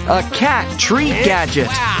 a cat treat gadget.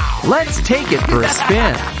 Let's take it for a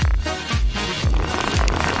spin.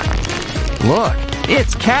 Look,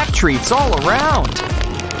 it's cat treats all around.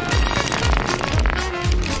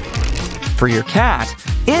 For your cat,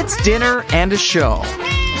 it's dinner and a show.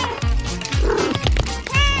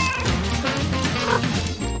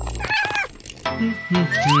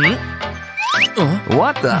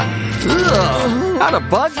 What the? Ugh, how'd a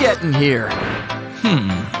bug get in here?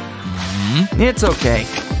 It's okay.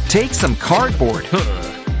 Take some cardboard.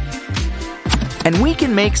 And we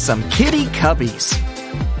can make some kitty cubbies.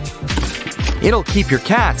 It'll keep your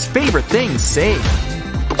cat's favorite things safe.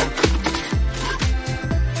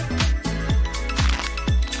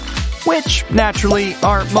 Which, naturally,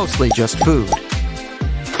 are mostly just food.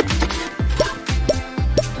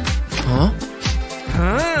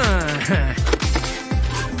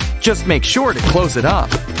 Just make sure to close it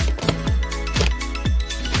up.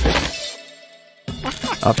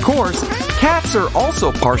 Of course, cats are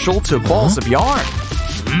also partial to balls of yarn.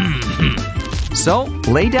 So,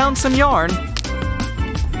 lay down some yarn.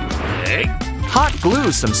 Hot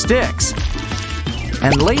glue some sticks.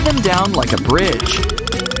 And lay them down like a bridge.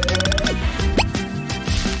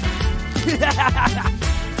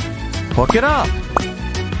 Hook it up.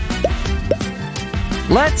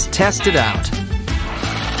 Let's test it out.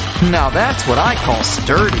 Now that's what I call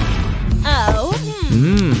sturdy.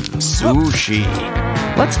 Sushi.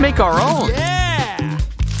 Let's make our own.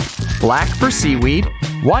 Black for seaweed,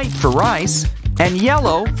 white for rice, and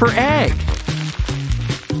yellow for egg.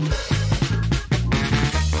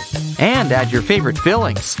 And add your favorite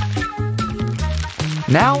fillings.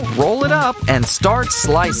 Now roll it up and start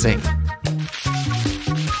slicing.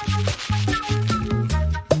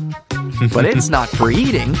 But it's not for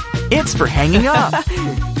eating, it's for hanging up.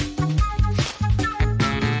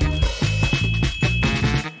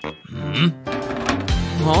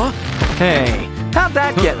 Hey, how'd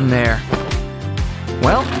that get in there?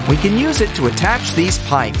 Well, we can use it to attach these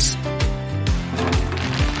pipes.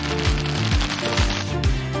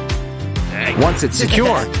 Once it's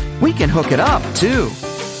secure, we can hook it up too.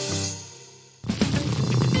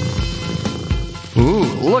 Ooh,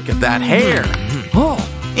 look at that hair. Oh,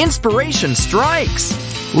 inspiration strikes.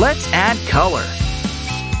 Let's add color.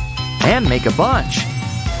 And make a bunch.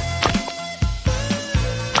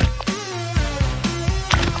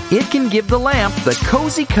 It can give the lamp the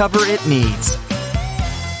cozy cover it needs.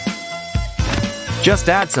 Just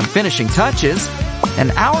add some finishing touches,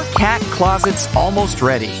 and our cat closet's almost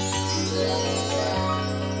ready.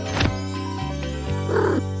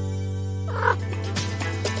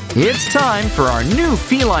 It's time for our new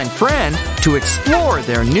feline friend to explore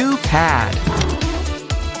their new pad.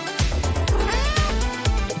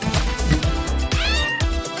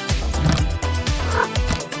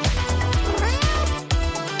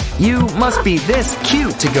 You must be this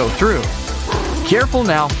cute to go through. Careful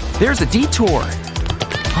now, there's a detour.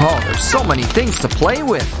 Oh, there's so many things to play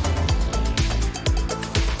with.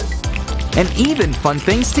 And even fun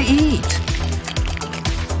things to eat.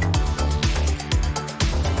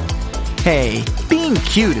 Hey, being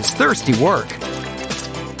cute is thirsty work.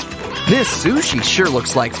 This sushi sure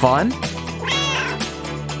looks like fun.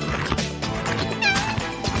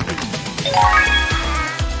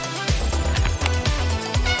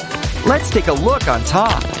 Let's take a look on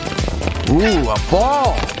top. Ooh, a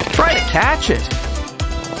ball. Try to catch it.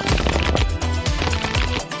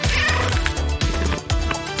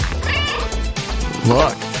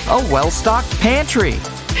 Look, a well-stocked pantry.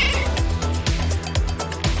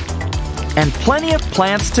 and plenty of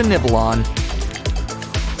plants to nibble on.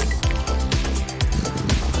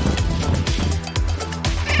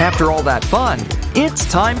 After all that fun, it's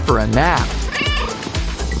time for a nap.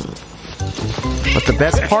 But the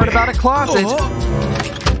best part about a closet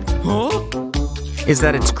is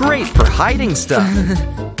that it's great for hiding stuff.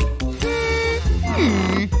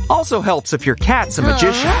 Also helps if your cat's a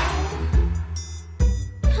magician.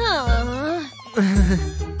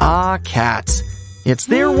 Ah, cats. It's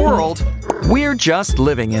their world. We're just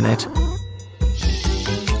living in it.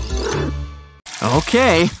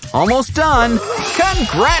 Okay, almost done.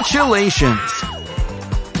 Congratulations!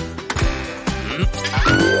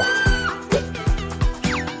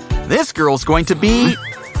 This girl's going to be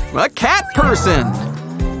a cat person.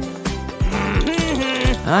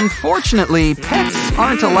 Unfortunately, pets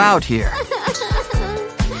aren't allowed here.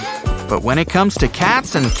 But when it comes to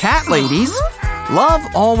cats and cat ladies, love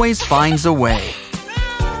always finds a way.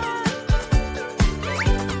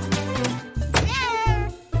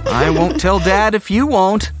 I won't tell Dad if you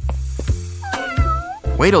won't.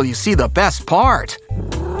 Wait till you see the best part.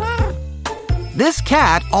 This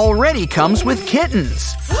cat already comes with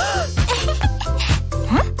kittens.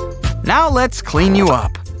 Now let's clean you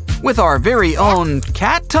up with our very own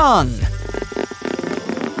cat tongue.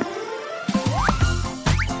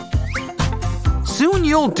 Soon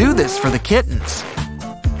you'll do this for the kittens.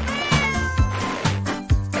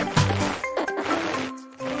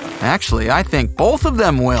 Actually, I think both of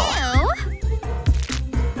them will.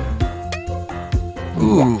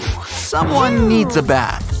 Ooh, someone needs a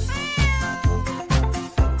bath.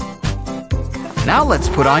 Now let's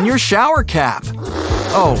put on your shower cap.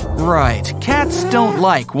 Oh, right, cats don't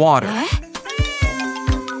like water.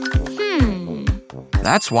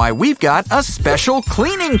 That's why we've got a special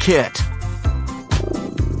cleaning kit.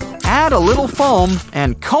 Add a little foam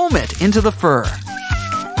and comb it into the fur.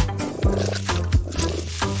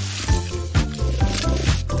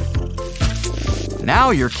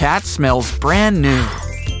 Now your cat smells brand new.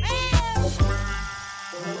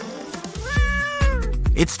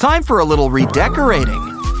 It's time for a little redecorating.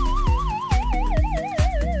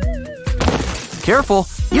 Careful,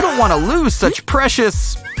 you don't want to lose such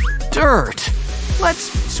precious dirt.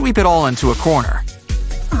 Let's sweep it all into a corner.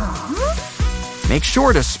 Make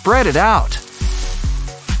sure to spread it out.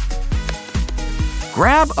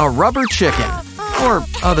 Grab a rubber chicken or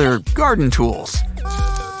other garden tools.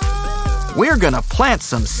 We're gonna plant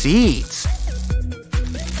some seeds.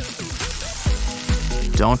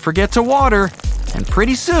 Don't forget to water, and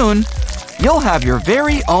pretty soon, you'll have your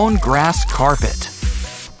very own grass carpet.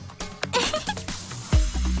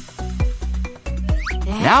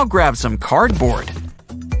 Now grab some cardboard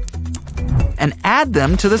and add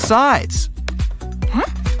them to the sides.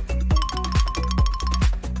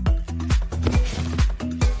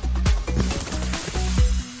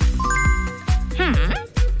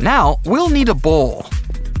 Now, we'll need a bowl.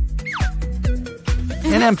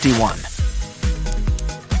 An empty one.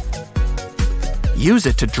 Use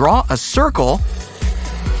it to draw a circle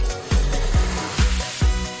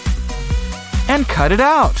and cut it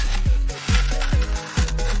out.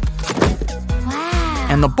 Wow.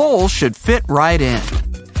 And the bowl should fit right in.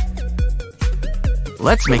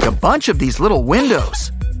 Let's make a bunch of these little windows.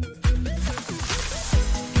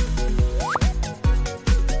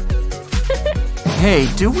 Hey,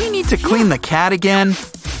 do we need to clean the cat again?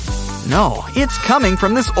 No, it's coming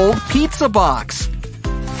from this old pizza box.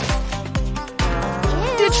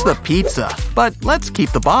 Ditch the pizza, but let's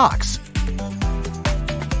keep the box.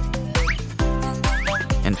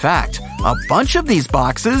 In fact, a bunch of these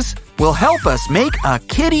boxes will help us make a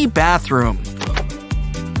kitty bathroom.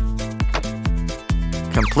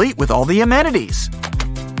 Complete with all the amenities.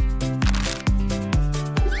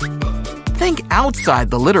 Think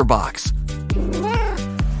outside the litter box.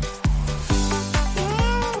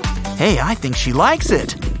 Hey, I think she likes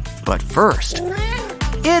it. But first,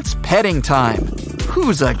 it's petting time.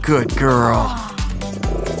 Who's a good girl?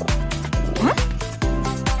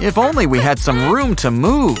 If only we had some room to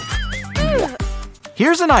move.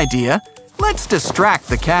 Here's an idea. Let's distract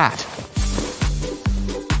the cat.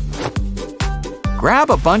 Grab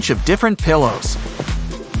a bunch of different pillows.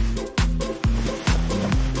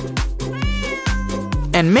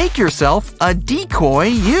 And make yourself a decoy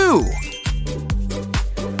you.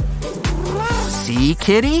 See,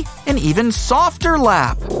 kitty? An even softer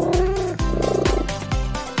lap.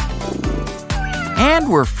 And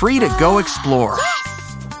we're free to go explore.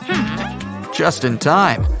 Just in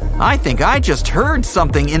time. I think I just heard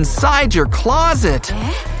something inside your closet.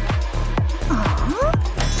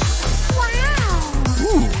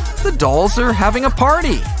 Ooh, the dolls are having a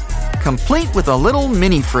party. Complete with a little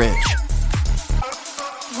mini fridge.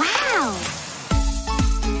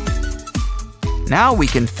 Now we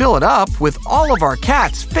can fill it up with all of our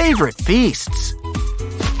cat's favorite feasts.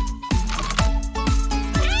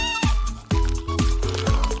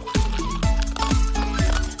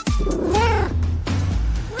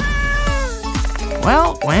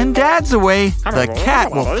 Well, when Dad's away, the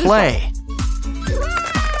cat will play.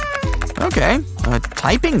 Okay, a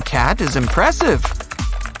typing cat is impressive.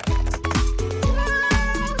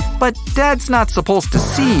 But Dad's not supposed to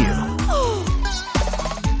see you.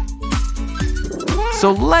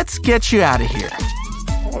 So let's get you out of here.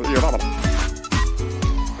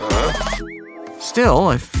 Still,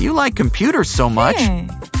 if you like computers so much,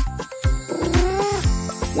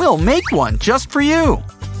 we'll make one just for you.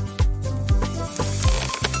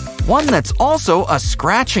 One that's also a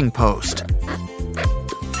scratching post.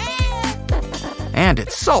 And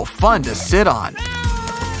it's so fun to sit on.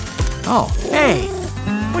 Oh, hey,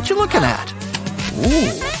 what you looking at?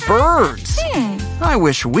 Ooh, birds. I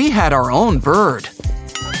wish we had our own bird.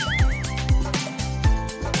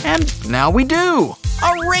 And now we do,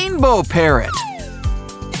 a rainbow parrot.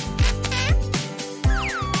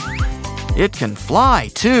 It can fly,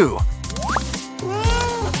 too.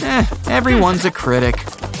 Everyone's a critic.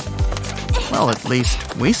 Well, at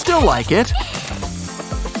least we still like it.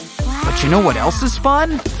 But you know what else is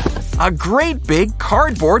fun? A great big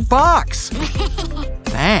cardboard box.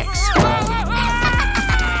 Thanks.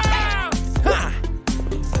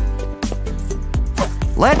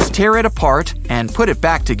 Let's tear it apart and put it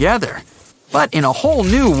back together, but in a whole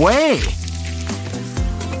new way.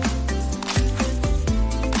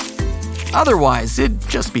 Otherwise, it'd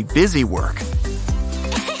just be busy work.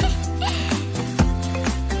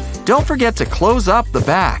 Don't forget to close up the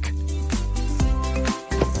back.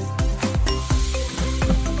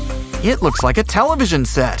 It looks like a television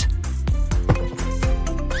set.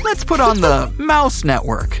 Let's put on the mouse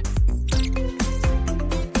network.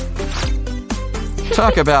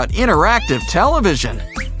 Talk about interactive television.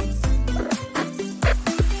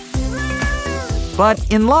 But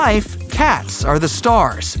in life, cats are the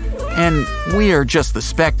stars, and we are just the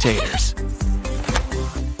spectators.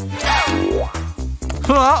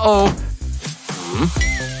 Uh-oh.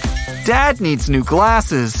 Dad needs new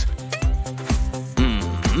glasses.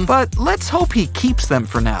 But let's hope he keeps them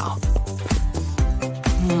for now.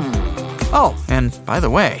 Oh, and by the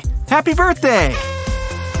way, happy birthday!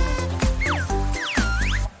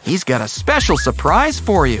 He's got a special surprise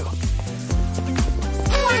for you.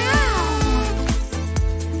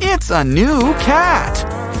 It's a new cat.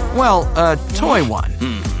 Well, a toy one.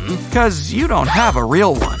 'Cause you don't have a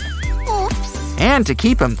real one. And to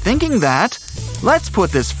keep him thinking that, let's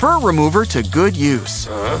put this fur remover to good use.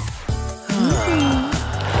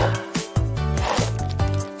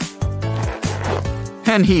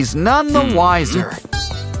 And he's none the wiser.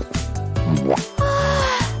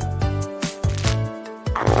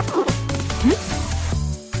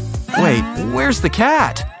 Wait, where's the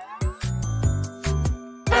cat?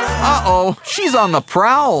 Uh-oh, she's on the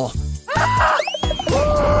prowl.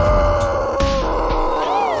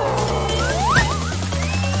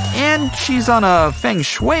 And she's on a feng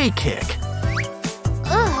shui kick.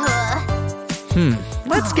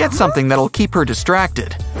 Let's get something that'll keep her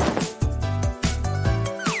distracted.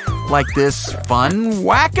 Like this fun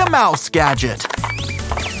whack-a-mouse gadget.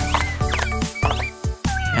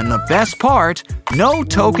 And the best part, no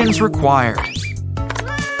tokens required.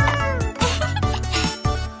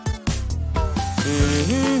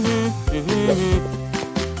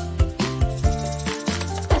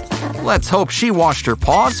 Let's hope she washed her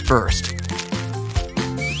paws first.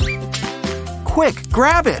 Quick,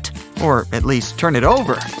 grab it! Or at least turn it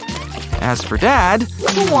over. As for Dad,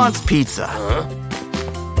 who wants pizza?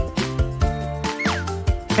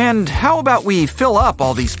 And how about we fill up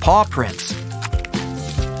all these paw prints?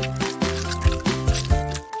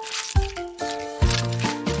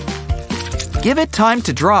 Give it time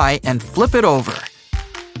to dry and flip it over.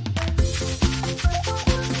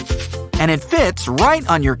 And it fits right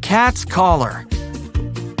on your cat's collar.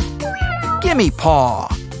 Gimme paw.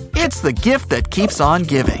 It's the gift that keeps on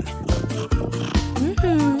giving.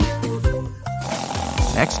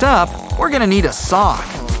 Next up, we're gonna need a sock.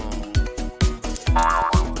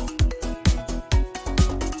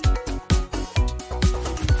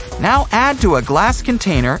 Now add to a glass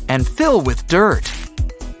container and fill with dirt.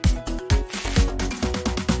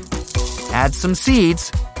 Add some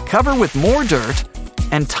seeds, cover with more dirt,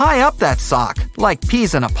 and tie up that sock like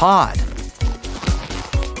peas in a pod.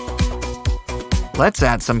 Let's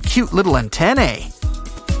add some cute little antennae.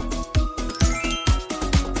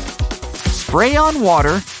 Spray on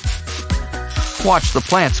water. Watch the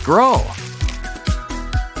plants grow.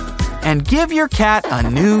 And give your cat a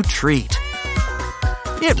new treat.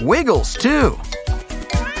 It wiggles, too.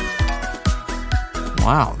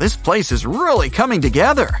 Wow, this place is really coming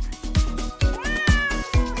together.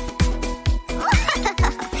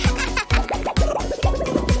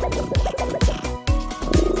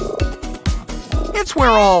 It's where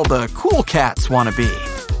all the cool cats want to be.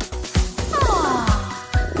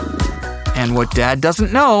 And what Dad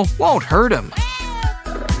doesn't know won't hurt him.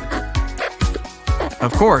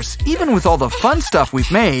 Of course, even with all the fun stuff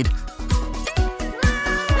we've made,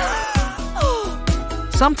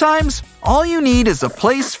 sometimes all you need is a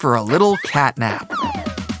place for a little cat nap.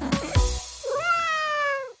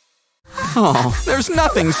 Oh, there's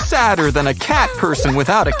nothing sadder than a cat person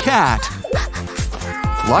without a cat.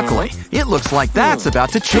 Luckily, it looks like that's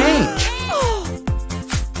about to change.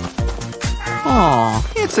 Oh,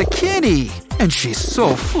 it's a kitty, and she's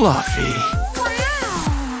so fluffy.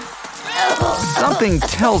 Something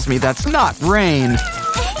tells me that's not rain.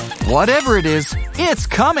 Whatever it is, it's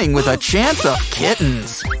coming with a chance of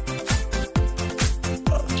kittens.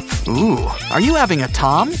 Ooh, are you having a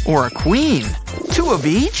Tom or a Queen? 2 of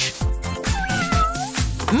each?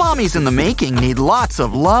 Mommies in the making need lots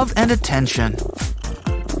of love and attention.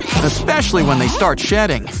 Especially when they start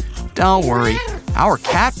shedding. Don't worry, our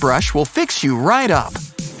cat brush will fix you right up.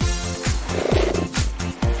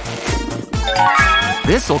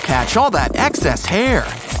 This'll catch all that excess hair.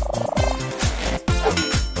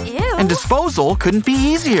 Ew. And disposal couldn't be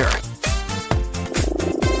easier.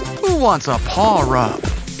 Who wants a paw rub?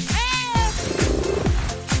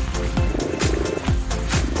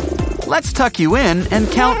 Let's tuck you in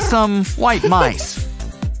and count some white mice.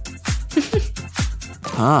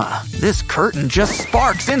 This curtain just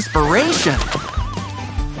sparks inspiration.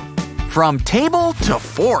 From table to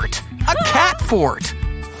fort, a cat fort.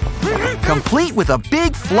 Complete with a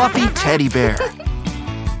big fluffy teddy bear.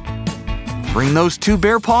 Bring those 2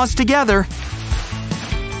 bear paws together.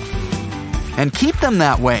 And keep them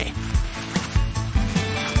that way.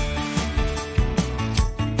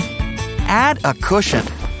 Add a cushion.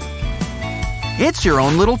 It's your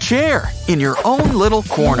own little chair in your own little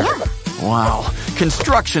corner. Wow,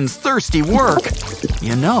 construction's thirsty work,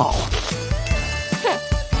 you know.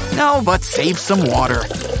 No, but save some water.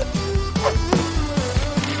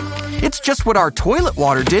 It's just what our toilet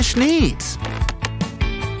water dish needs.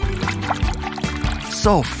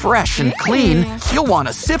 So fresh and clean, you'll want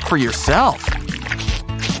a sip for yourself.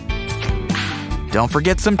 Don't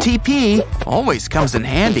forget some TP, always comes in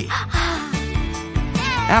handy.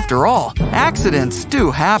 After all, accidents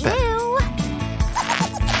do happen.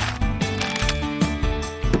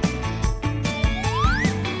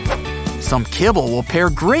 Some kibble will pair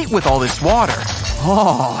great with all this water.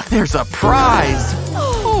 Oh, there's a prize!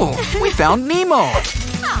 Oh, we found Nemo!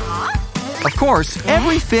 Of course,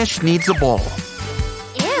 every fish needs a bowl.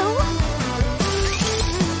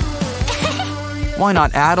 Why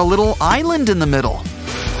not add a little island in the middle?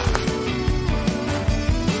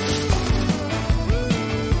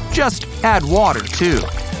 Just add water, too.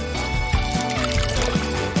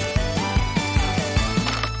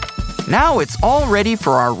 Now it's all ready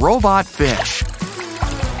for our robot fish.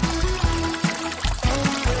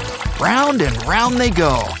 Round and round they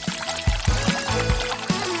go.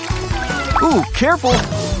 Ooh, careful!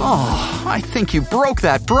 Oh, I think you broke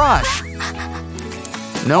that brush.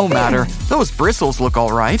 No matter, those bristles look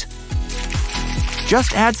all right.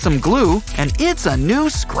 Just add some glue, and it's a new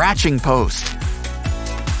scratching post.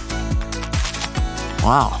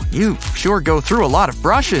 Wow, you sure go through a lot of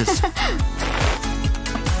brushes.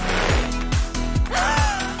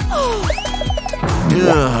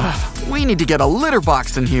 Ugh, we need to get a litter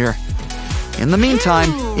box in here. In the meantime,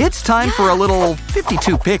 it's time for a little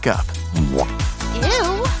 52 pickup.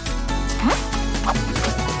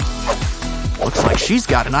 Looks like she's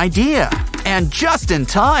got an idea. And just in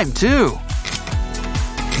time, too.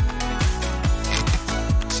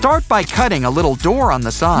 Start by cutting a little door on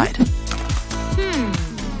the side.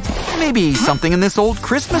 Maybe something in this old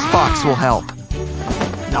Christmas box will help.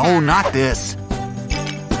 No, not this.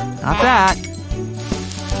 Not that.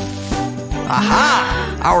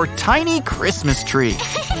 Aha! Our tiny Christmas tree.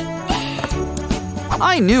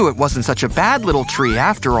 I knew it wasn't such a bad little tree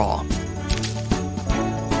after all.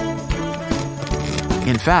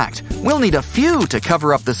 In fact, we'll need a few to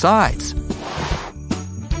cover up the sides.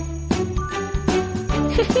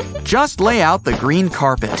 Just lay out the green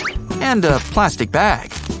carpet and a plastic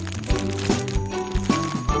bag.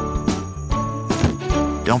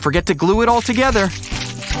 Don't forget to glue it all together.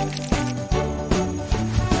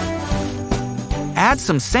 Add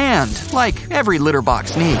some sand, like every litter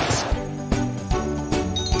box needs.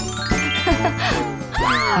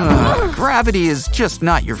 Gravity is just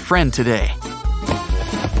not your friend today.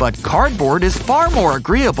 but cardboard is far more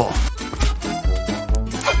agreeable.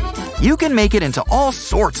 You can make it into all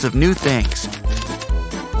sorts of new things.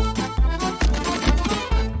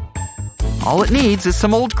 All it needs is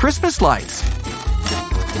some old Christmas lights.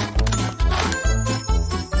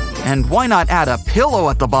 And why not add a pillow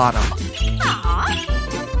at the bottom?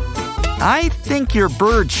 I think your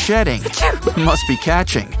bird's shedding. Must be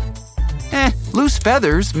catching. Loose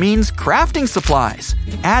feathers means crafting supplies.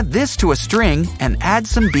 Add this to a string and add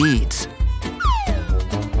some beads.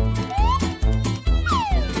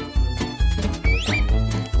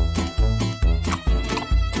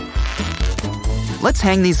 Let's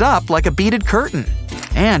hang these up like a beaded curtain.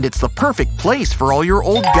 And it's the perfect place for all your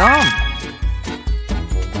old gum.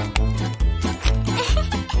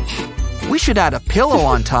 We should add a pillow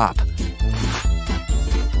on top.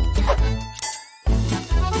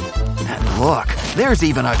 And look, there's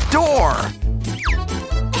even a door.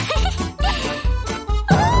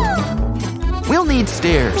 We'll need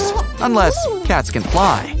stairs, unless cats can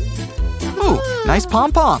fly. Ooh, nice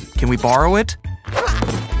pom-pom. Can we borrow it?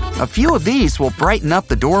 A few of these will brighten up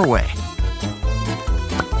the doorway.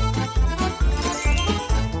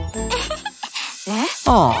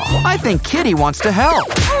 Oh, I think Kitty wants to help.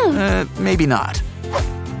 Maybe not.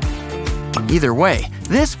 Either way,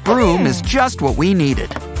 this broom is just what we needed.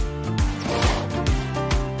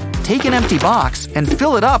 Take an empty box and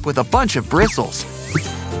fill it up with a bunch of bristles.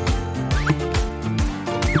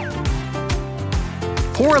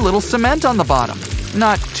 Pour a little cement on the bottom,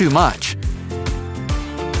 not too much.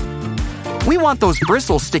 We want those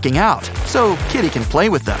bristles sticking out, so Kitty can play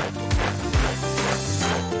with them.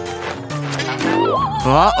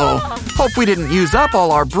 Uh-oh. Hope we didn't use up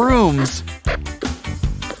all our brooms.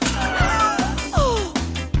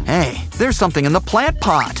 Hey, there's something in the plant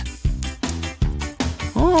pot.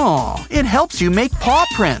 Oh, it helps you make paw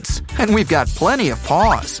prints. And we've got plenty of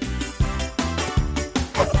paws.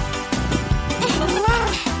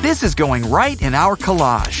 This is going right in our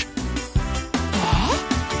collage.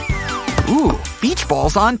 Ooh, beach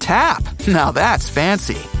balls on tap. Now that's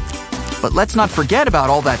fancy. But let's not forget about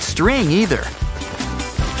all that string either.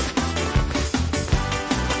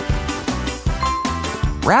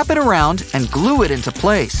 Wrap it around and glue it into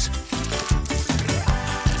place.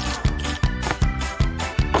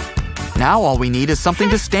 Now all we need is something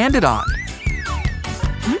to stand it on.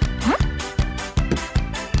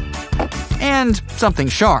 And something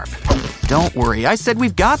sharp. Don't worry, I said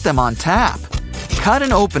we've got them on tap. Cut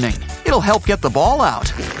an opening. It'll help get the ball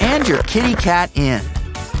out and your kitty cat in.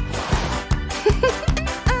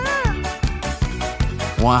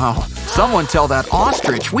 Wow, someone tell that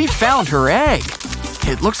ostrich we found her egg.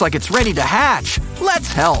 It looks like it's ready to hatch.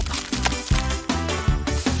 Let's help.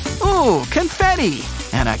 Ooh, confetti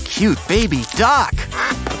and a cute baby duck.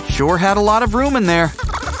 Sure had a lot of room in there.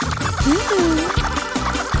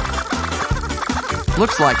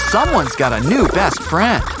 Looks like someone's got a new best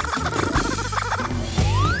friend.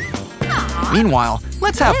 Meanwhile,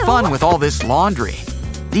 let's have fun with all this laundry.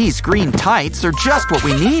 These green tights are just what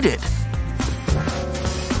we needed.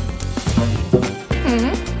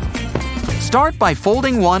 Start by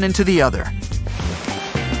folding one into the other.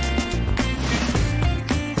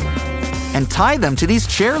 And tie them to these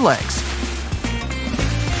chair legs.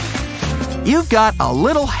 You've got a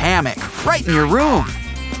little hammock right in your room.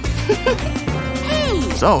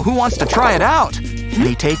 So, who wants to try it out?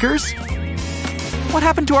 Any takers? What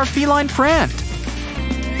happened to our feline friend?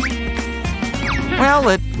 Well,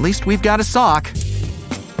 at least we've got a sock.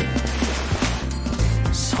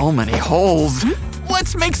 So many holes.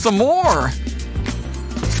 Let's make some more.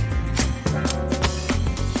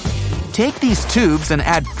 Take these tubes and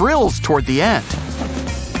add frills toward the end.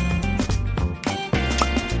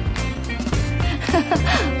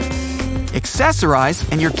 Accessorize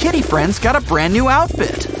and your kitty friend's got a brand new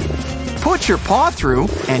outfit. Put your paw through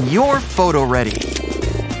and you're photo ready.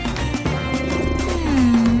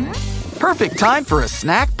 Perfect time for a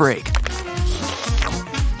snack break.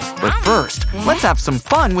 But first, let's have some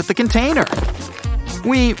fun with the container.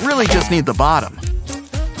 We really just need the bottom.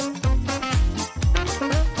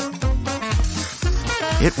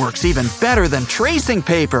 It works even better than tracing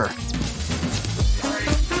paper.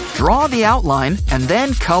 Draw the outline and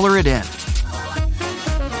then color it in.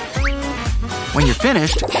 When you're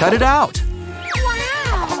finished, cut it out.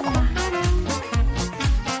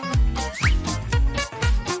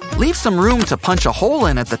 Leave some room to punch a hole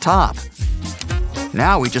in at the top.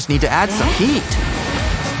 Now we just need to add some heat.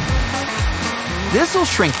 This'll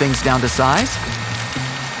shrink things down to size.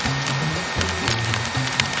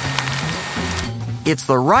 It's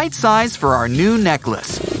the right size for our new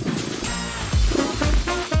necklace.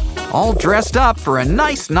 all dressed up for a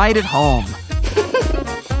nice night at home.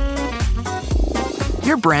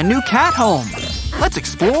 Your brand new cat home. Let's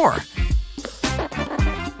explore.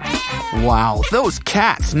 Wow, those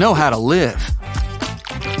cats know how to live.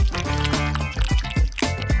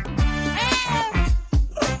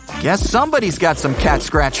 Guess somebody's got some cat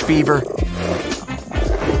scratch fever.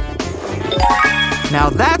 Now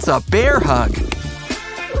that's a bear hug.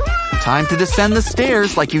 Time to descend the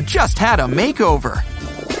stairs like you just had a makeover.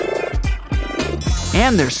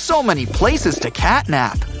 And there's so many places to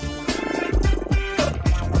catnap.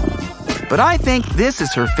 But I think this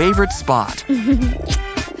is her favorite spot.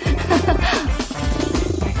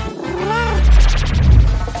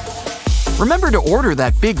 Remember to order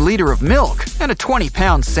that big liter of milk and a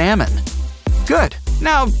 20-pound salmon. Good.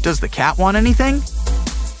 Now, does the cat want anything?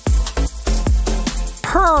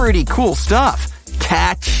 Pretty cool stuff.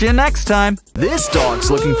 Catch you next time. This dog's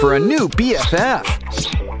looking for a new BFF.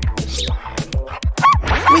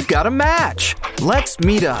 We've got a match. Let's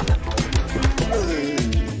meet up.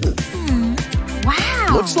 Wow.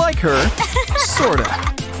 Looks like her. Sorta.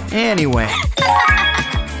 Anyway.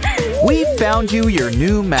 We've found you your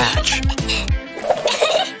new match.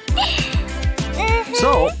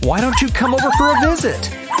 So, why don't you come over for a visit?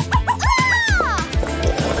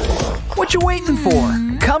 What you waiting for?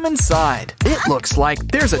 Come inside. It looks like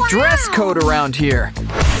there's a dress code around here.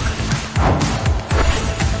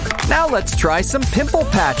 Now let's try some pimple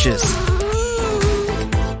patches.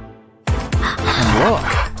 And look,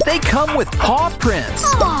 they come with paw prints.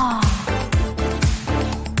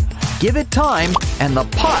 Give it time, and the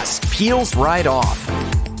pus peels right off.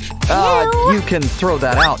 You can throw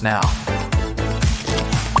that out now.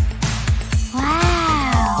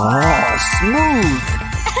 Wow. Oh, smooth.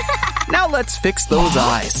 Now let's fix those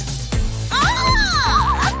eyes.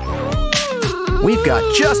 We've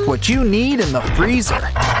got just what you need in the freezer.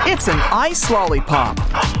 It's an ice lollipop.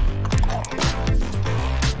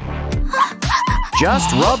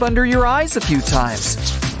 Just rub under your eyes a few times.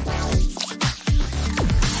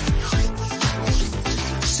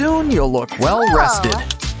 Soon you'll look well rested.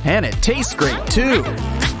 And it tastes great too.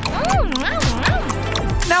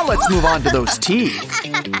 Now let's move on to those teeth.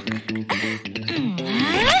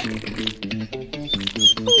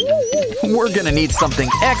 We're gonna need something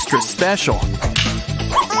extra special.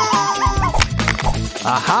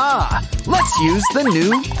 Aha! Let's use the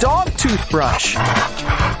new dog toothbrush.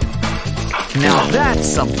 Now that's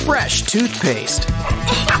some fresh toothpaste.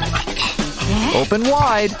 Open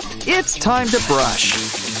wide. It's time to brush.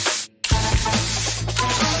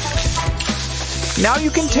 Now you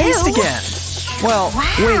can taste again. Well,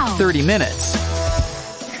 wait 30 minutes.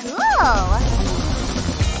 Cool.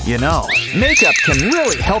 You know, makeup can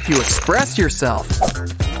really help you express yourself.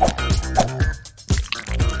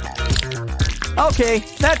 Okay,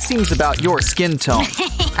 that seems about your skin tone.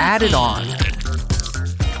 Add it on.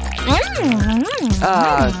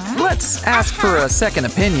 Let's ask for a second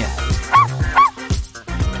opinion.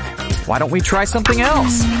 Why don't we try something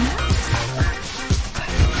else?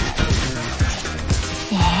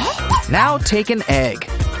 Now take an egg.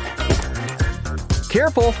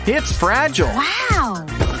 Careful, it's fragile. Wow.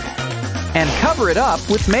 And cover it up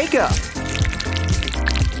with makeup.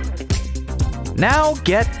 Now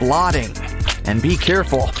get blotting. And be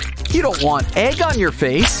careful, you don't want egg on your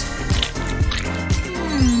face.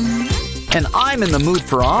 And I'm in the mood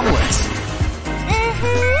for omelets.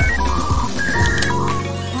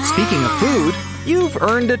 Speaking of food, you've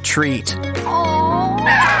earned a treat.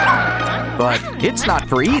 But it's not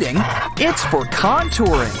for eating, it's for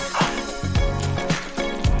contouring.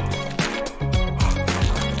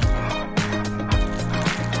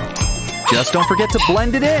 Just don't forget to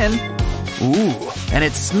blend it in. Ooh, and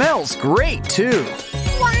it smells great too.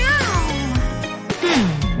 Wow.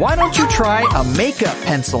 Why don't you try a makeup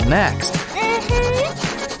pencil next?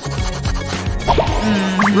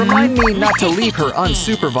 Remind me not to leave her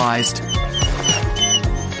unsupervised.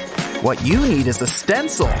 What you need is a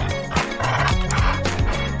stencil.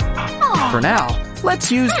 For now, let's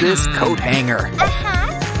use this coat hanger.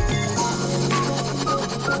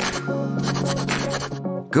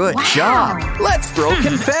 Good job. Let's throw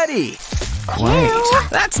confetti. Wait,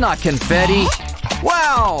 that's not confetti.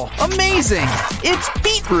 Wow, amazing. It's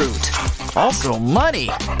beetroot. Also money,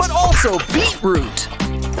 but also beetroot.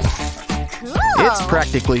 It's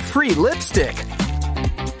practically free lipstick.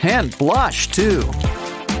 And blush, too.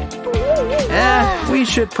 We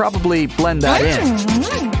should probably blend that in.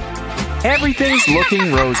 Everything's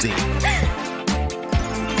looking rosy.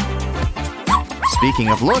 Speaking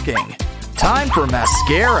of looking, time for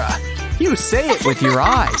mascara. You say it with your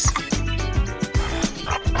eyes.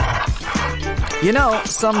 You know,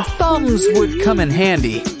 some thumbs would come in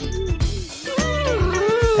handy.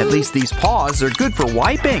 At least these paws are good for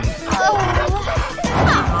wiping.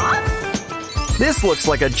 This looks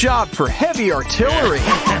like a job for heavy artillery.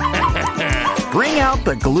 Bring out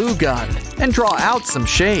the glue gun and draw out some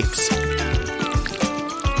shapes.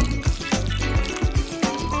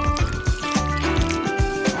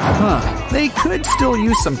 They could still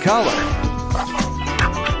use some color.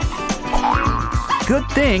 Good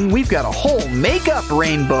thing we've got a whole makeup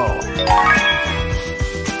rainbow.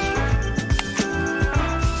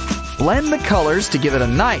 Blend the colors to give it a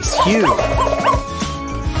nice hue.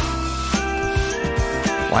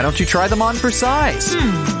 Why don't you try them on for size?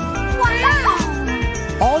 Wow!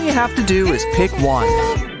 All you have to do is pick one.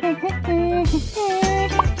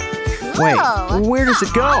 Wait, where does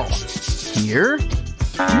it go? Here?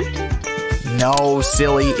 No,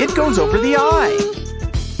 silly, it goes over the eye.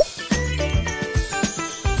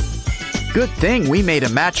 Good thing we made a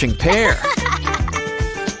matching pair.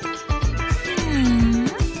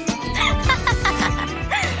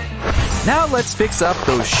 Now let's fix up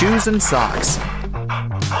those shoes and socks.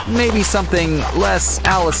 Maybe something less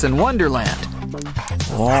Alice in Wonderland.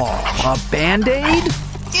 Oh, a Band-Aid?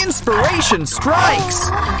 Inspiration strikes!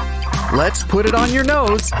 Let's put it on your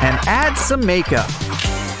nose and add some makeup.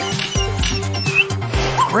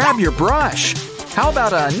 Grab your brush. How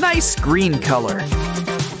about a nice green color?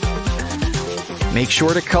 Make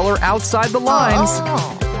sure to color outside the lines.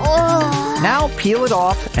 Now peel it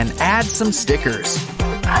off and add some stickers.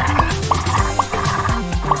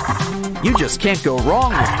 You just can't go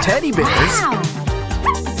wrong with teddy bears.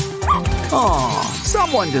 Aw,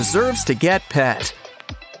 someone deserves to get pet.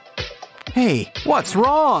 Hey, what's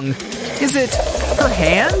wrong? Is it her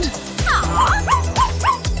hand?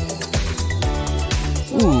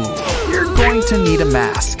 Ooh, you're going to need a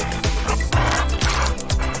mask.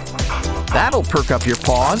 That'll perk up your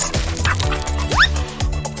paws.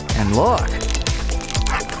 And look.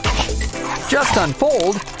 Just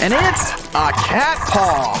unfold, and it's a cat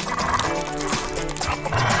paw.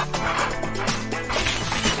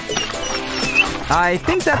 I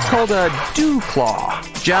think that's called a dew claw.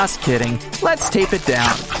 Just kidding. Let's tape it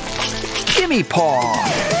down. Gimme paw.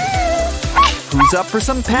 Who's up for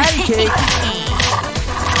some patty cake?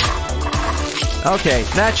 Okay,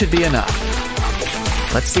 that should be enough.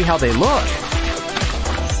 Let's see how they look.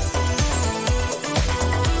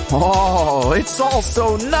 Oh, it's all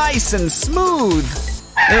so nice and smooth.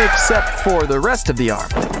 Except for the rest of the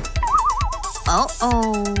arm.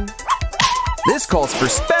 Uh-oh. This calls for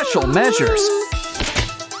special measures.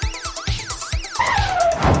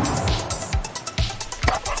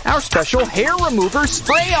 Our special hair remover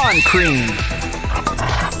spray-on cream.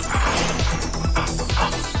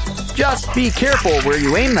 Just be careful where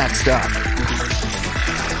you aim that stuff.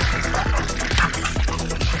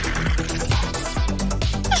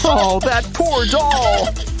 Oh, that poor doll!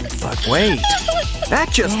 But wait, that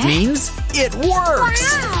just means it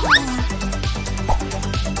works!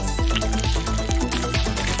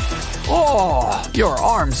 Oh, your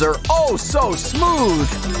arms are oh so smooth!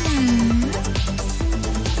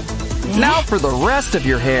 Now for the rest of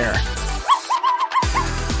your hair.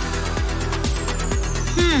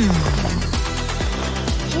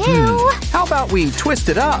 How about we twist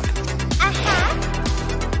it up?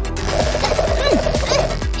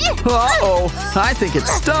 Uh-oh, I think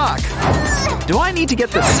it's stuck. Do I need to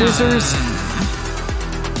get the scissors?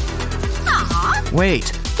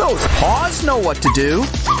 Wait, those paws know what to do.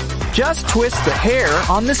 Just twist the hair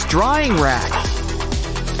on this drying rack.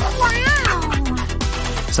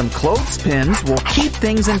 Some clothespins will keep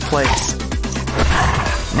things in place.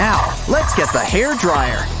 Now, let's get the hair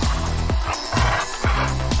dryer.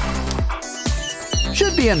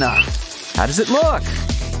 Should be enough. How does it look?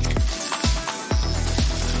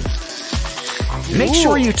 Make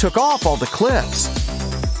sure you took off all the clips.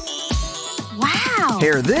 Wow!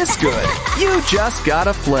 Hair this good, you just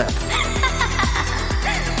gotta flip.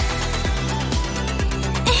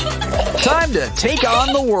 Time to take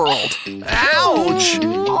on the world. Ouch!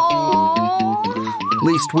 At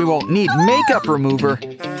least we won't need makeup remover.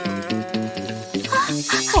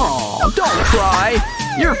 Oh, don't cry.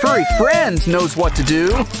 Your furry friend knows what to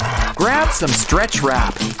do. Grab some stretch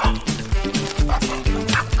wrap.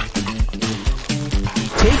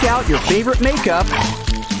 Take out your favorite makeup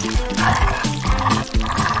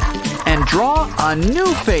and draw a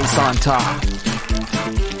new face on top.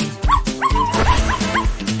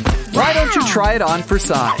 Why don't you try it on for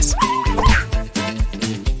size?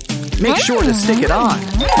 Make sure to stick it on.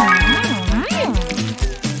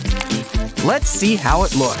 Let's see how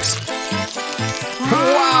it looks.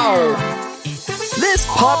 Wow! This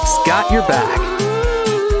pup's got your back.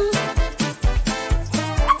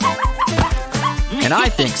 And I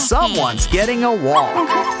think someone's getting a walk.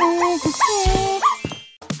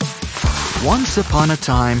 Once upon a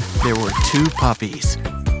time, there were two puppies.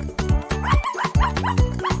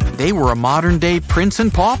 They were a modern-day prince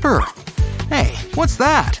and pauper. Hey, what's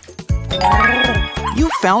that? You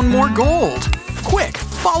found more gold. Quick,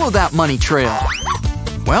 follow that money trail.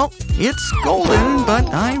 Well, it's golden, but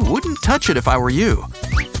I wouldn't touch it if I were you.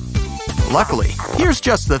 Luckily, here's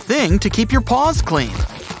just the thing to keep your paws clean.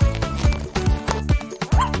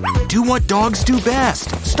 Do what dogs do best.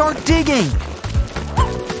 Start digging.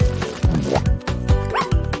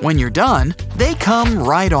 When you're done, they come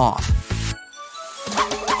right off.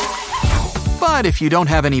 But if you don't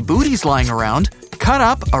have any booties lying around, cut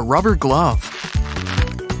up a rubber glove.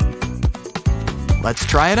 Let's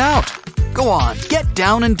try it out. Go on, get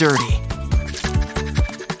down and dirty.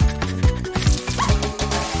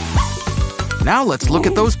 Now let's look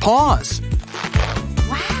at those paws.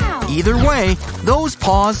 Wow. Either way, those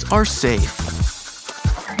paws are safe.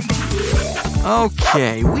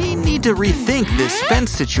 Okay, we need to rethink this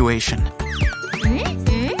fence situation.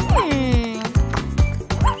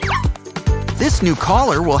 This new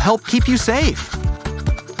collar will help keep you safe.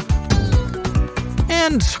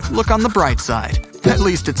 And look on the bright side. At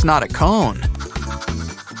least it's not a cone.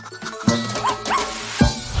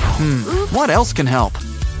 What else can help?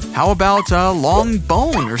 How about a long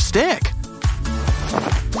bone or stick?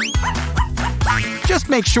 Just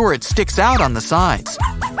make sure it sticks out on the sides.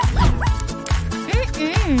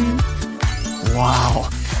 Wow,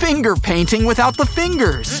 finger painting without the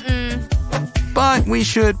fingers. But we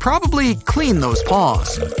should probably clean those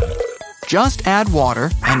paws. Just add water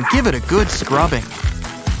and give it a good scrubbing.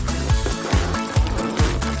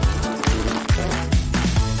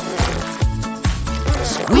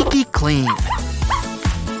 Squeaky clean.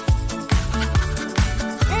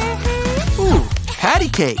 Ooh, patty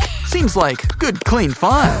cake. Seems like good clean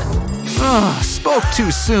fun. Ugh, spoke too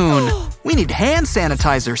soon. We need hand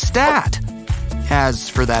sanitizer stat. As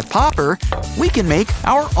for that popper, we can make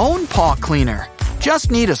our own paw cleaner.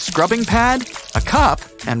 Just need a scrubbing pad, a cup,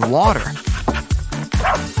 and water.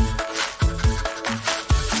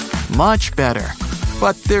 Much better.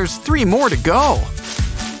 But there's 3 more to go.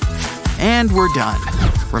 And we're done.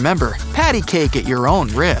 Remember, patty cake at your own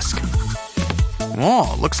risk.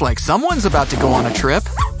 Oh, looks like someone's about to go on a trip.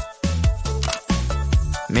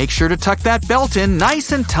 Make sure to tuck that belt in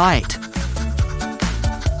nice and tight.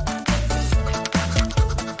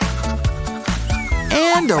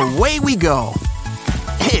 And away we go.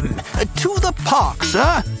 To the park,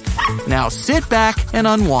 sir. Now sit back and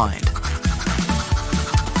unwind.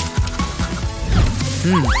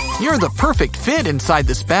 You're the perfect fit inside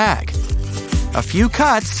this bag. A few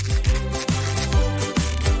cuts.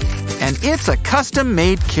 And it's a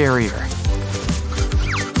custom-made carrier.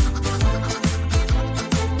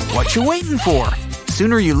 What you waiting for?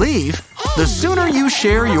 Sooner you leave, the sooner you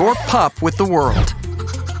share your pup with the world.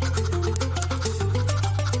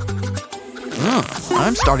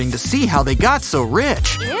 I'm starting to see how they got so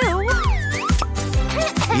rich. Ew.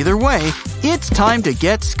 Either way, it's time to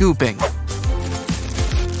get scooping.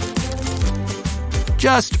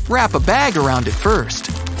 Just wrap a bag around it first.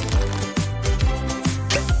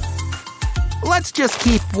 Let's just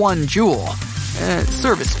keep 1 jewel,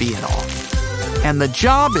 service fee and all. And the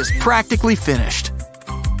job is practically finished.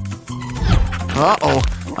 Uh-oh,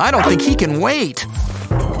 I don't think he can wait.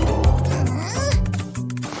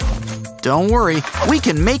 Don't worry, we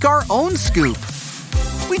can make our own scoop.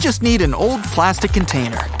 We just need an old plastic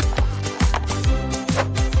container.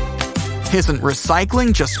 Isn't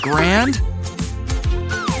recycling just grand?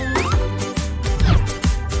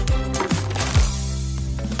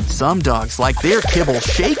 Some dogs like their kibble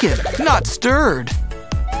shaken, not stirred.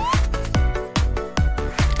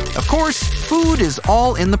 Of course, food is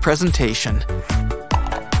all in the presentation.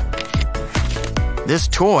 This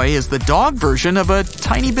toy is the dog version of a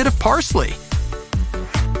tiny bit of parsley.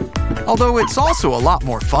 Although it's also a lot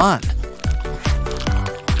more fun.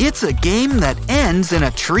 It's a game that ends in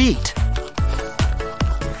a treat.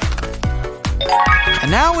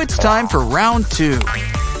 And now it's time for round 2.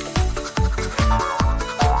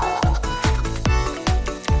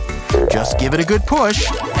 Just give it a good push,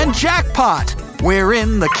 and jackpot! We're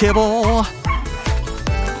in the kibble.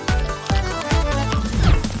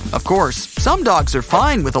 Of course, some dogs are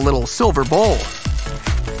fine with a little silver bowl.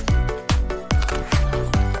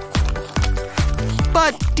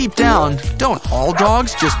 But deep down, don't all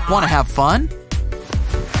dogs just want to have fun?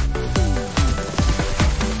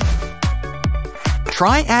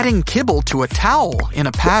 Try adding kibble to a towel in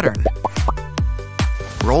a pattern.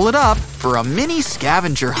 Roll it up for a mini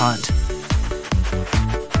scavenger hunt.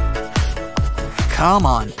 Come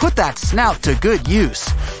on, put that snout to good use.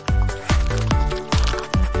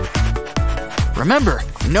 Remember,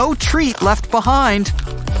 no treat left behind.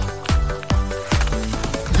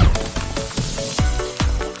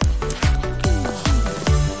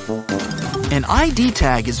 An ID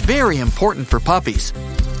tag is very important for puppies.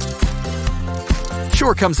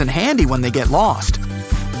 Sure comes in handy when they get lost.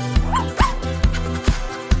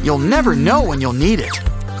 You'll never know when you'll need it.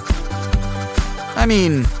 I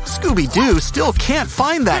mean, Scooby-Doo still can't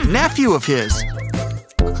find that nephew of his.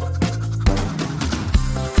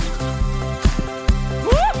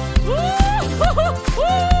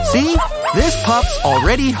 See? This pup's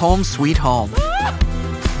already home sweet home.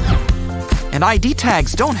 And ID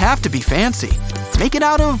tags don't have to be fancy. Make it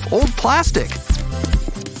out of old plastic.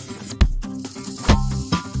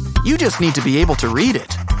 You just need to be able to read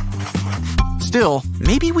it. Still,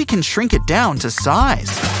 maybe we can shrink it down to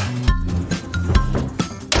size.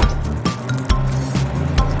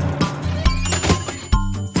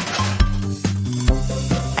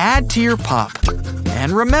 Add to your pup.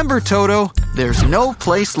 And remember, Toto, there's no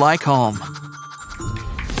place like home.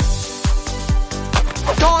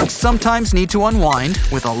 Dogs sometimes need to unwind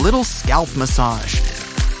with a little scalp massage.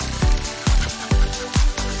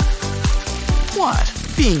 What?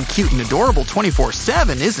 Being cute and adorable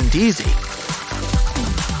 24/7 isn't easy.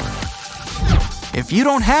 If you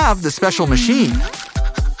don't have the special machine,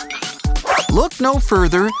 look no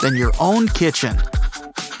further than your own kitchen.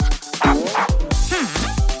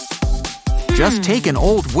 Just take an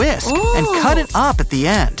old whisk and cut it up at the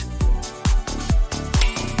end.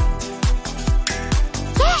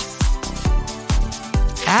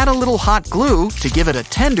 Add a little hot glue to give it a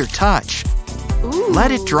tender touch.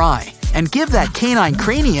 Let it dry and give that canine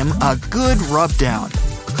cranium a good rub down.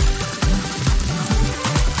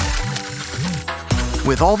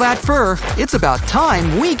 With all that fur, it's about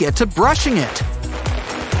time we get to brushing it.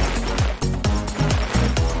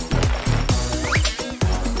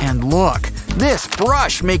 And look, this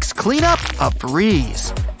brush makes cleanup a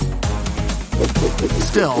breeze.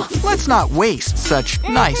 Still, let's not waste such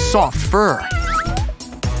nice soft fur.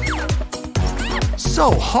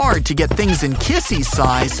 So hard to get things in Kissy's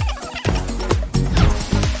size.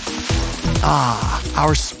 Ah,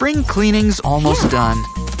 our spring cleaning's almost done.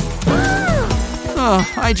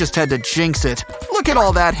 I just had to jinx it. Look at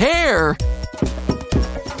all that hair!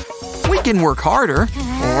 We can work harder,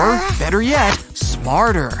 or better yet,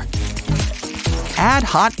 smarter. Add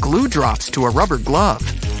hot glue drops to a rubber glove.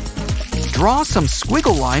 Draw some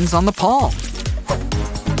squiggle lines on the palm.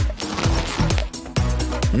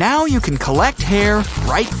 Now you can collect hair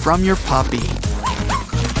right from your puppy.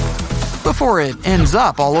 Before it ends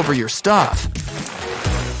up all over your stuff.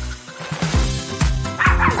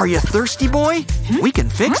 Are you thirsty, boy? We can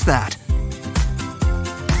fix that.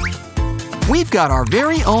 We've got our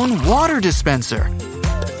very own water dispenser.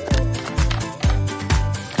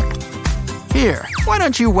 Here, why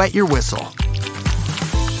don't you wet your whistle?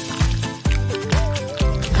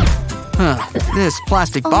 This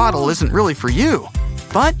plastic bottle isn't really for you,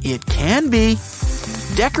 but it can be.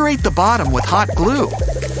 Decorate the bottom with hot glue.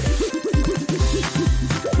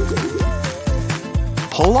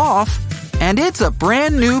 Pull off, and it's a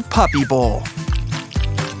brand new puppy bowl.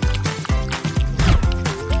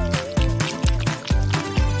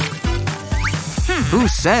 Who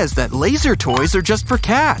says that laser toys are just for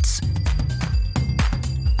cats?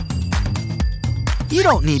 You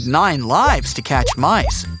don't need 9 lives to catch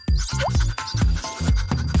mice.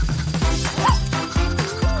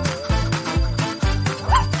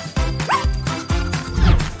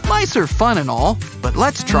 Mice are fun and all, but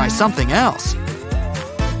let's try something else.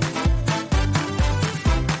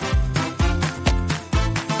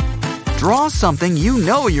 Draw something you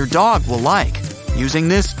know your dog will like, using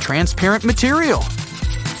this transparent material.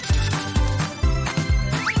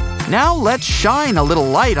 Now let's shine a little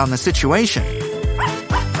light on the situation.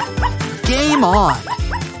 Game on!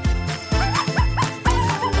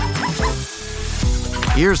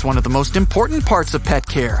 Here's one of the most important parts of pet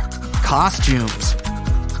care: costumes.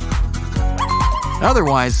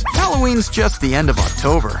 Otherwise, Halloween's just the end of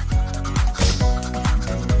October.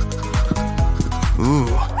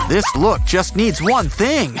 Ooh, this look just needs one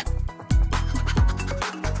thing.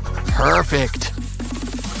 Perfect.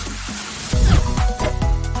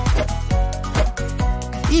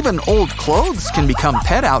 Even old clothes can become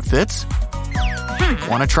pet outfits.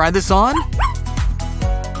 Want to try this on?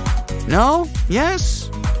 No? Yes?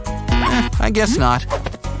 I guess not.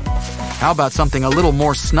 How about something a little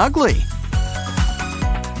more snuggly?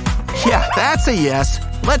 Yeah, that's a yes.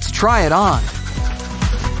 Let's try it on.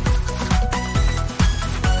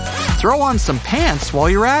 Throw on some pants while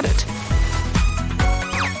you're at it.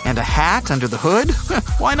 And a hat under the hood?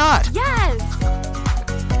 Why not? Yes!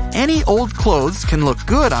 Any old clothes can look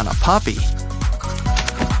good on a puppy.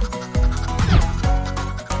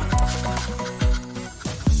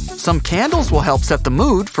 Some candles will help set the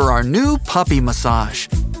mood for our new puppy massage.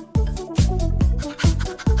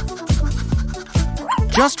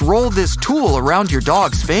 Just roll this tool around your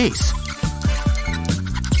dog's face.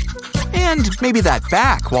 And maybe that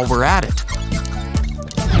back while we're at it.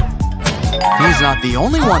 He's not the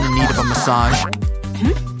only one in need of a massage.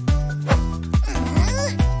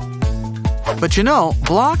 But you know,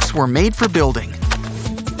 blocks were made for building.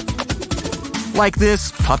 Like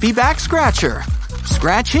this puppy back scratcher.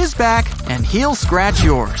 Scratch his back, and he'll scratch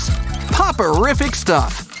yours. Popperific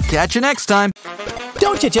stuff. Catch you next time.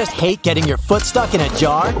 Don't you just hate getting your foot stuck in a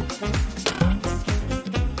jar?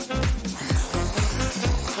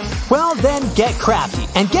 Well, then get crafty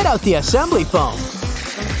and get out the assembly foam.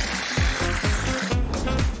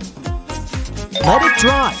 Let it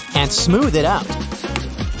dry and smooth it out.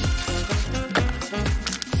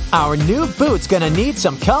 Our new boot's gonna need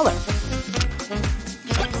some color.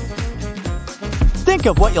 Think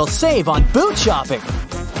of what you'll save on boot shopping.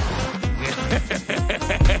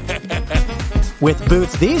 With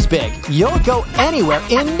boots these big, you'll go anywhere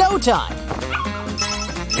in no time.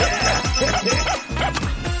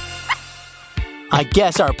 I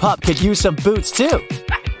guess our pup could use some boots too.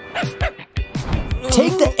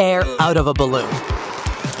 Take the air out of a balloon.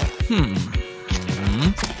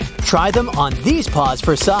 Try them on these paws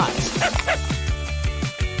for size.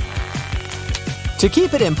 To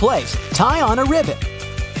keep it in place, tie on a ribbon.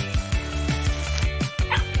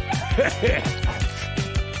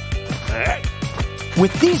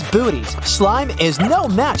 With these booties, slime is no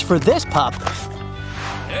match for this pup.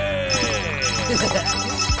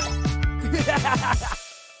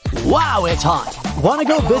 Wow, it's hot. Want to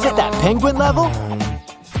go visit that penguin level?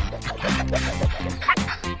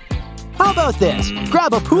 How about this?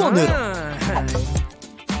 Grab a pool noodle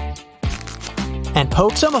and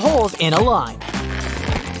poke some holes in a line.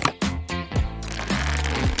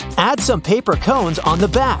 Add some paper cones on the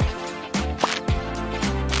back.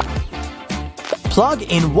 Plug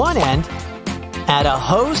in one end, add a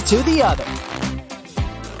hose to the other.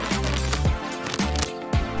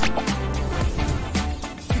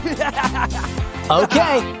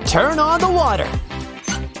 Okay, turn on the water.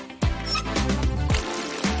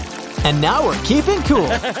 And now we're keeping cool.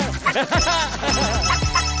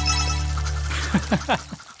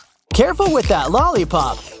 Careful with that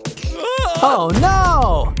lollipop. Oh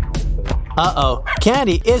no! Uh-oh,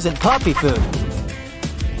 candy isn't puppy food.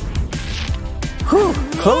 Whew,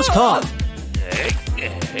 close call.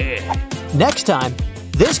 Next time,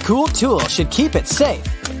 this cool tool should keep it safe.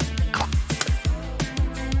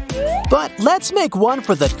 But let's make one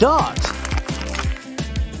for the dogs.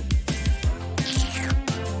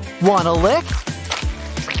 Want a lick?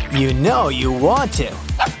 You know you want to.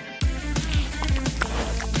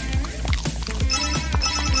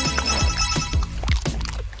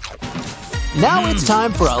 Now it's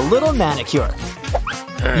time for a little manicure.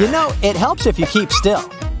 You know, it helps if you keep still.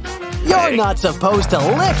 You're not supposed to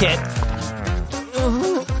lick it.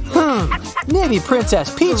 Maybe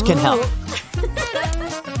Princess Peach can help.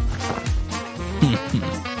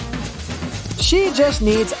 She just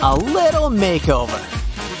needs a little makeover.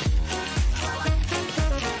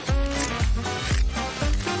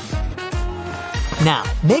 Now,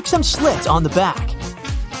 make some slits on the back.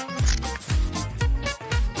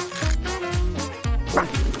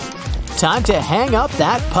 Time to hang up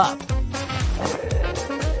that pup.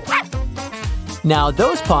 Now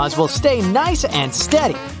those paws will stay nice and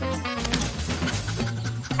steady.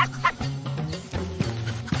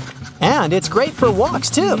 And it's great for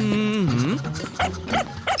walks too.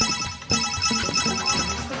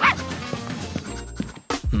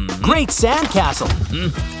 Great sandcastle.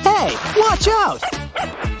 Hey, watch out!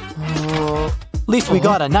 At least we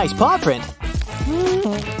got a nice paw print.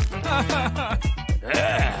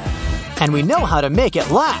 And we know how to make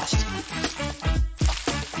it last.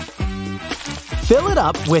 Fill it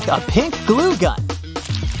up with a pink glue gun.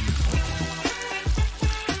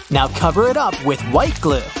 Now cover it up with white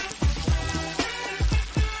glue.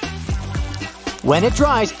 When it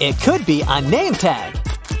dries, it could be a name tag.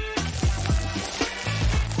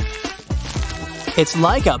 It's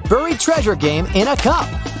like a buried treasure game in a cup.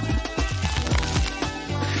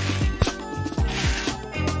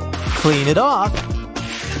 Clean it off.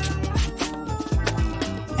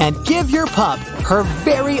 And give your pup her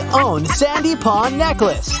very own sandy paw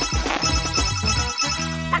necklace.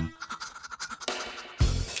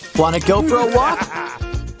 Want to go for a walk?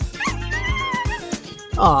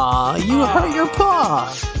 Aw, you hurt your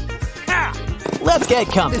paw. Let's get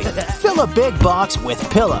comfy. Fill a big box with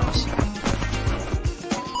pillows.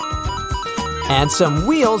 And some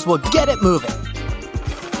wheels will get it moving.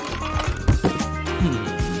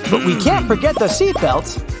 But we can't forget the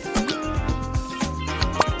seatbelts.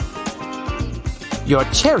 Your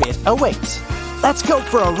chariot awaits. Let's go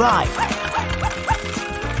for a ride.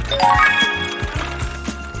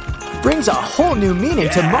 Brings a whole new meaning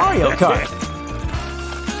to Mario Kart.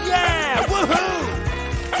 Yeah! Woohoo!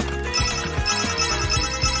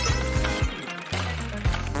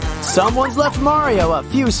 Someone's left Mario a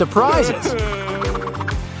few surprises.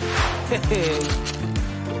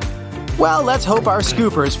 Well, let's hope our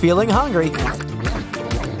scooper's feeling hungry.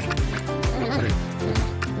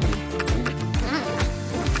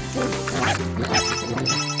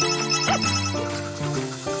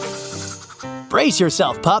 Brace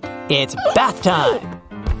yourself, pup. It's bath time.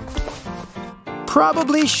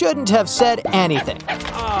 Probably shouldn't have said anything.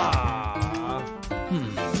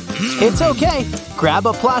 It's okay. Grab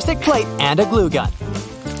a plastic plate and a glue gun.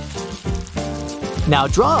 Now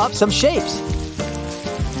draw up some shapes.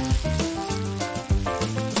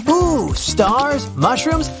 Ooh, stars,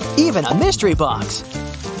 mushrooms, even a mystery box.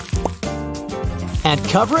 And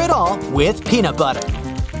cover it all with peanut butter.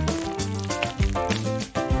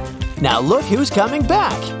 Now look who's coming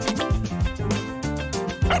back.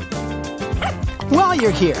 While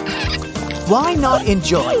you're here, why not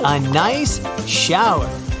enjoy a nice shower?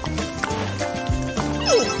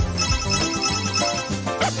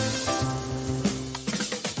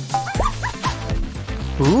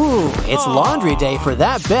 Ooh, it's laundry day for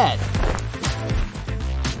that bed.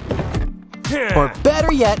 Or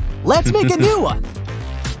better yet, let's make a new one.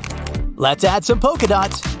 Let's add some polka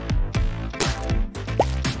dots.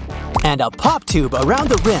 And a pop tube around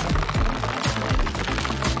the rim.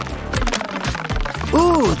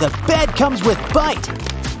 Ooh, the bed comes with bite.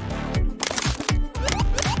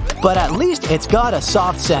 But at least it's got a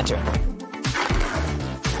soft center.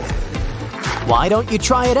 Why don't you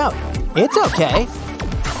try it out? It's okay.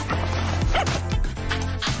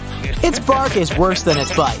 Its bark is worse than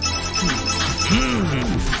its bite.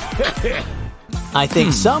 I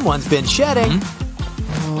think someone's been shedding.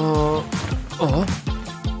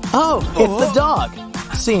 Oh, it's the dog.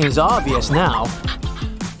 Seems obvious now.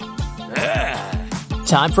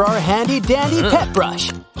 Time for our handy-dandy pet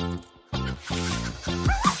brush.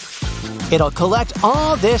 It'll collect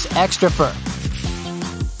all this extra fur.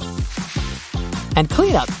 And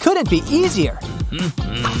cleanup couldn't be easier.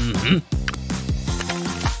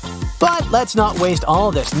 But let's not waste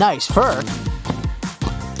all this nice fur.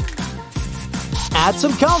 Add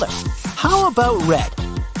some color. How about red?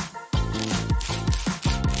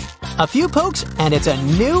 A few pokes and it's a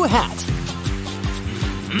new hat.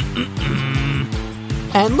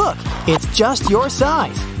 And look, it's just your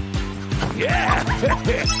size.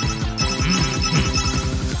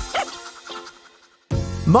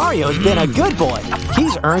 Mario's been a good boy.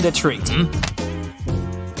 He's earned a treat.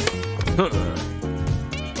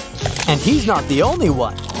 And he's not the only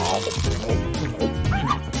one.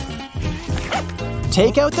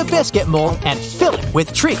 Take out the biscuit mold and fill it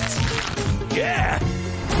with treats.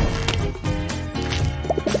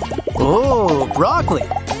 Oh, broccoli.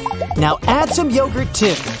 Now add some yogurt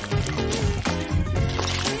too.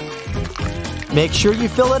 Make sure you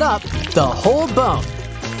fill it up, the whole bone.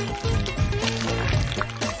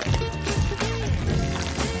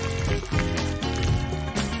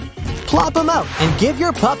 Plop them out and give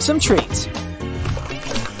your pup some treats.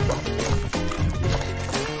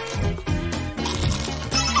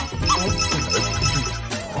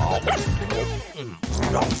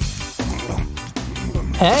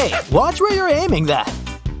 Hey, watch where you're aiming that.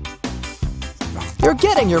 You're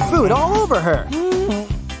getting your food all over her.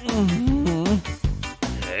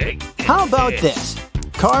 How about this?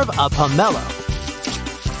 Carve a pomelo.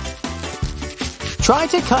 Try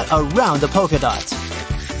to cut around the polka dots.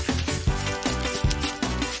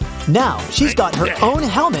 Now she's got her own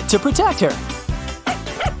helmet to protect her.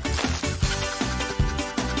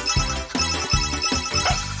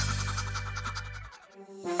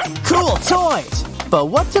 Cool toys! But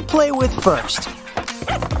what to play with first?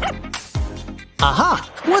 Aha!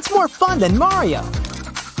 What's more fun than Mario?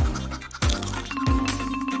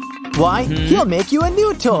 Why, he'll make you a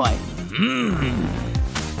new toy.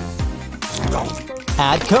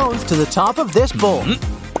 Add cones to the top of this bowl.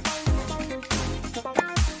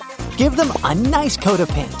 Give them a nice coat of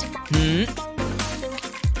paint.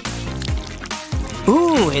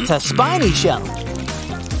 Ooh, it's a spiny shell.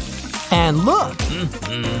 And look!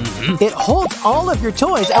 It holds all of your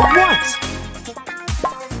toys at once.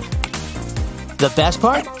 The best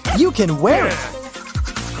part? You can wear it.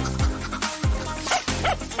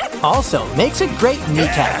 Also makes a great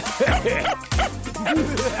kneecap.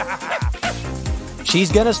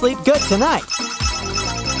 She's gonna sleep good tonight.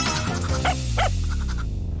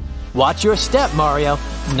 Watch your step, Mario.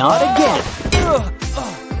 Not again.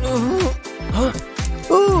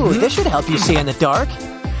 Ooh, this should help you see in the dark.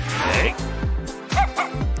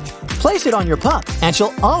 Place it on your pup, and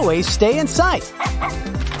she'll always stay in sight.